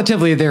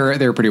 Relatively,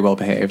 they're pretty well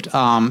behaved.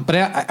 But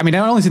I mean,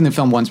 I'd only seen the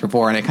film once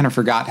before, and I kind of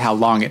forgot how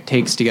long it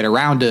takes to get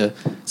around to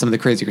some of the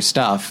crazier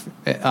stuff.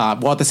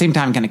 While at the same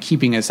time, kind of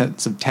keeping a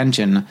sense of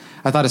tension.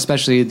 I thought,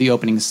 especially the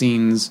opening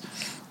scenes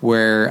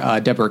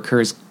where Deborah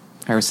Kerr's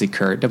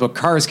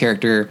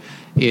character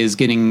is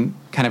getting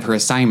kind of her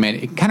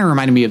assignment. It kind of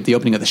reminded me of the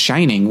opening of The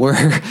Shining,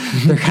 where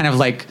they're kind of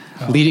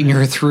leading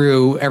her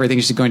through everything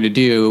she's going to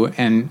do,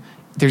 and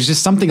there's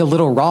just something a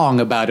little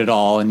wrong about it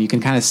all, and you can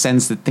kind of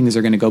sense that things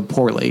are going to go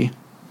poorly.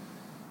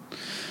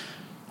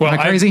 Well, am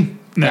I crazy?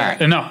 No,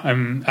 right. No.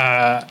 I'm.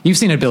 You've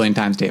seen it a billion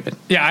times, David.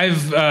 Yeah,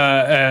 I've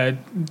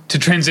to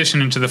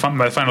transition into the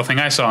final thing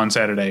I saw on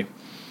Saturday.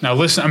 Now,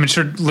 I'm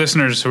sure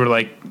listeners who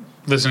are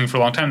listening for a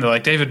long time, they're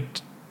like, David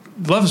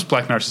loves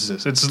Black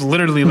Narcissus. It's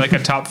literally a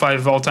top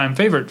 5 all-time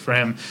favorite for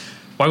him.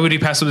 Why would he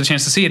pass up the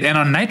chance to see it? And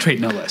on nitrate,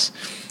 no less.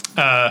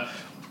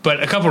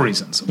 But a couple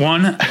reasons.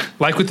 one,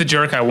 like with The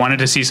Jerk, I wanted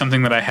to see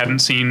something that I hadn't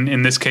seen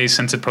in this case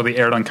since it probably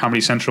aired on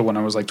Comedy Central when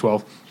I was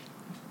 12.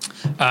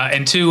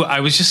 And two, I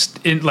was just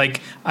I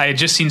had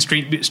just seen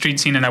Street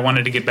Scene, and I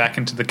wanted to get back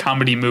into the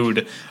comedy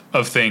mood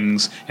of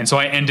things. And so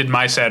I ended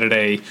my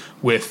Saturday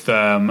with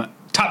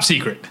Top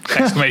Secret! !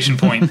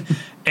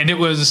 And it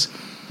was,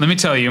 let me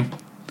tell you,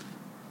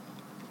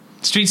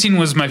 Street Scene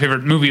was my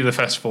favorite movie of the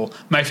festival.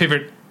 My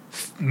favorite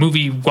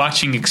movie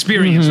watching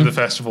experience of the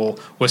festival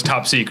was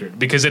Top Secret,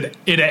 because it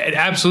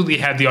absolutely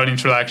had the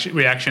audience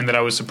reaction that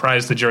I was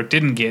surprised The Jerk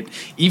didn't get,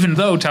 even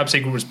though Top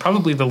Secret was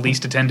probably the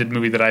least attended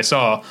movie that I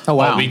saw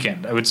all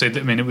weekend. I would say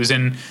that, it was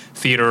in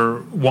Theater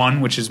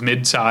 1, which is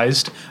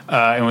mid-sized,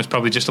 and was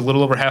probably just a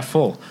little over half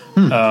full.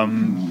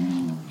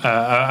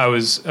 I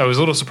was a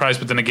little surprised,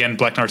 but then again,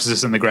 Black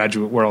Narcissus and The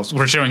Graduate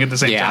were showing at the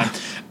same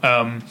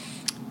time.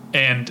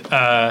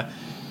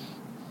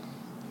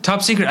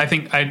 Top Secret, I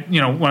think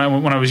when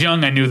I was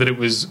young, I knew that it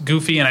was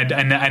goofy, and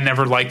I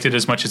never liked it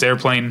as much as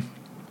Airplane.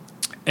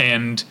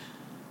 And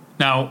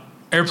now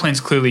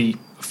Airplane's clearly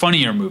a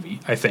funnier movie,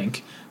 I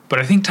think, but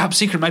I think Top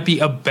Secret might be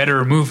a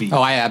better movie.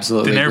 Oh, I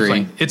absolutely than agree.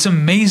 Airplane. It's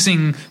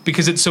amazing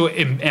because it's so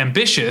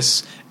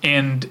ambitious,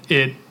 and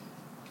it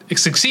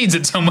succeeds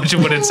at so much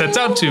of what it sets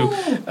out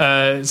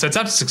to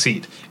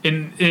succeed.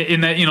 In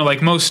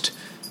that,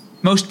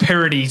 most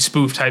parody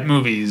spoof type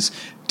movies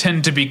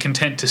tend to be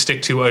content to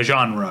stick to a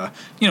genre,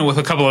 with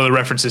a couple other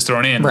references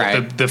thrown in.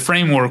 Right. The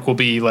framework will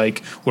be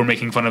we're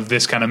making fun of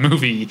this kind of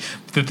movie.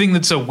 The thing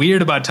that's so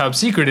weird about Top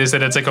Secret is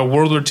that it's a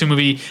World War II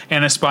movie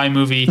and a spy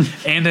movie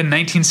and a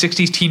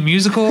 1960s teen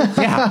musical.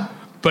 Yeah.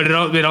 But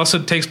it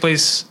also takes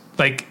place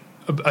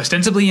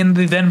ostensibly in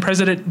the then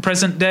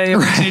present day of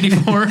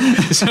 1984.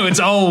 So it's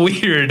all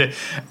weird,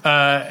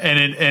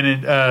 and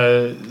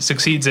it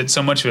succeeds at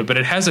so much of it. But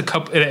it has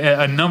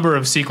a number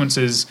of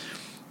sequences.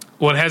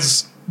 Well, it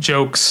has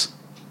jokes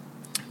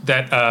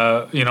that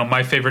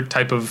my favorite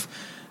type of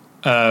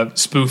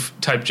spoof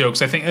type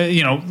jokes. I think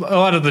a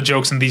lot of the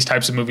jokes in these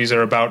types of movies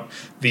are about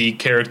the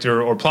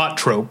character or plot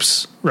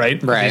tropes, right?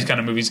 These kind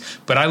of movies.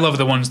 But I love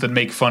the ones that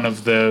make fun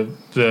of the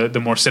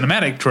more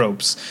cinematic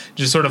tropes.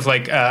 Just sort of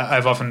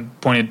I've often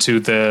pointed to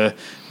the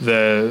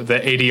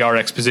ADR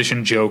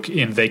exposition joke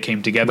in They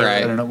Came Together.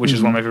 Right. I don't know, which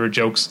is one of my favorite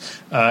jokes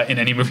in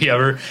any movie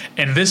ever.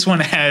 And this one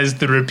has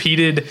the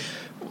repeated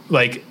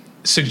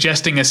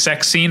suggesting a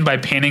sex scene by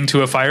panning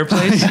to a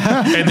fireplace.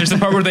 And there's the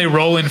part where they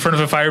roll in front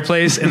of a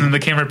fireplace and then the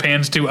camera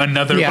pans to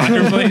another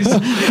fireplace.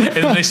 And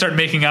then they start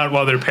making out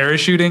while they're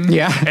parachuting.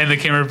 Yeah. And the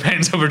camera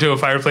pans over to a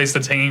fireplace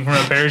that's hanging from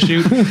a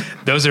parachute.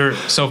 Those are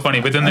so funny.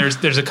 But then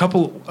there's a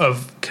couple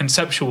of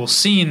conceptual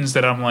scenes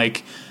that I'm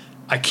like,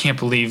 I can't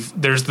believe.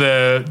 There's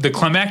the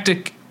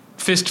climactic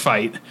fist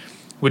fight,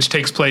 which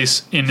takes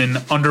place in an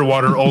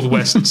underwater Old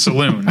West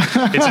saloon.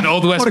 It's an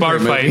Old West bar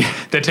fight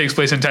that takes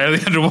place entirely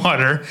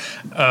underwater.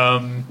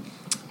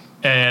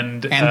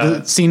 And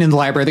the scene in the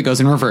library that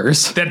goes in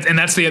reverse. That's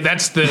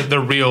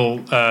the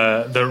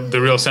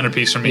real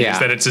centerpiece for me, is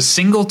that it's a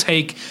single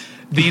take.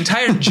 The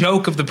entire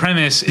joke of the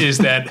premise is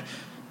that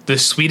the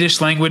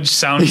Swedish language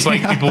sounds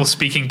like people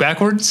speaking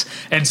backwards.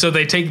 And so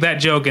they take that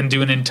joke and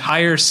do an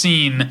entire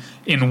scene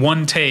in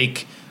one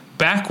take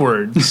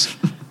backwards.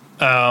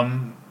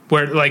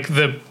 Where like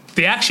the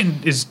action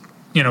is,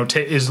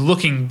 is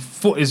looking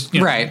for,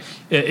 right.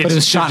 But it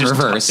was shot in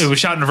reverse. It was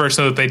shot in reverse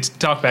so that they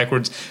talk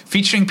backwards,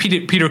 featuring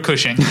Peter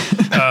Cushing,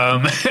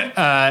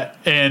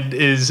 and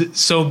is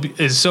so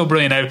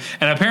brilliant. And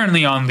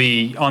apparently on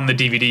the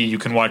DVD you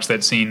can watch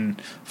that scene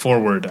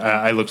forward.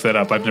 I looked that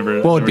up. I've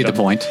never. What would be the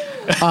point?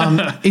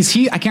 Is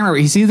he? I can't remember.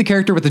 Is he the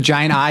character with the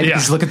giant eye? Yeah.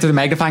 He's looking through the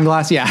magnifying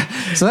glass. Yeah.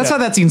 So that's how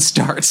that scene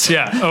starts.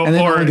 Yeah.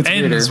 Or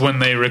ends when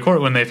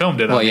they filmed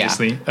it. Well,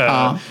 obviously.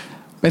 Yeah.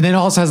 And then it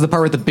also has the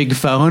part with the big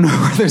phone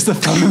where there's the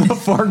phone in the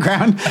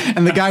foreground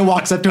and the guy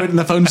walks up to it and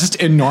the phone's just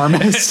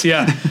enormous.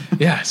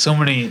 Yeah. So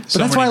many. But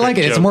that's why I like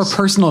it. It's a more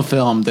personal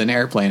film than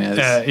Airplane is.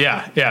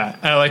 Yeah.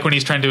 I like when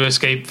he's trying to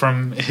escape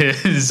from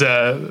his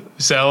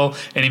cell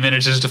and he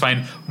manages to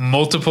find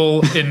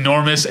multiple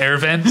enormous air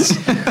vents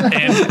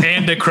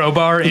and a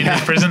crowbar in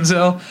his prison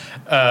cell.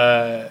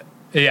 And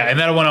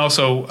that one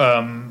also,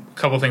 a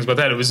couple things about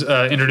that. It was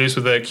introduced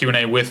with a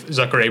Q&A with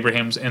Zucker,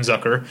 Abrahams, and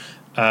Zucker.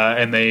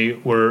 And they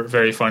were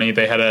very funny.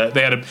 They had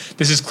a.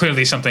 This is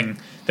clearly something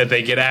that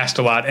they get asked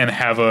a lot and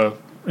have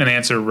an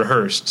answer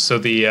rehearsed. So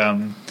the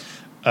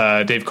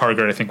Dave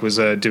Karger, I think, was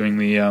doing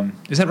the.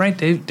 Is that right,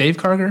 Dave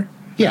Karger?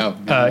 Yeah,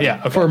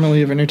 Okay.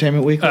 Formerly of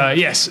Entertainment Weekly.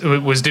 Yes,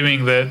 was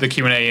doing the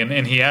Q&A,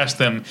 and he asked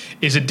them,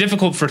 "Is it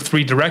difficult for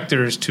three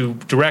directors to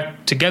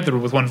direct together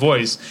with one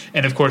voice?"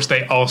 And of course,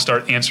 they all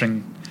start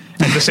answering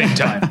at the same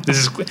time. This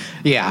is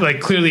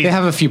like clearly they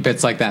have a few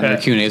bits like that in their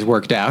Q&As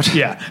worked out.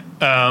 Yeah.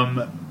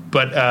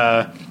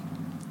 But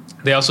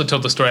they also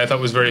told the story I thought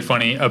was very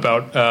funny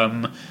about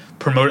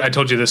I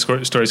told you this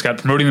story, Scott,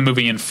 promoting the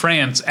movie in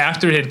France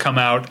after it had come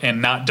out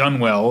and not done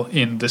well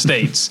in the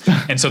States.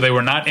 And so they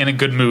were not in a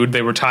good mood.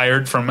 They were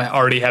tired from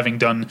already having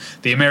done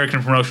the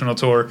American promotional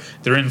tour.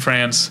 They're in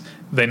France.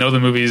 They know the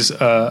movie's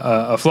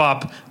a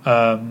flop,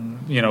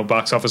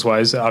 box office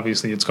wise.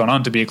 Obviously, it's gone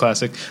on to be a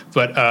classic.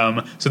 But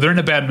so they're in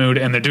a bad mood,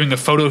 and they're doing a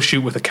photo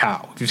shoot with a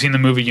cow. If you've seen the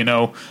movie,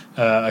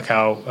 a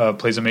cow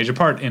plays a major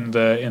part in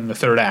the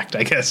third act,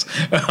 I guess.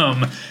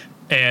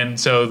 And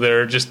so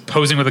they're just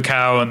posing with a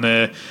cow, and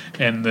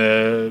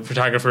the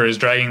photographer is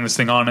dragging this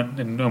thing on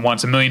and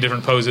wants a million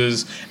different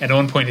poses. And at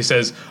one point he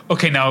says,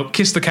 "Okay, now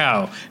kiss the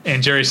cow."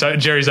 And Jerry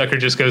Zucker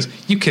just goes,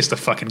 "You kiss the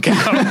fucking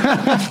cow."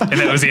 And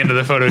that was the end of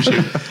the photo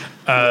shoot.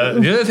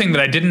 The other thing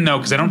that I didn't know,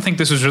 because I don't think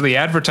this was really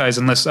advertised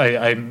unless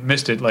I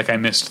missed it, like I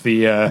missed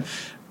the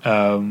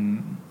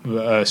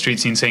street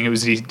scene saying it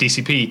was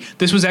DCP.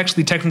 This was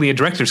actually technically a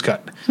director's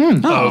cut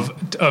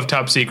of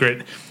Top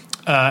Secret.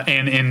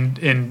 And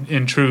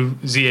in true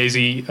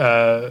ZAZ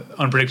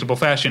unpredictable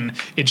fashion,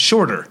 it's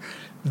shorter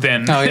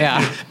than. Oh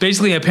yeah.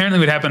 Basically, apparently,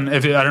 what happened? I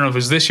don't know if it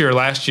was this year or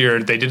last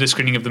year. They did a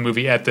screening of the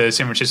movie at the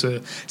San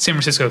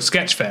Francisco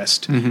Sketch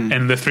Fest,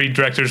 and the three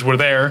directors were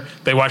there.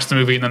 They watched the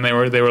movie, and then they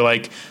were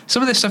like,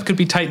 some of this stuff could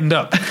be tightened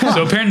up.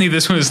 So apparently,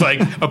 this was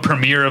like a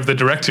premiere of the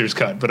director's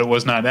cut, but it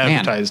was not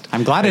advertised. Man,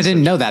 I'm glad I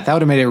didn't know that. That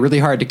would have made it really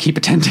hard to keep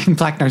attending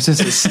Black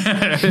Narcissus.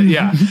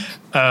 Yeah.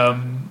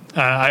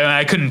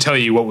 I couldn't tell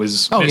you what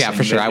was. Oh, missing, yeah,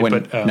 for sure. I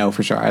wouldn't know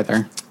for sure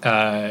either.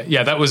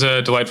 That was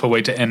a delightful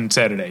way to end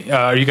Saturday.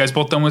 Are you guys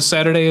both done with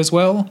Saturday as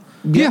well?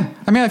 Yeah.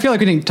 I mean, I feel like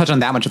we didn't touch on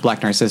that much of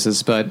Black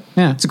Narcissus, but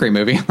yeah, it's a great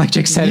movie. Like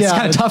Jake said, it's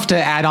kind of tough to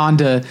add on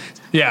to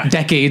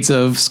decades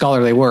of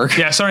scholarly work.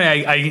 Yeah,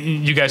 sorry,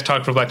 you guys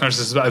talked for Black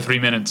Narcissus for about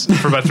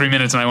 3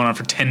 minutes, and I went on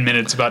for 10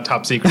 minutes about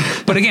Top Secret.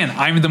 But again,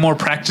 I'm the more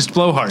practiced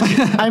blowhard.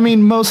 I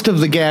mean, most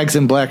of the gags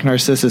in Black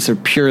Narcissus are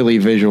purely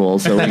visual,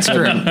 so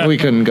we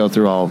couldn't go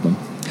through all of them.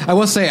 I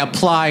will say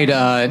applied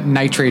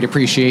nitrate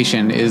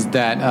appreciation is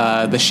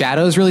that the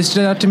shadows really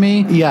stood out to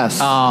me. Yes.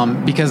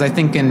 Because I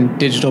think in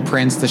digital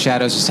prints, the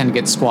shadows just tend to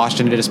get squashed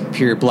into just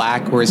pure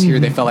black, whereas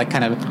here they felt like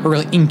kind of a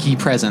really inky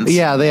presence.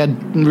 Yeah, they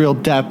had real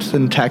depth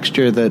and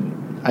texture that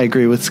I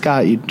agree with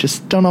Scott. You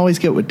just don't always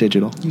get with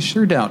digital. You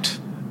sure don't.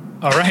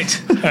 All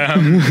right.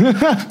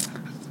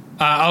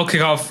 I'll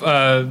kick off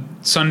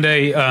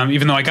Sunday.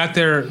 Even though I got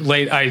there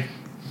late, I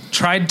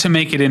tried to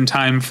make it in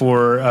time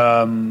for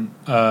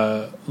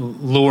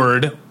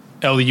Lord,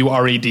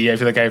 L-U-R-E-D. I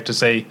feel like I have to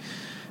say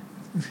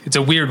it's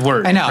a weird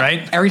word. I know.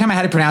 Right? Every time I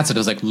had to pronounce it, I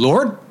was like,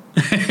 Lord?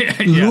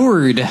 Yeah.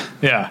 Lord.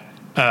 Yeah.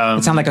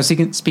 It sounded like I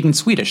was speaking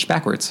Swedish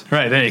backwards.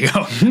 Right, there you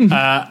go.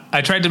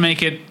 I tried to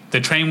make it. The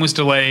train was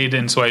delayed,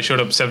 and so I showed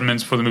up 7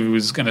 minutes before the movie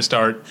was going to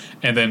start.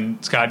 And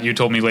then, Scott, you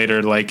told me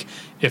later, like,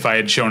 if I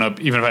had shown up,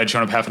 even if I had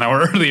shown up half an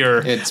hour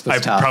earlier, I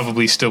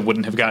probably still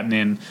wouldn't have gotten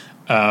in.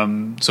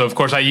 So, of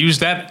course, I used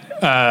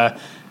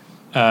that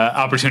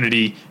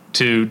opportunity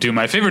to do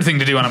my favorite thing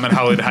to do when I'm at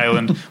Holiday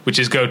Highland, which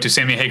is go to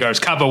Sammy Hagar's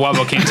Cabo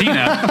Wabo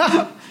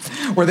Cantina.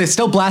 Were they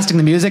still blasting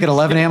the music at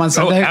 11 a.m. on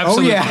Sunday?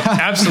 Absolutely. Yeah.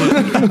 Absolutely.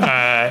 11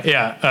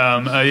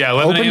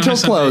 Open a.m. till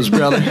close,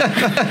 brother.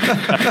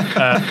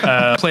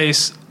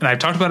 Place, and I've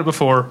talked about it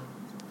before,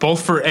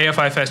 both for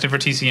AFI Fest and for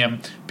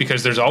TCM,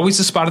 because there's always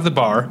a spot at the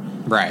bar.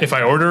 Right. If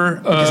I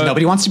order... because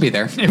nobody wants to be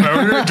there. If I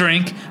order a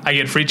drink, I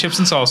get free chips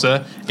and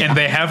salsa, and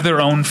they have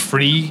their own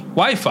free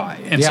Wi-Fi.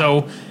 And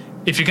so...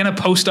 if you're going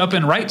to post up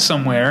and write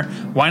somewhere,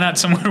 why not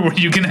somewhere where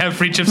you can have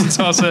free chips and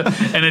salsa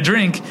and a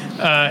drink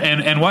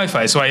and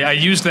Wi-Fi? So I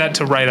used that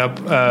to write up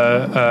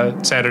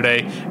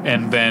Saturday,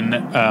 and then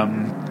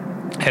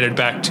headed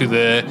back to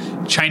the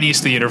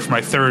Chinese theater for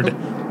my third.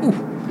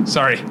 Ooh,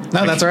 sorry.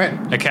 No, that's all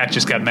right. A cat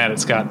just got mad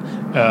at Scott.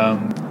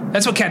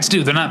 That's what cats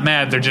do. They're not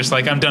mad. They're just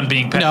like, I'm done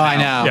being pet now. I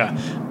know.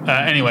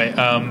 Yeah. Anyway,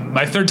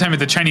 my third time at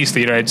the Chinese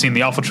theater, I'd seen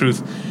The Awful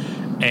Truth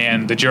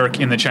and The Jerk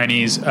in the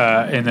Chinese,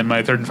 and then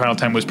my third and final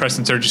time was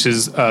Preston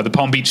Sturges's The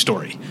Palm Beach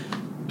Story,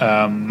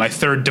 my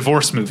third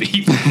divorce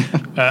movie.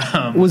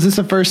 Was this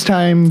a first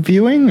time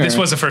viewing? This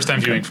was a first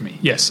time viewing for me,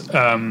 yes.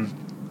 I'm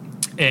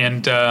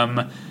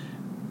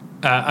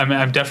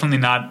definitely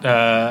not...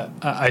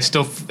 I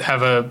still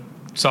have a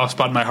soft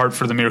spot in my heart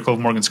for The Miracle of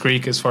Morgan's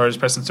Creek as far as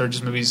Preston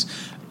Sturges movies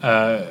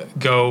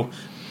go,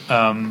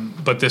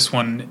 but this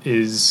one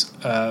is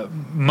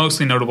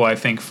mostly notable, I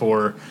think,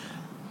 for...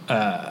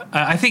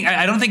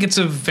 I don't think it's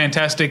a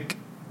fantastic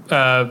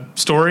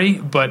story,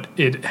 but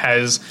it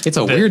has. It's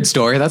a weird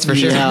story, that's for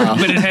sure. Yeah.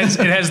 But it has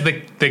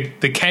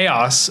the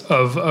chaos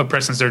of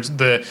Preston Sturges,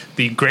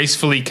 the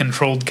gracefully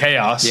controlled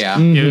chaos. Yeah.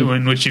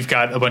 In which you've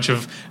got a bunch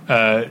of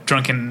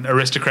drunken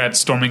aristocrats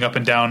storming up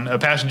and down a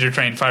passenger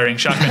train, firing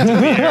shotguns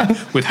in the air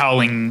with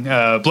howling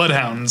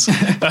bloodhounds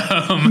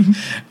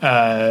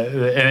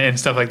and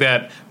stuff like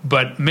that.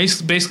 But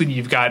basically,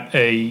 you've got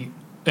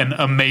an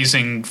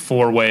amazing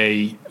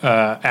 4-way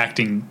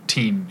acting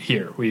team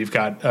here. Where you've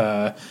got,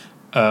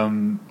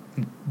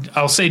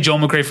 I'll say Joel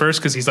McRae first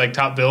because he's like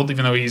top billed,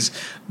 even though he's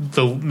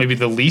maybe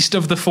the least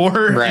of the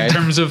 4 in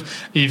terms of.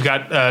 You've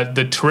got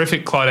the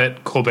terrific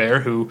Claudette Colbert,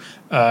 who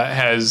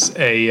has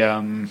a.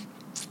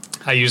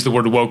 I used the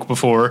word woke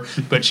before,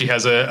 but she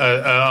has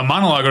a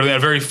monologue, or a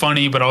very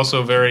funny but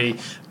also very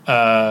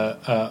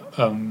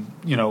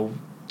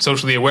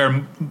socially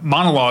aware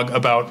monologue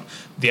about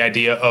the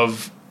idea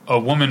of a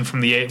woman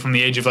from the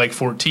age of like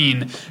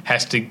 14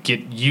 has to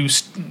get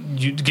used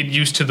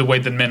to the way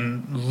that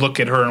men look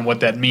at her and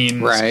what that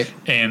means, right?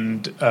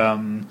 And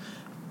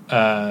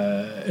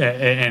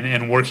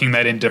working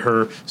that into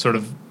her sort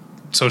of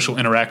social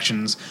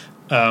interactions.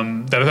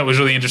 That I thought was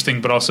really interesting,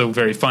 but also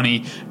very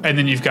funny. And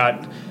then you've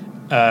got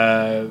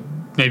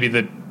maybe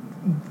the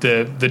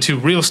two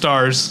real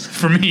stars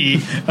for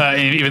me,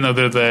 even though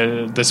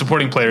they're the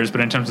supporting players, but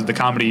in terms of the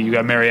comedy, you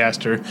got Mary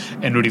Astor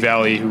and Rudy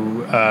Valley,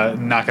 who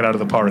knock it out of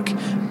the park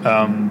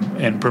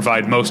and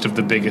provide most of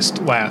the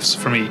biggest laughs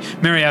for me.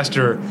 Mary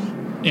Astor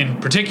in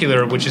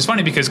particular, which is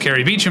funny because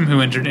Carrie Beecham,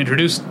 who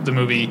introduced the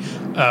movie,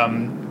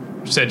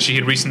 said she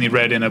had recently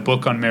read in a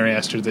book on Mary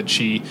Astor that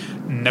she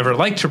never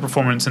liked her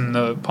performance in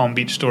The Palm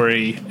Beach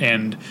Story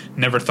and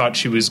never thought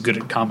she was good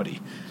at comedy.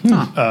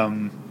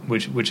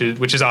 Which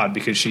is odd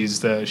because she's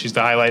the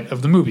highlight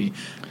of the movie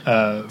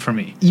for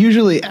me.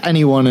 Usually,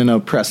 anyone in a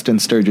Preston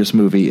Sturges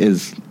movie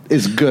is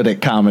good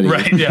at comedy,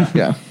 right? Yeah,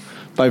 yeah,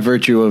 by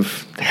virtue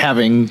of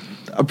having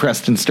a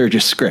Preston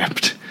Sturges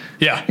script.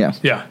 Yeah. I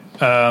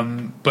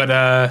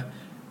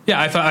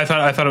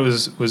thought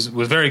it was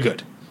very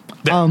good.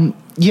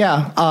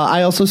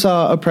 I also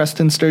saw a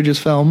Preston Sturges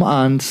film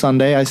on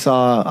Sunday. I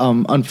saw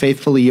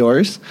Unfaithfully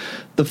Yours,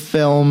 the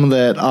film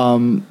that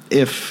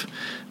if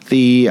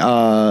the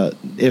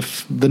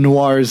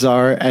noir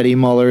czar Eddie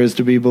Muller is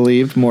to be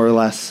believed, more or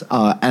less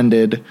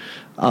ended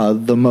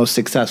the most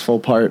successful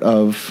part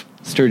of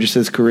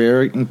Sturges's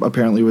career.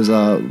 Apparently, was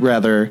a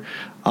rather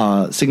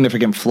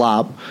significant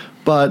flop,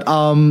 but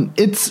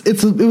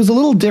it was a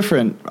little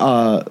different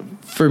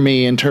for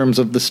me in terms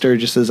of the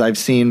Sturgeses I've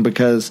seen,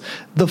 because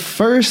the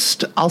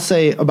first, I'll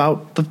say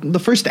about the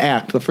first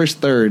act, the first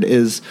third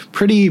is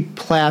pretty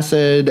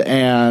placid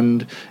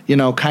and,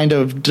 kind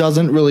of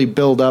doesn't really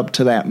build up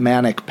to that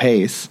manic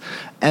pace.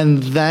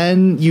 And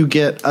then you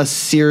get a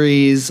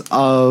series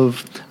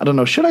of, I don't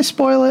know, should I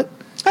spoil it?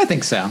 I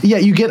think so. Yeah,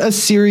 you get a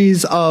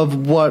series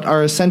of what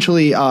are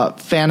essentially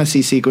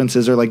fantasy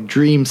sequences or like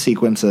dream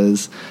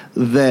sequences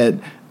that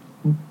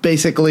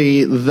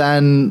basically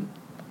then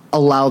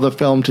allow the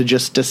film to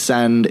just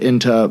descend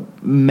into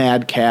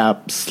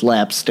madcap,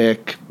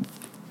 slapstick,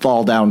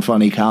 fall down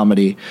funny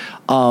comedy.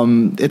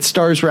 It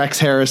stars Rex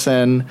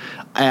Harrison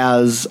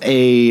as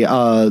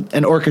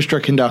an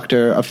orchestra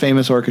conductor, a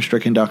famous orchestra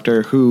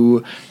conductor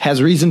who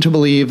has reason to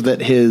believe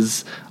that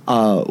his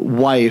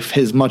wife,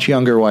 his much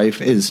younger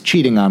wife, is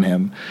cheating on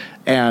him.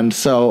 And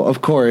so,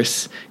 of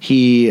course,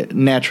 he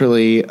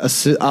naturally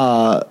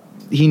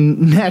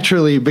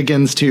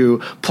begins to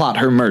plot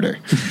her murder.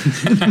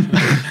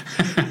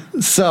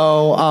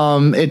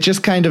 So it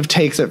just kind of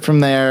takes it from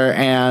there,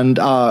 and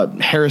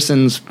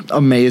Harrison's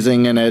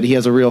amazing in it. He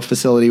has a real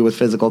facility with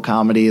physical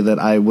comedy that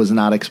I was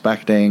not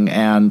expecting,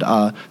 and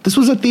this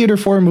was a Theater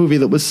 4 movie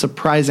that was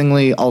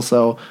surprisingly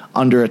also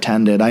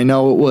underattended.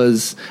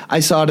 I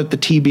saw it at the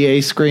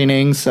TBA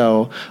screening,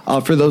 so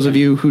for those of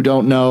you who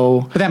don't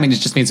know... But that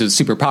just means it was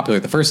super popular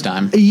the first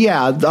time.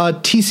 Yeah,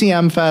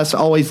 TCM Fest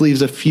always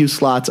leaves a few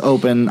slots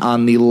open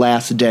on the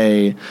last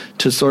day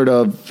to sort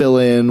of fill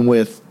in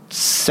with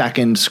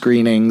second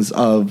screenings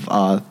of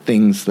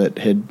things that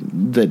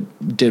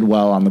did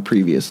well on the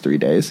previous 3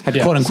 days. Had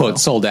quote unquote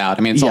sold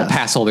out. It's all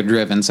pass holder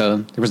driven, so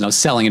there was no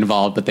selling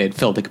involved, but they had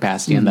filled the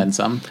capacity and then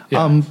some.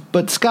 Yeah.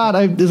 But Scott,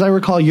 as I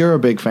recall, you're a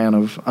big fan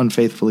of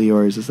Unfaithfully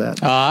Yours. Is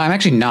that? I'm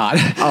actually not.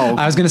 Oh,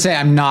 I was going to say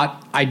I'm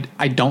not.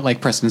 I don't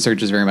like Preston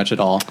Sturges very much at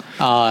all.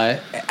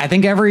 I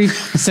think every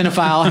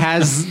cinephile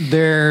has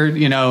their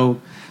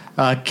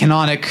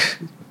canonic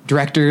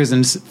directors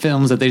and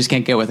films that they just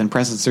can't get with, and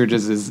Preston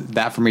Sturges is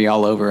that for me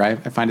all over. I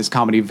find his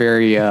comedy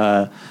very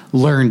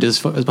learned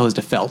as opposed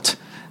to felt.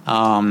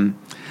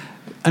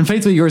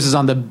 Unfaithfully Yours is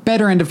on the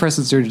better end of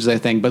Preston Sturges, I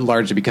think, but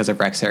largely because of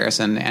Rex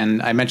Harrison.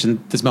 And I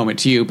mentioned this moment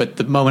to you, but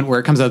the moment where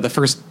it comes out of the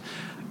first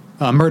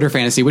murder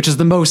fantasy, which is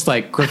the most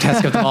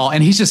grotesque of them all,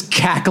 and he's just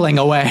cackling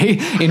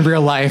away in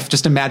real life,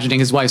 just imagining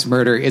his wife's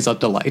murder is a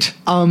delight.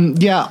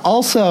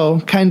 Also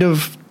kind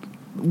of,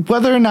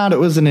 whether or not it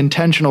was an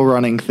intentional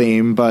running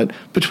theme, but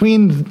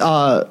between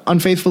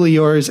Unfaithfully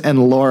Yours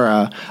and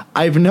Laura,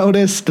 I've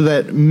noticed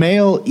that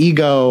male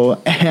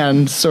ego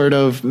and sort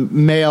of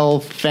male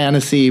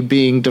fantasy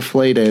being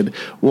deflated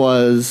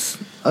was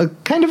a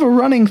kind of a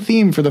running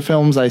theme for the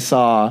films I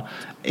saw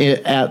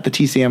at the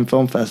TCM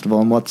Film Festival.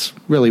 And what's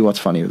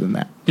funnier than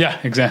that? Yeah,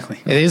 exactly.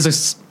 It is a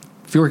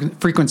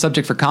frequent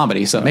subject for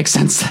comedy, so it makes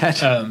sense that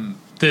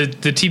the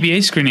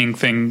TBA screening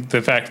thing,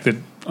 the fact that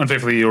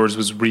Unfaithfully Yours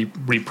was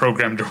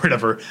reprogrammed or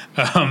whatever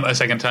a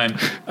second time,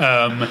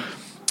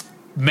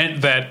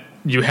 meant that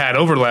you had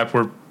overlap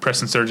where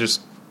Preston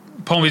Sturges,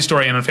 Palm Beach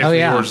Story and Unfaithfully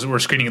Yours were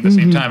screening at the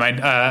same time.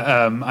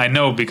 I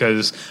know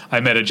because I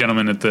met a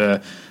gentleman at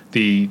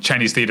the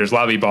Chinese Theater's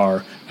lobby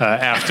bar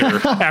after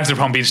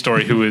Palm Beach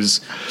Story who was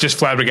just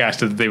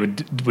flabbergasted that they would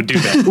do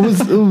that.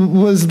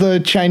 Was the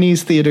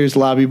Chinese Theater's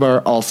lobby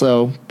bar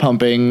also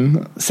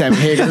pumping Sammy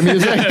Hagar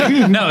music?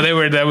 No,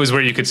 that was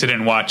where you could sit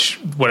and watch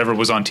whatever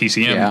was on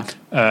TCM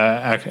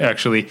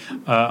actually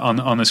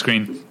on the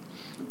screen.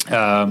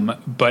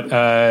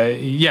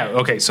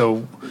 Okay,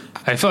 so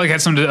I felt like I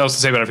had something else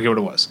to say, but I forget what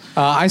it was.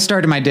 I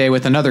started my day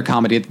with another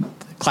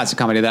classic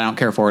comedy that I don't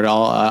care for at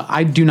all.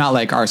 I do not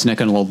like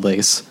Arsenic and Old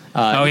Lace.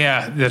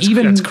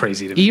 That's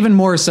crazy to me. Even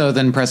more so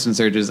than Preston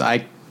Sturges.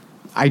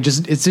 It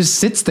just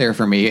sits there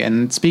for me.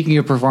 And speaking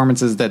of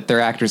performances that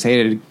their actors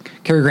hated,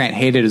 Cary Grant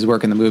hated his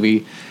work in the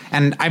movie.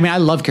 And I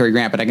love Cary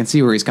Grant, but I can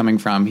see where he's coming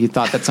from. He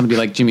thought that somebody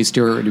like Jimmy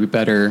Stewart would be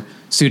better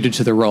suited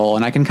to the role.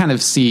 And I can kind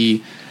of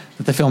see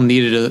that the film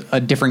needed a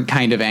different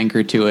kind of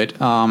anchor to it.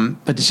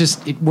 But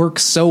it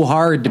works so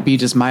hard to be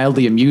just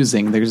mildly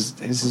amusing. There's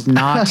just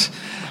not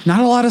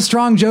a lot of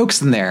strong jokes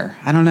in there.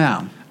 I don't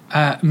know.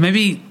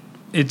 Maybe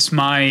it's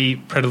my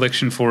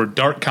predilection for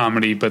dark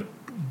comedy, but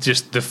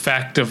just the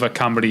fact of a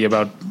comedy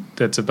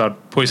that's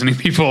about poisoning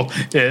people,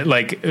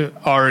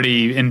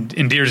 already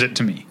endears it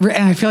to me.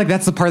 And I feel like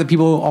that's the part that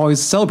people always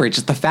celebrate,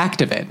 just the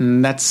fact of it.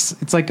 And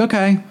it's like,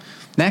 okay,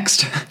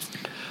 next.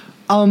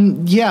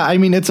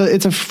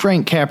 It's a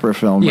Frank Capra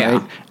film,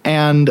 right?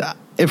 And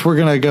if we're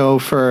going to go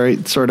for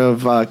sort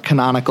of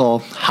canonical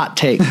hot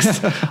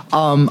takes,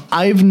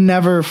 I've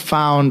never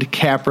found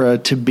Capra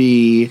to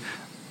be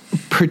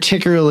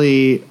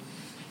particularly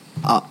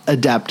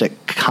adept at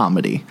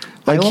comedy.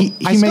 I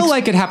still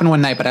like It Happened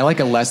One Night, but I like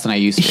it less than I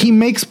used to. He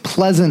makes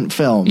pleasant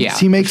films. Yeah,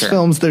 he makes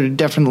films that are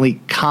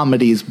definitely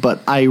comedies, but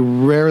I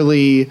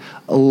rarely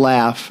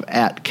laugh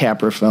at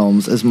Capra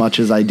films as much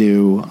as I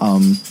do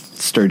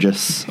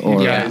Sturges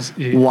or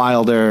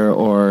Wilder,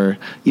 or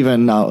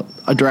even a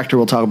director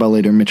we'll talk about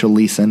later, Mitchell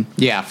Leeson.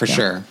 Yeah, for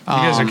sure. You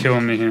guys are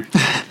killing me here.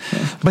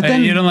 But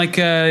then you don't like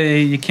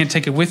You Can't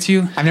Take It With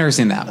You? I've never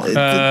seen that one.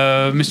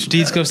 Mr.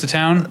 Deeds Goes to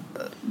Town?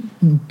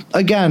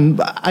 Again,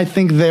 I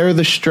think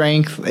the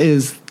strength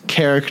is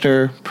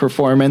character,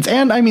 performance,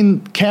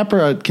 and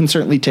Capra can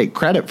certainly take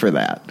credit for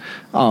that.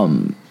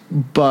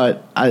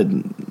 But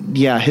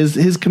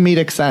his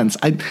comedic sense.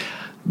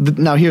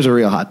 Now here's a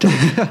real hot take.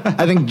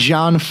 I think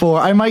John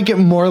Ford. I might get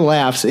more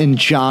laughs in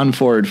John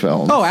Ford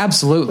films. Oh,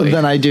 absolutely.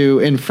 Than I do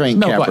in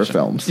Frank Capra question.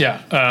 films. Yeah.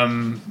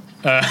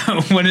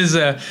 When is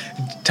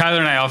Tyler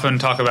and I often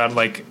talk about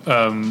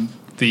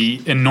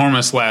the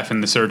enormous laugh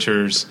in The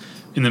Searchers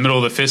in the middle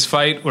of the fist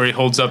fight where he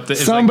holds up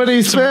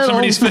somebody's fiddle.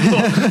 Somebody's fiddle.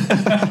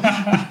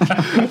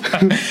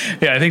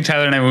 Yeah, I think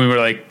Tyler and I, when we were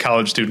like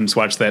college students,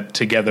 watched that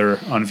together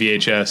on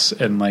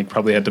VHS and like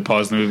probably had to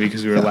pause the movie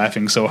because we were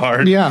laughing so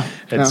hard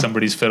at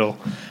somebody's fiddle.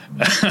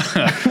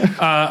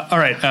 All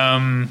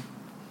right.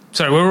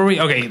 Sorry, where were we?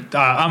 Okay,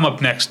 I'm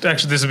up next.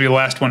 Actually, this will be the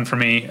last one for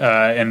me,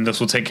 and this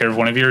will take care of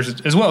one of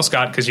yours as well,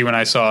 Scott, because you and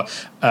I saw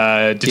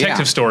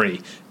Detective Story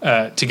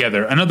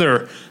together.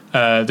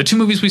 The two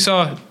movies we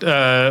saw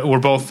were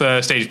both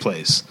stage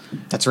plays.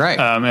 That's right.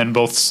 And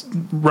both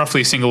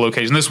roughly single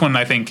location. This one,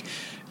 I think,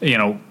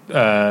 ginned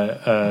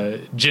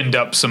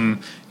up some,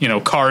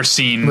 car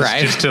scenes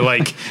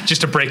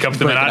just to break up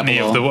the monotony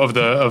of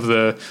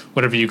the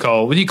whatever you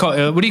call, what do you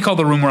call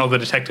the room where all the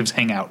detectives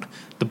hang out?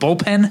 The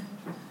bullpen?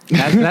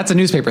 That's a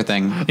newspaper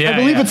thing. I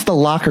believe it's the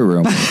locker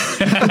room. It's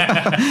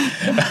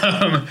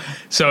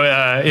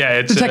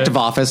detective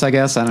office, I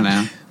guess. I don't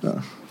know.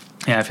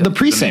 I feel the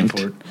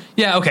precinct.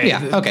 Yeah, okay.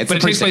 Yeah, okay. But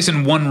it takes place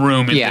in one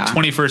room in the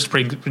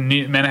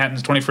 21st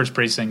Manhattan's 21st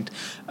precinct,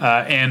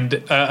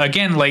 and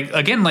again,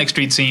 like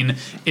Street Scene,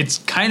 it's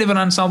kind of an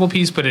ensemble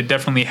piece, but it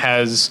definitely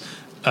has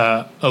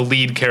a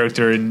lead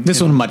character.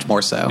 This one much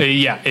more so.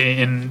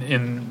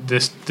 In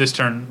this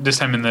time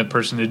in the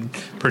person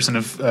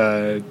of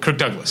Kirk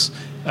Douglas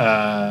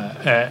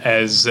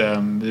as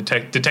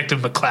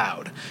Detective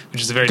McCloud,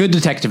 which is a very good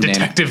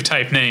detective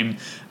type name.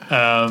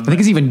 I think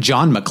it's even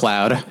John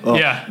McCloud. Oh.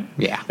 Yeah.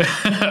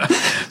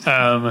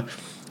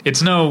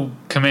 It's no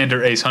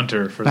Commander Ace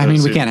Hunter.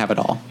 We can't have it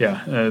all.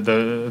 Yeah,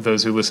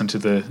 those who listen to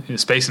the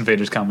Space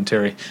Invaders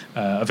commentary,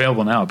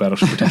 available now at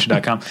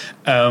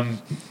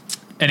BattleshipRetention.com.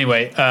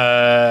 Anyway,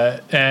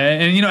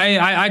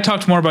 I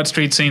talked more about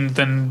Street Scene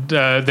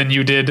than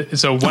you did.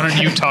 So why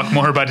don't you talk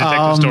more about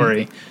Detective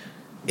Story?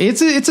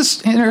 It's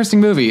an interesting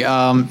movie,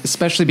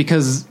 especially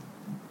because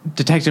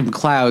Detective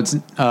McCloud's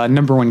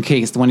number one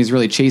case, the one he's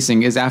really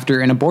chasing, is after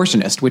an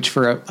abortionist, which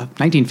for a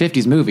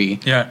 1950s movie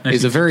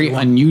is a very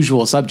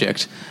unusual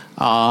subject.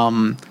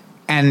 And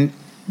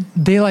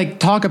they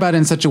talk about it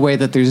in such a way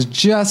that there's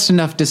just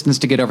enough distance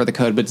to get over the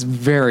code, but it's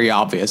very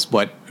obvious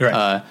what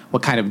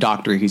kind of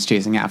doctor he's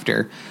chasing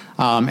after.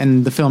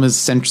 And the film is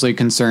essentially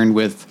concerned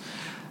with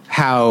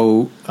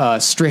how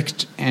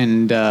strict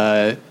and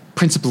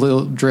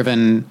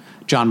principle-driven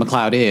John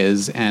McCloud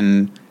is,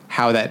 and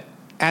how that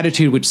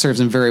attitude, which serves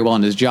him very well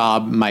in his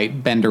job,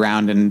 might bend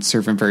around and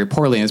serve him very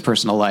poorly in his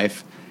personal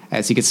life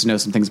as he gets to know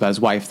some things about his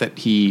wife that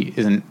he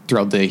isn't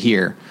thrilled to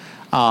hear.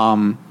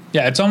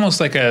 It's almost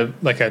like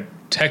a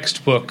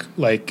textbook,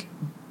 like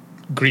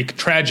Greek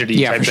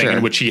tragedy type thing,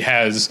 in which he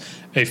has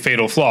a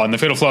fatal flaw, and the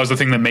fatal flaw is the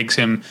thing that makes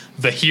him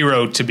the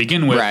hero to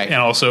begin with, and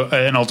also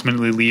and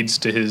ultimately leads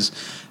to his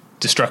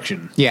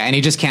destruction. Yeah, and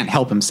he just can't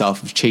help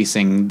himself of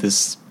chasing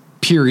this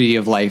purity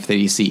of life that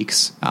he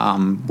seeks,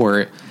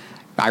 where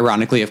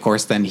ironically, of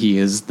course, then he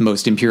is the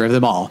most impure of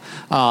them all.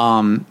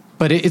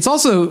 But it's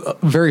also a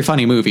very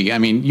funny movie. I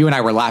mean, you and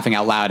I were laughing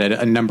out loud at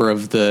a number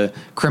of the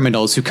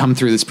criminals who come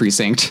through this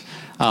precinct,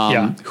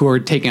 who are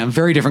taking on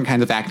very different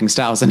kinds of acting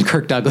styles than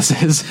Kirk Douglas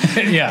is.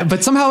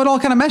 But somehow it all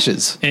kind of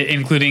meshes.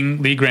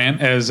 Including Lee Grant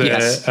as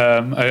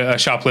a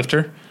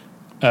shoplifter.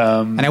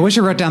 And I wish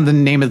I wrote down the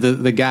name of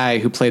the guy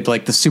who played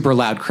the super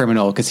loud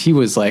criminal, because he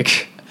was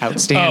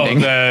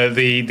outstanding. Oh,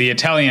 the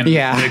Italian.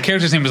 Yeah. The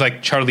character's name was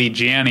Charlie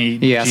Giannini.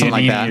 Yeah, something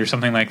like that. Or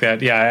something like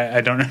that. Yeah,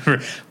 I don't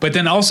remember. But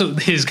then also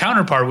his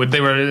counterpart,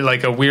 they were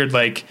a weird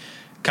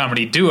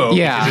comedy duo.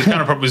 Yeah. Because his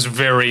counterpart was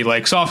very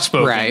soft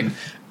spoken. Right.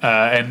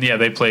 And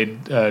they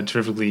played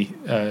terrifically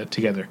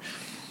together.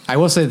 I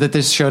will say that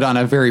this showed on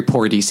a very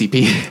poor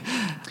DCP.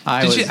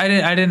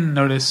 I didn't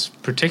notice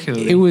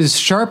particularly. It was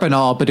sharp and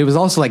all, but it was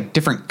also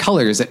different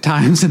colors at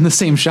times in the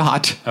same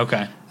shot.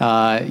 Okay.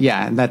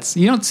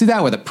 You don't see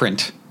that with a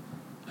print.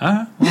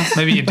 Well,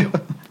 maybe you do.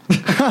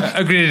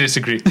 Agree to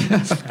disagree.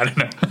 I don't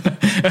know.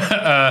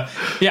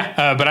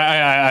 But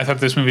I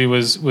thought this movie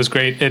was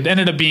great. It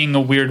ended up being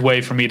a weird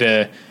way for me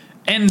to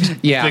end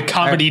the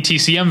comedy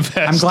TCM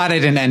fest. I'm glad I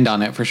didn't end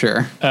on it for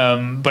sure.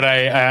 But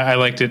I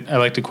liked it. I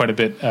liked it quite a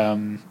bit.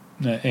 And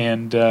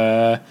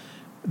the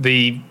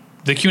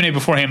Q&A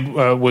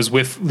beforehand was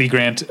with Lee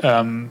Grant,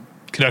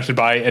 conducted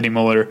by Eddie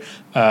Muller,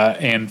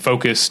 and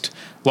focused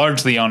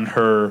largely on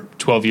her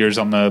 12 years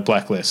on the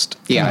blacklist.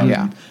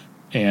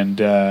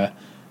 And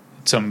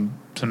some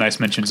nice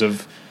mentions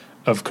of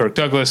Kirk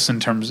Douglas in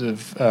terms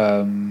of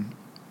the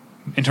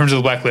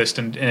blacklist,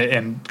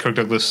 and Kirk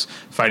Douglas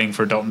fighting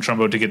for Dalton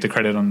Trumbo to get the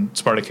credit on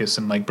Spartacus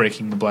and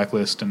breaking the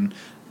blacklist. And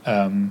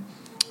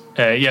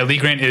Lee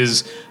Grant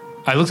is,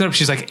 I looked it up,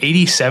 she's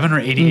 87 or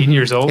 88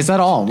 years old. Is that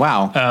all?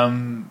 Wow.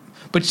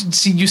 But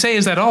see, you say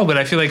is that all? But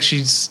I feel like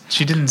she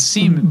didn't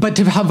seem. But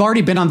to have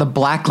already been on the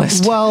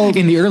blacklist,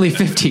 in the early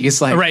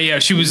 50s, right? Yeah,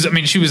 she was. I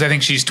mean, she was. I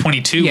think she's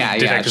 22. She was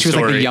the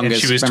youngest. And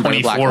she was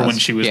 24 when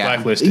she was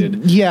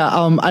blacklisted.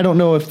 I don't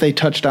know if they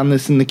touched on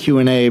this in the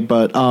Q&A,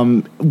 but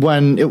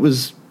when it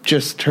was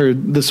just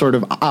the sort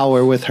of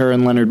hour with her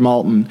and Leonard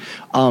Maltin,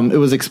 it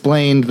was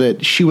explained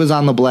that she was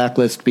on the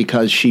blacklist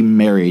because she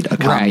married a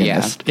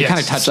communist. They kind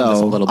of touched on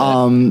this a little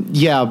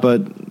bit.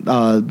 But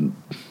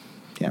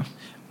yeah.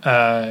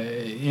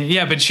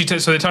 Yeah, but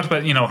so they talked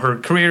about, her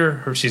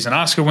career. She's an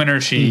Oscar winner.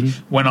 She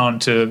went on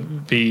to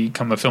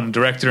become a film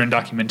director and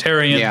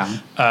documentarian.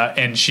 Yeah.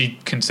 And she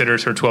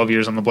considers her 12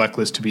 years on the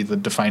blacklist to be the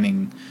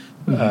defining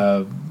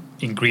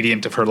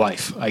ingredient of her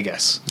life, I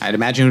guess. I'd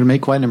imagine it would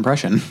make quite an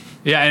impression.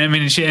 Yeah, and I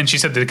mean, she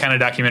said the kind of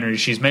documentary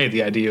she's made,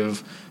 the idea of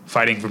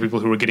fighting for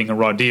people who were getting a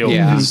raw deal,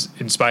 is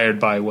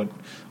inspired by what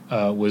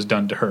was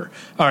done to her.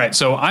 All right,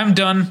 so I'm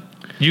done.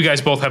 You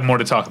guys both have more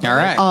to talk about. All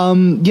right.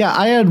 Yeah,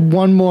 I had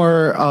one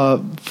more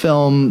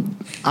film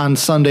on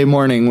Sunday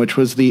morning, which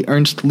was the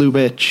Ernst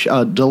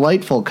Lubitsch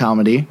delightful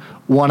comedy,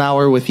 1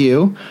 Hour with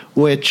You,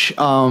 which,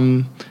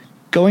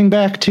 going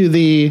back to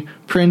the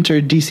print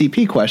or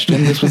DCP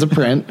question, this was a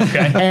print.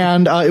 Okay.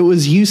 And it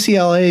was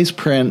UCLA's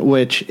print,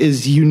 which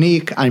is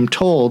unique, I'm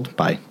told,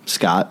 by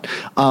Scott,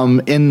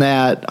 in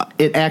that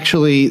it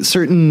actually,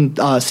 certain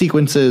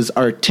sequences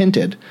are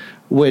tinted,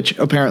 which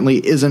apparently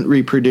isn't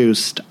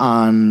reproduced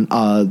on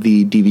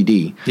the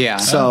DVD. Yeah.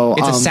 So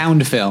it's a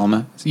sound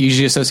film. You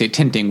usually associate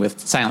tinting with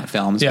silent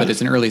films, but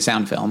it's an early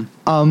sound film.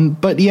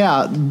 But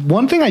yeah,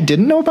 one thing I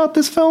didn't know about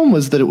this film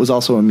was that it was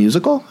also a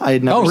musical. I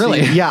had never Oh,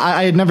 really?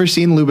 I had never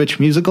seen Lubitsch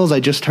musicals. I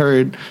just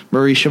heard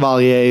Maurice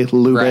Chevalier,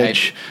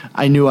 Lubitsch. Right.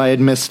 I knew I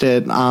had missed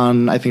it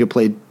on, I think it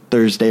played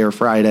Thursday or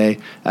Friday,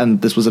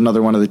 and this was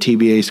another one of the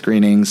TBA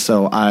screenings,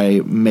 so I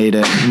made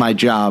it my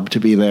job to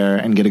be there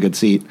and get a good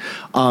seat.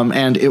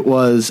 And it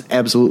was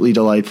absolutely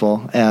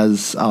delightful,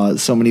 as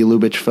so many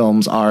Lubitsch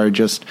films are,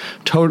 just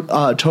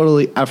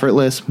totally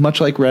effortless, much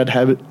like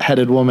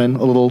Red-Headed Woman,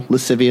 a little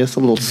lascivious,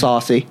 a little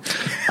saucy.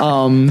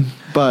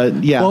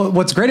 But yeah. Well,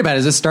 what's great about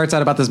it is it starts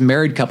out about this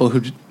married couple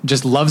who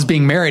just loves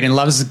being married and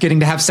loves getting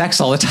to have sex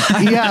all the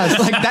time. Yes.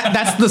 Like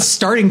that's the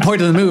starting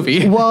point of the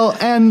movie. Well,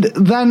 and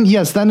then,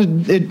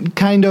 it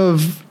kind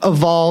of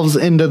evolves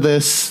into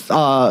this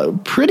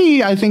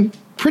pretty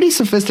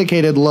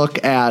sophisticated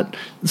look at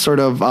sort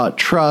of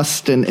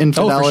trust and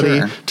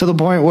infidelity, to the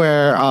point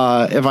where,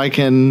 if I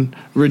can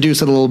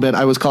reduce it a little bit,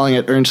 I was calling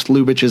it Ernst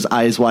Lubitsch's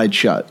Eyes Wide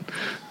Shut.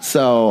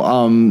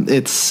 So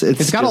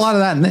it's got a lot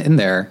of that in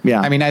there.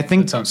 Yeah. I mean, I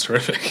think that sounds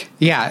terrific.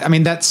 Yeah. I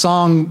mean, that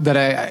song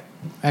that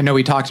I know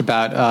we talked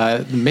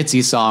about, the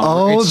Mitzi song.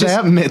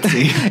 Oh,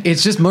 Mitzi.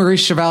 It's just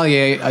Maurice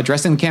Chevalier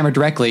addressing the camera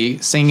directly,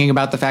 singing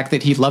about the fact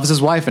that he loves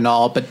his wife and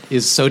all, but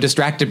is so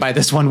distracted by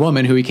this one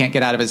woman who he can't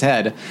get out of his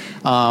head.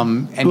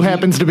 And who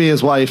happens to be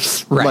his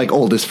wife's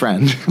oldest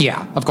friend.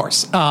 Yeah, of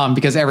course.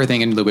 Because everything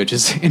in Lubitsch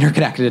is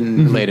interconnected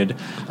and related.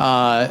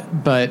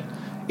 But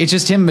it's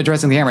just him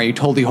addressing the camera. He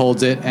totally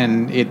holds it,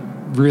 and it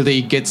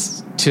really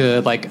gets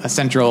to like a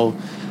central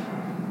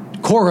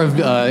core of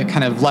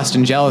kind of lust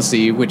and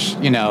jealousy, which,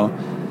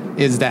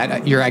 is that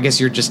I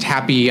guess you're just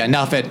happy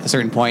enough at a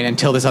certain point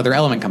until this other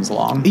element comes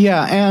along.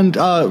 Yeah, and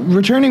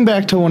returning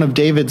back to one of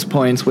David's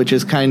points, which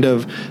is kind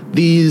of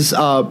these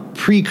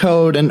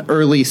pre-code and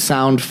early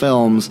sound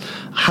films,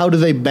 how do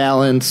they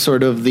balance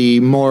sort of the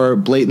more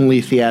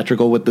blatantly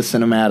theatrical with the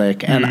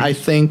cinematic? And I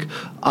think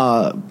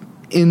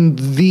in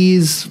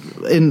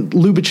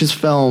Lubitsch's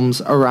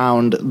films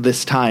around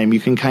this time, you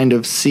can kind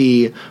of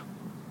see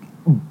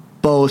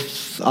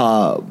both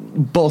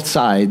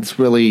sides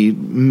really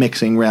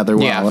mixing rather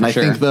well. Yeah, and I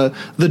sure. think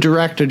the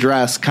direct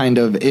address kind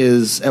of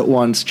is at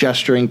once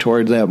gesturing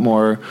toward that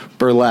more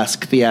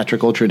burlesque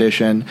theatrical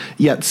tradition,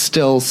 yet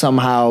still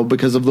somehow,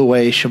 because of the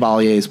way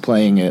Chevalier is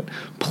playing it,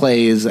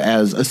 plays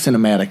as a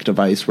cinematic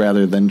device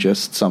rather than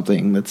just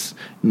something that's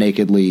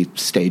nakedly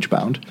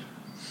stage-bound.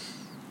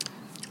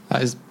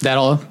 Is that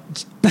all?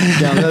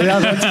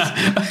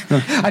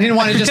 I didn't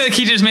want to just... I feel like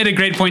he just made a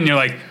great point, and you're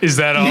like, is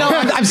that all? No,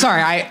 I'm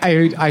sorry.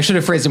 I should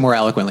have phrased it more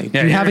eloquently.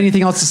 Do you have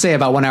anything else to say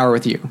about 1 Hour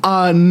with You?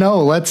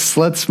 No,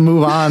 let's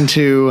move on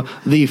to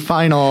the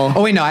final...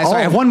 Oh, wait, no. Sorry.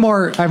 I have one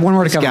more to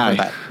cover about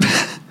that.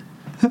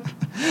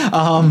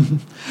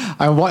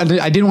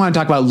 I didn't want to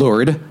talk about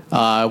Lourdes,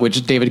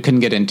 which David couldn't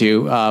get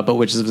into, but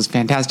which is this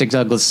fantastic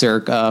Douglas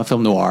Sirk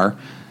film noir,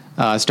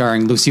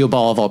 starring Lucille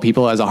Ball, of all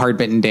people, as a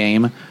hard-bitten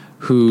dame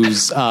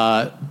whose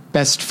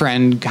best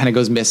friend kind of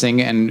goes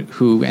missing and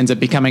who ends up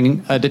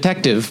becoming a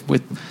detective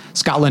with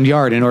Scotland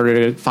Yard in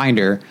order to find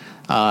her.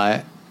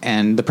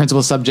 And the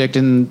principal subject,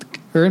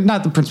 or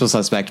not the principal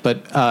suspect, but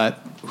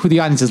who the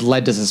audience is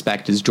led to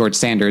suspect is George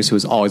Sanders, who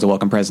is always a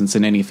welcome presence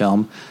in any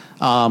film.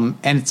 And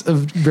it's a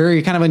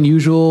very kind of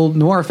unusual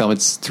noir film.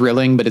 It's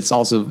thrilling, but it's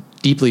also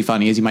deeply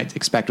funny, as you might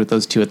expect with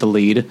those two at the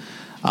lead.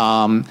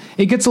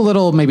 It gets a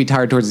little maybe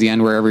tired towards the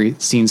end where every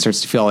scene starts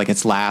to feel like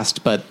it's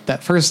last, but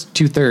that first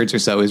 2/3 or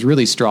so is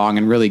really strong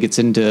and really gets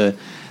into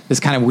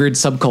this kind of weird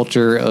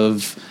subculture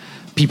of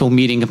people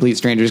meeting complete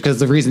strangers, because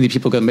the reason these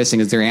people go missing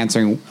is they're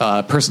answering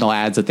personal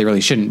ads that they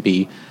really shouldn't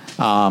be.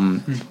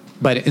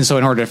 And so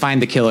in order to find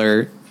the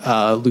killer,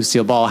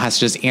 Lucille Ball has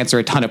to just answer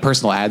a ton of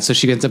personal ads, so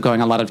she ends up going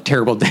on a lot of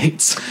terrible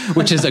dates,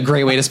 which is a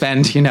great way to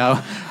spend,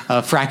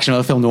 a fraction of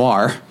a film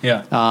noir.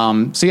 Yeah.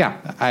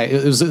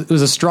 It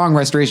was a strong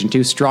restoration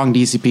too, strong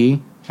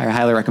DCP. I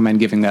highly recommend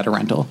giving that a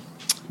rental.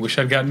 Wish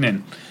I'd gotten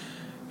in.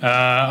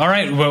 All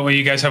right. Well,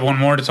 you guys have one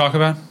more to talk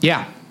about?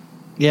 Yeah.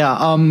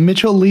 Yeah,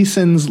 Mitchell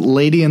Leeson's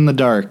Lady in the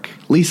Dark.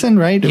 Leeson,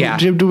 right? Yeah.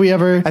 Do we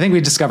ever... I think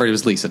we discovered it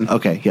was Leeson.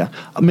 Okay, yeah.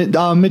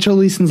 Mitchell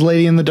Leeson's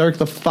Lady in the Dark,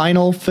 the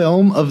final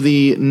film of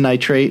the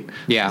Nitrate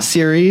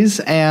series,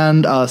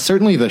 and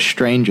certainly the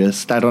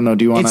strangest. I don't know,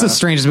 do you want to... It's the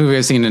strangest movie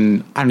I've seen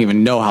in I don't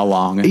even know how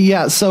long.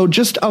 Yeah, so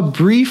just a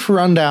brief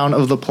rundown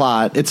of the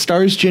plot. It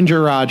stars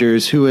Ginger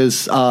Rogers, who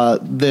is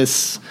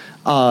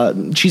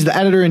she's the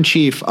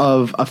editor-in-chief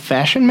of a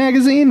fashion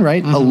magazine,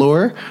 right? Mm-hmm.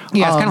 Allure.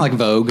 Yeah, it's kind of like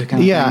Vogue.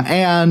 Kind of thing.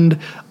 And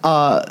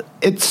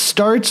it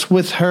starts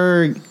with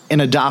her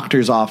in a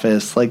doctor's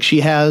office. Like,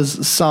 she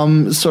has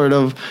some sort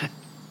of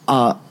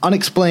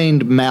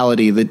unexplained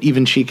malady that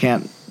even she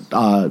can't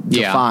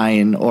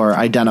define or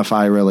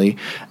identify, really.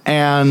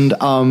 And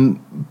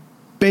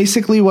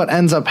basically what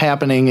ends up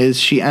happening is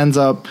she ends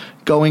up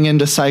going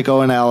into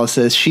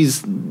psychoanalysis.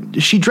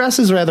 She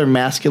dresses rather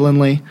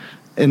masculinely.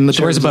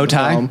 She wears a bow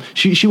tie.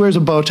 She wears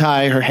a bow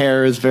tie. Her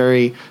hair is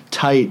very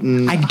tight,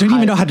 and I don't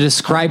even know how to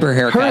describe her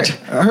haircut.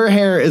 Her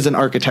hair is an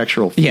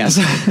architectural feat. Yes,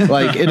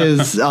 like it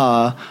is.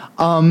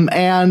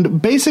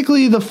 And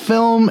basically, the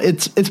film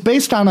it's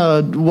based on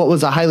what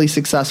was a highly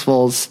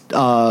successful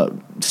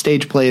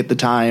stage play at the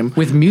time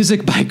with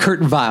music by Kurt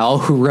Weill,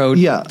 who wrote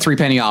Three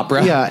Penny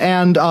Opera. Yeah,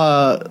 and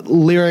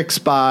lyrics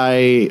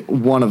by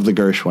one of the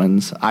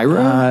Gershwins,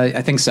 Ira.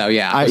 I think so.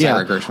 Yeah,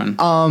 Ira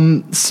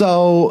Gershwin.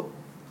 So.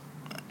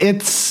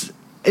 It's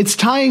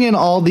tying in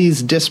all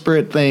these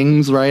disparate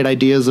things, right?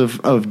 Ideas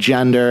of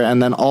gender,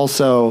 and then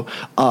also,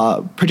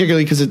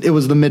 particularly because it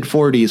was the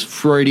mid-'40s,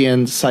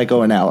 Freudian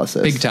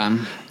psychoanalysis. Big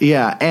time.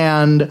 Yeah,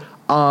 and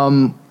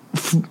from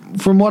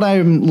what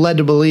I'm led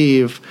to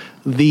believe,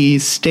 the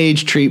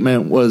stage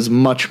treatment was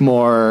much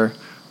more...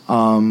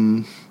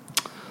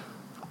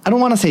 I don't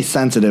want to say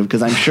sensitive,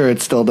 because I'm sure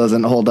it still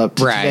doesn't hold up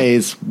to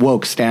today's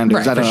woke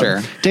standards. Right, I don't know.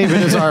 Sure.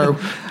 David is our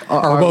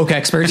woke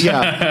expert.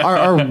 Yeah,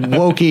 our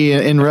wokey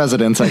in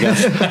residence, I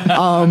guess.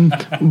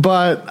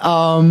 But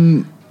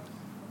on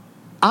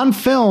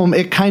film,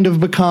 it kind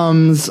of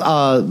becomes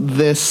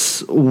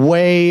this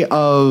way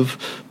of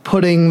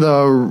putting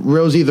the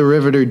Rosie the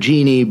Riveter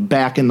genie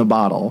back in the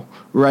bottle,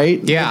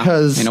 right? Yeah,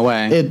 because in a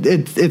way.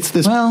 It's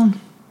this... Well...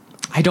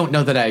 I don't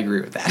know that I agree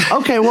with that.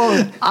 Okay,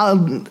 well,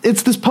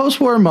 it's this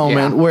post-war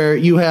moment where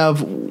you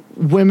have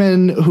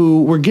women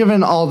who were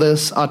given all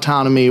this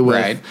autonomy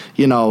with,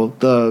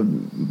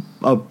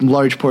 a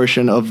large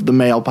portion of the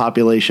male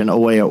population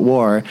away at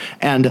war,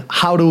 and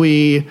how do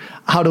we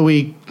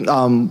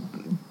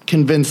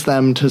convince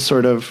them to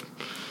sort of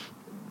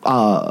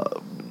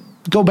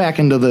go back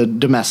into the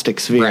domestic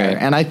sphere? Right.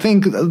 And I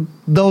think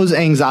those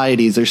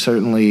anxieties are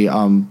certainly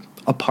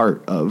a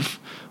part of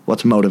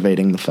what's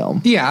motivating the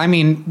film. Yeah, I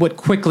mean, what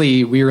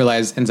quickly we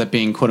realize ends up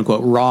being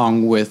quote-unquote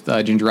wrong with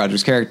Ginger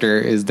Rogers' character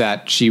is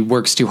that she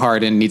works too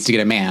hard and needs to get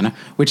a man,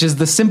 which is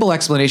the simple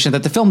explanation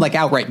that the film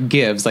outright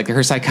gives. Like,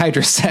 her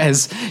psychiatrist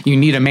says, you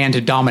need a man to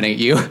dominate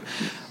you.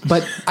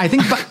 But I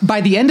think by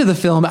the end of the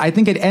film, I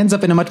think it ends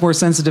up in a much more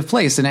sensitive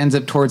place and ends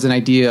up towards an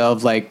idea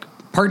of,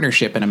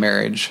 partnership in a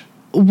marriage.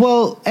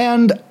 Well,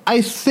 and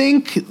I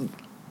think...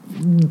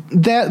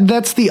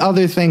 That's the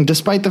other thing,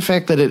 despite the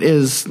fact that it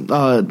is,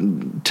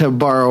 to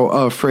borrow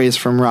a phrase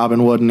from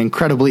Robin Wood, an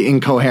incredibly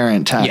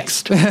incoherent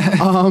text.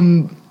 Yes.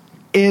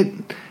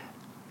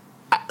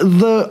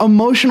 The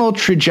emotional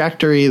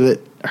trajectory that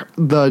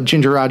the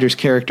Ginger Rogers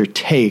character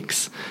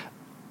takes,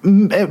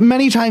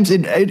 many times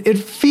it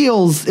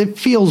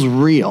feels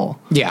real.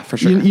 Yeah, for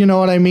sure. You know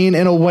what I mean?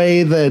 In a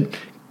way that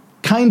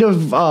kind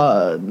of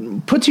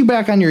puts you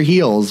back on your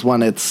heels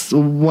when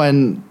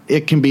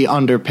it can be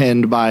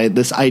underpinned by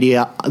this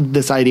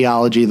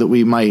ideology that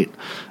we might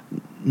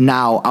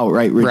now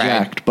outright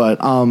reject. Right. But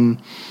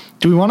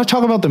do we want to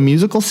talk about the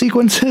musical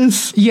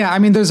sequences? Yeah, I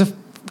mean, there's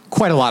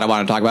quite a lot I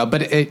want to talk about,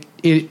 but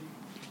it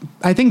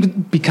I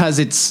think because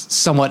it's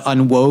somewhat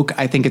unwoke,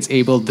 I think it's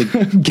able to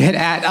get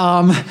at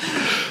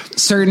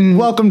certain...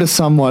 Welcome to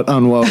Somewhat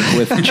Unwoke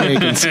with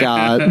Jake and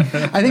Scott.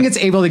 I think it's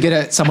able to get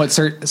at somewhat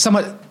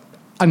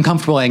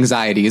uncomfortable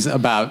anxieties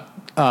about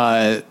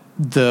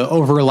the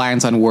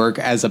over-reliance on work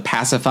as a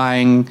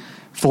pacifying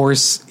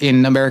force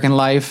in American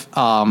life.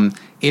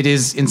 It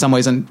is in some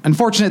ways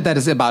unfortunate that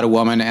it's about a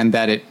woman and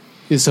that it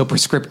is so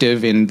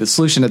prescriptive in the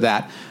solution to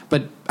that.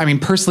 But I mean,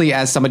 personally,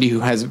 as somebody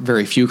who has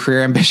very few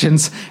career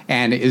ambitions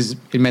and is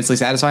immensely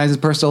satisfied in his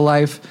personal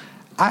life,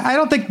 I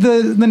don't think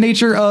the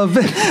nature of...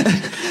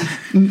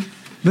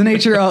 The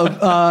nature of...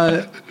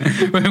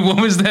 Wait,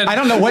 what was that? I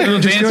don't know what you were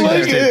just doing.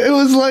 It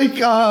was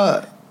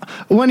like...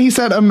 when he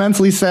said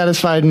immensely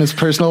satisfied in his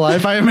personal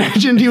life, I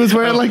imagined he was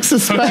wearing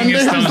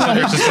suspenders.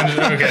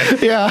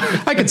 Okay.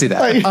 Yeah, I could see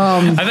that. I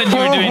thought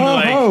you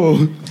were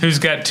doing who's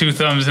got two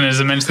thumbs and is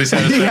immensely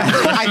satisfied. Yeah,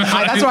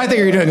 that's what I think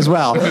you're doing as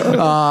well.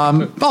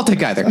 I'll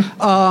take either.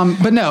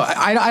 But no,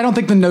 I don't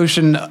think the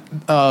notion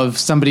of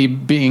somebody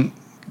being,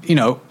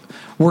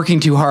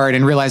 working too hard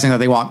and realizing that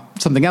they want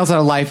something else out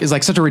of life is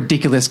such a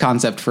ridiculous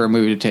concept for a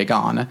movie to take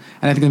on. And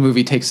I think the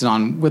movie takes it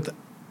on with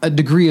a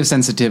degree of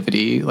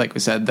sensitivity, like we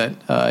said, that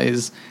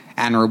is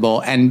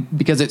admirable. And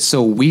because it's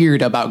so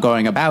weird about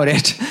going about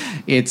it,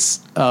 it's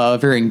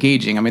very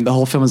engaging. I mean, the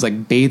whole film is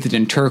like bathed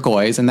in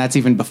turquoise, and that's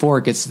even before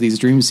it gets to these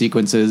dream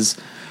sequences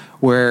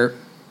where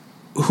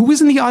who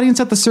was in the audience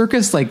at the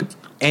circus? Like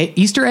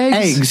Easter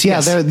eggs? Eggs, yeah,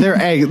 yes. they're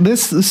eggs.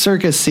 This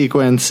circus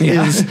sequence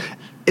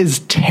is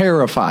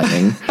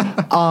terrifying.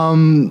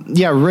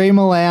 Ray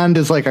Milland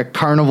is like a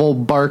carnival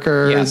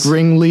barker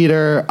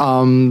ringleader.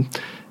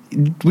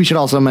 We should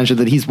also mention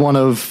that he's one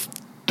of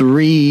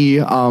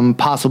 3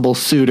 possible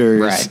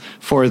suitors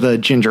for the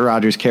Ginger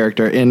Rogers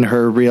character in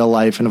her real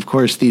life. And of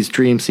course, these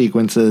dream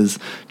sequences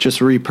just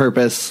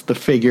repurpose the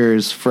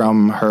figures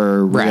from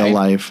her real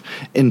life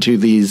into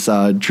these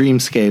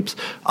dreamscapes.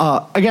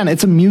 Again,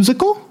 it's a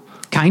musical.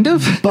 Kind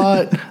of.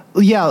 But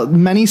yeah,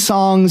 many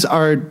songs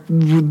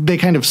they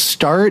kind of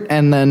start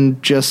and then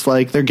just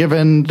like they're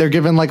given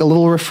like a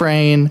little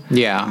refrain.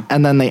 Yeah.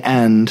 And then they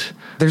end.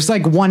 There's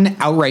like one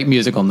outright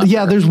musical number.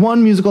 Yeah, there's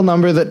one musical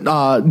number that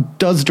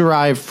does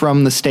derive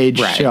from the stage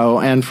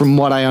show, and from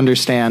what I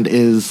understand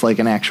is like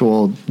an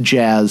actual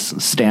jazz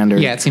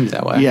standard. Yeah, it seems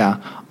that way. Yeah.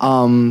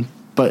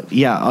 But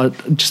yeah,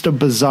 just a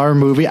bizarre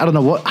movie. I don't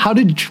know how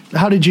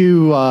did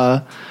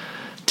you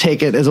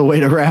take it as a way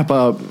to wrap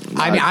up?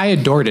 I mean, I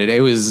adored it.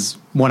 It was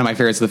one of my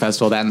favorites of the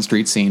festival, that and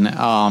Street Scene.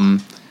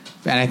 And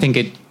I think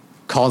it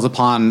calls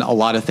upon a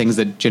lot of things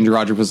that Ginger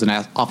Rogers was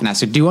often asked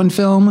to do on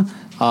film,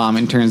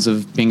 in terms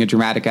of being a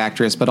dramatic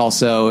actress, but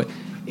also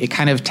it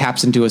kind of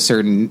taps into a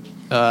certain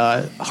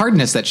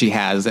hardness that she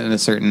has and a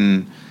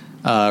certain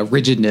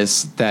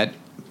rigidness that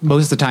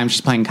most of the time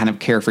she's playing kind of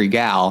carefree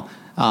gal.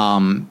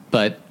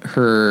 But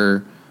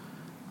her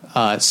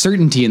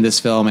certainty in this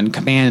film and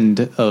command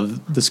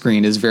of the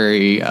screen is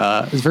very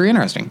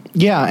interesting.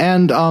 Yeah,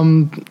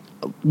 and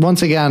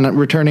once again,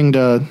 returning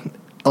to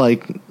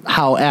like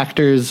how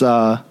actors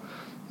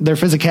their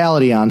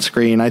physicality on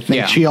screen, I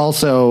think she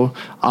also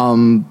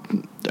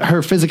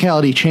her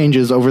physicality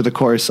changes over the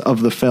course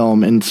of the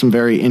film in some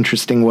very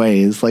interesting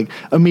ways. Like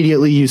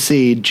immediately you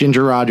see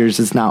Ginger Rogers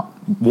is not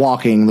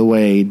walking the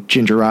way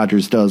Ginger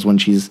Rogers does when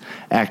she's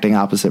acting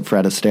opposite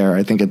Fred Astaire.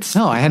 I think it's...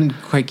 No, I hadn't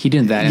quite keyed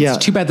into that. It's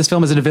too bad this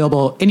film isn't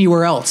available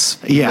anywhere else.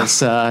 Yeah.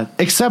 This,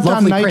 except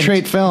on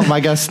nitrate film,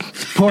 I guess.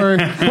 Poor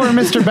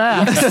Mr.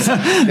 Bax.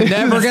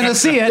 Never going to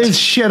see it. Is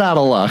shit out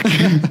of luck.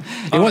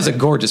 It was a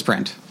gorgeous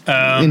print.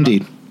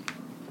 Indeed.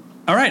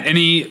 All right.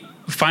 Any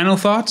final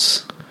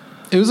thoughts?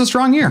 It was a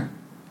strong year.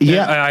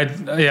 Yeah.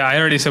 I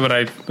already said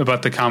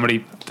about the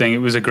comedy thing. It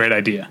was a great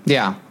idea.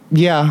 Yeah.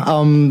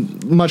 Yeah,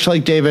 much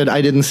like David,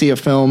 I didn't see a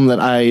film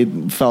that I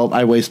felt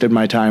I wasted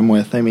my time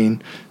with. I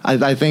mean,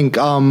 I think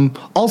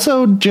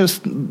also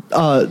just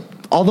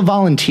all the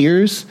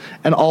volunteers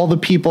and all the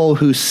people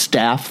who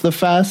staff the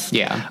fest.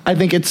 Yeah. I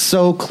think it's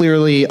so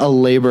clearly a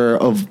labor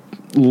of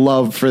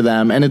love for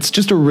them, and it's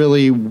just a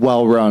really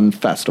well-run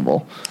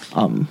festival.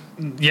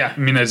 Yeah, I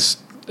mean, as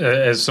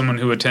someone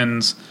who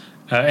attends...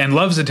 and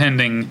loves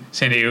attending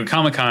San Diego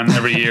Comic-Con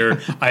every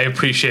year, I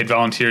appreciate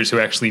volunteers who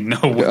actually know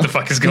what the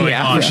fuck is going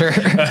on. For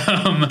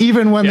sure.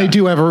 Even when they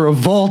do have a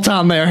revolt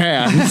on their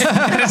hands.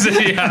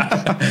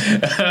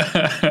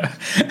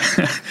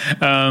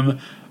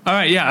 All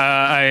right,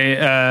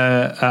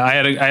 I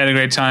had a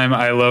great time.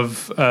 I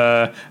love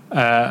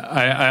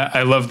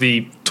I love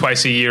the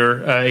twice a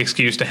year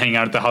excuse to hang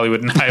out at the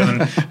Hollywood and Highland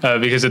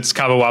because it's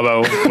Cabo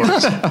Wabo, of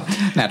course.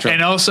 Natural.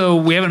 And also,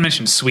 we haven't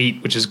mentioned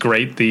Sweet, which is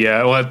great.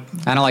 I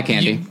don't like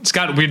candy.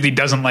 Scott weirdly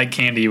doesn't like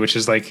candy, which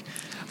is like...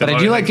 But I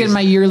do like getting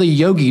my yearly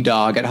Yogi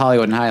dog at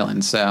Hollywood and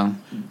Highland, so...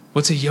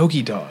 What's a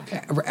Yogi dog?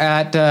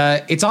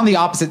 It's on the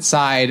opposite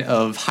side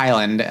of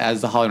Highland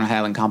as the Hollywood and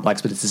Highland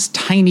complex, but it's this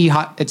tiny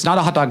it's not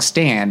a hot dog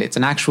stand. It's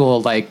an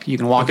actual, like, you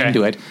can walk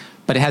into it,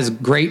 but it has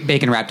great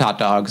bacon wrapped hot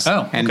dogs.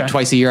 Oh, okay. And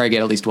twice a year I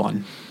get at least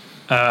one.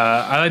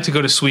 I like to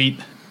go to Sweet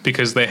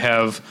because they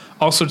have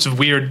all sorts of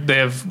weird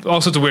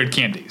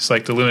candies,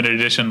 like the limited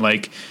edition.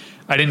 Like,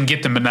 I didn't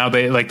get them, but now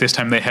this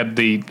time they had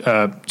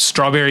the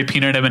strawberry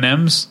peanut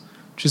M&Ms,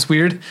 which is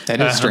weird. That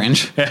is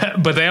strange.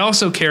 But they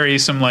also carry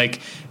some,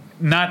 like,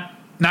 not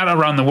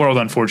around the world,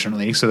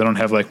 unfortunately, so they don't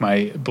have like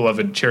my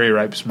beloved cherry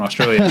ripes from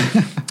Australia,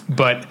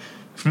 but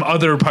from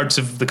other parts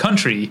of the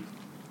country,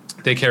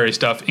 they carry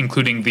stuff,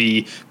 including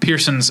the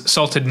Pearson's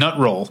Salted Nut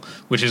Roll,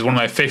 which is one of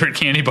my favorite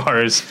candy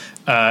bars,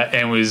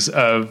 and was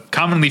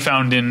commonly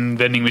found in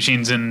vending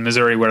machines in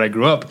Missouri where I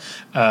grew up,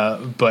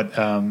 but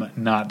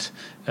not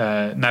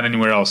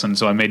anywhere else. And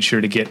so I made sure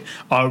to get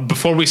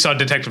before we saw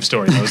Detective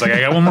Story. I was like,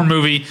 I got one more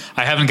movie.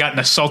 I haven't gotten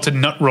a salted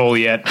nut roll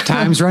yet.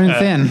 Time's running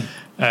thin.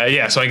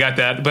 So I got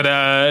that.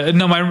 But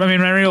no, my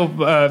real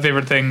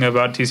favorite thing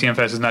about TCM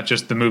Fest is not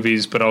just the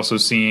movies, but also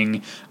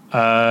seeing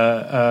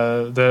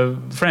the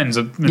friends,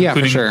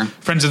 including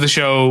friends of the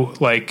show.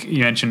 Like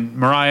you mentioned,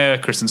 Mariah,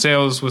 Kristen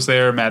Sales was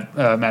there. Matt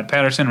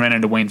Patterson, ran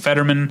into Wayne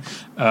Fetterman.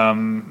 A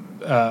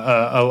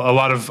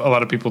lot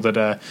of people that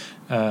have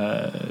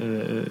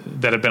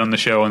been on the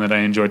show and that I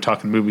enjoyed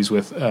talking movies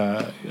with.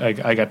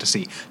 I got to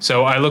see.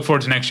 So I look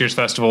forward to next year's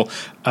festival.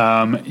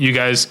 You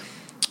guys.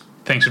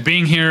 thanks for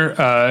being here.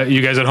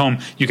 You guys at home,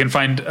 you can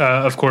find,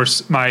 of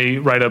course, my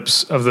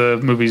write-ups of the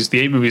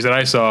 8 movies that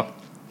I saw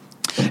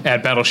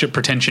at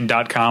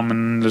battleshippretension.com,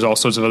 and there's all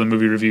sorts of other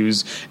movie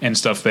reviews and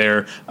stuff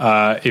there.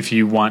 If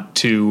you want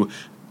to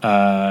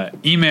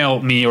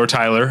email me or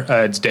Tyler,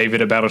 it's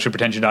David at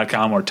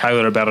battleshippretension.com or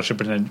Tyler at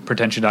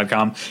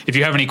battleshippretension.com. If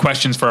you have any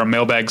questions for our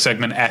mailbag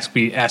segment, Ask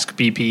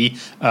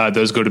BP,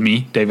 those go to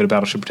me, David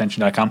at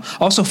battleshippretension.com.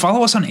 Also,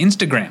 follow us on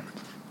Instagram.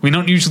 We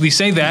don't usually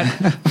say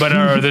that, but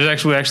there's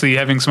actually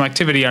having some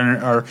activity on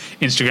our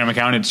Instagram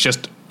account. It's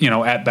just,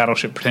 at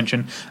Battleship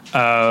Pretension.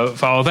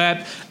 Follow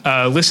that.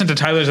 Listen to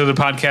Tyler's other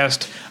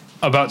podcast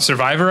about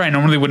Survivor. I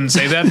normally wouldn't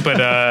say that,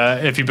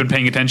 but if you've been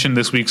paying attention,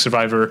 this week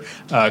Survivor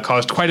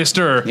caused quite a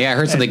stir. Yeah, I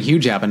heard something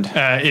huge happened.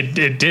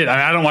 It did.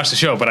 I don't watch the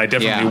show, but I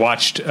definitely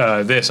watched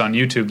this on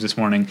YouTube this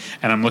morning,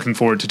 and I'm looking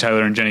forward to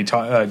Tyler and Jenny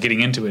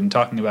getting into it and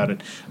talking about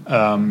it.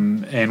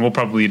 And we'll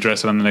probably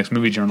address it on the next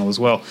Movie Journal as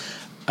well.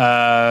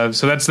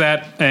 So that's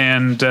that.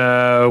 And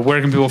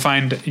where can people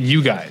find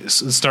you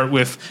guys? Let's start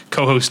with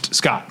co-host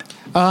Scott.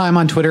 I'm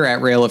on Twitter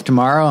at Rail of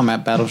Tomorrow. I'm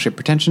at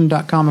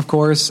BattleshipPretension.com, of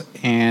course,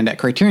 and at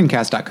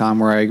CriterionCast.com,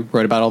 where I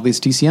wrote about all these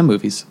TCM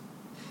movies.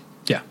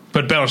 Yeah,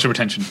 but Battleship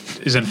Pretension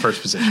is in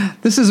first position.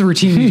 This is a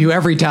routine you do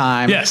every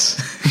time.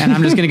 Yes. And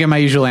I'm just going to give my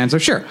usual answer.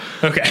 Sure.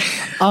 Okay.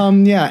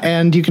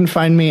 And you can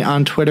find me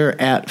on Twitter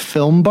at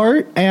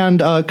FilmBart. And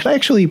could I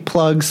actually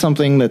plug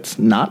something that's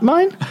not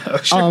mine?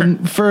 Sure.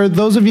 For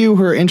those of you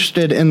who are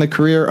interested in the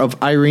career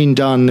of Irene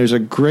Dunne, there's a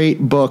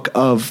great book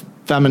of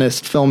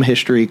feminist film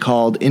history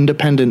called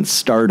Independent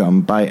Stardom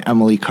by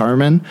Emily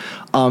Carmen.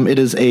 It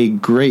is a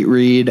great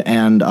read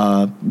and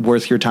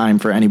worth your time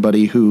for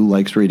anybody who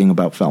likes reading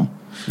about film.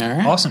 All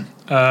right. Awesome.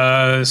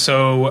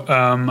 So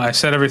I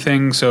said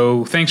everything.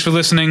 So thanks for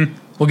listening.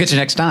 We'll get you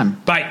next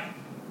time. Bye.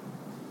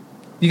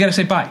 You got to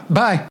say bye.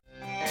 Bye.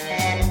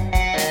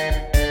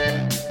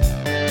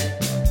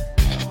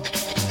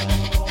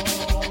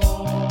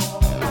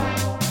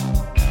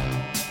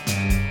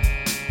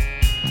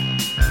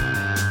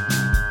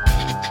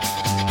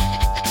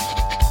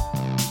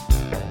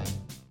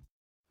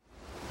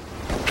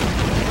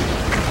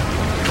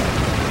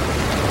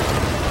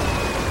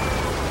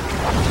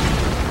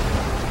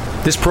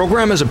 This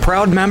program is a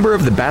proud member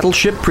of the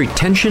Battleship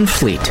Pretension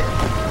Fleet.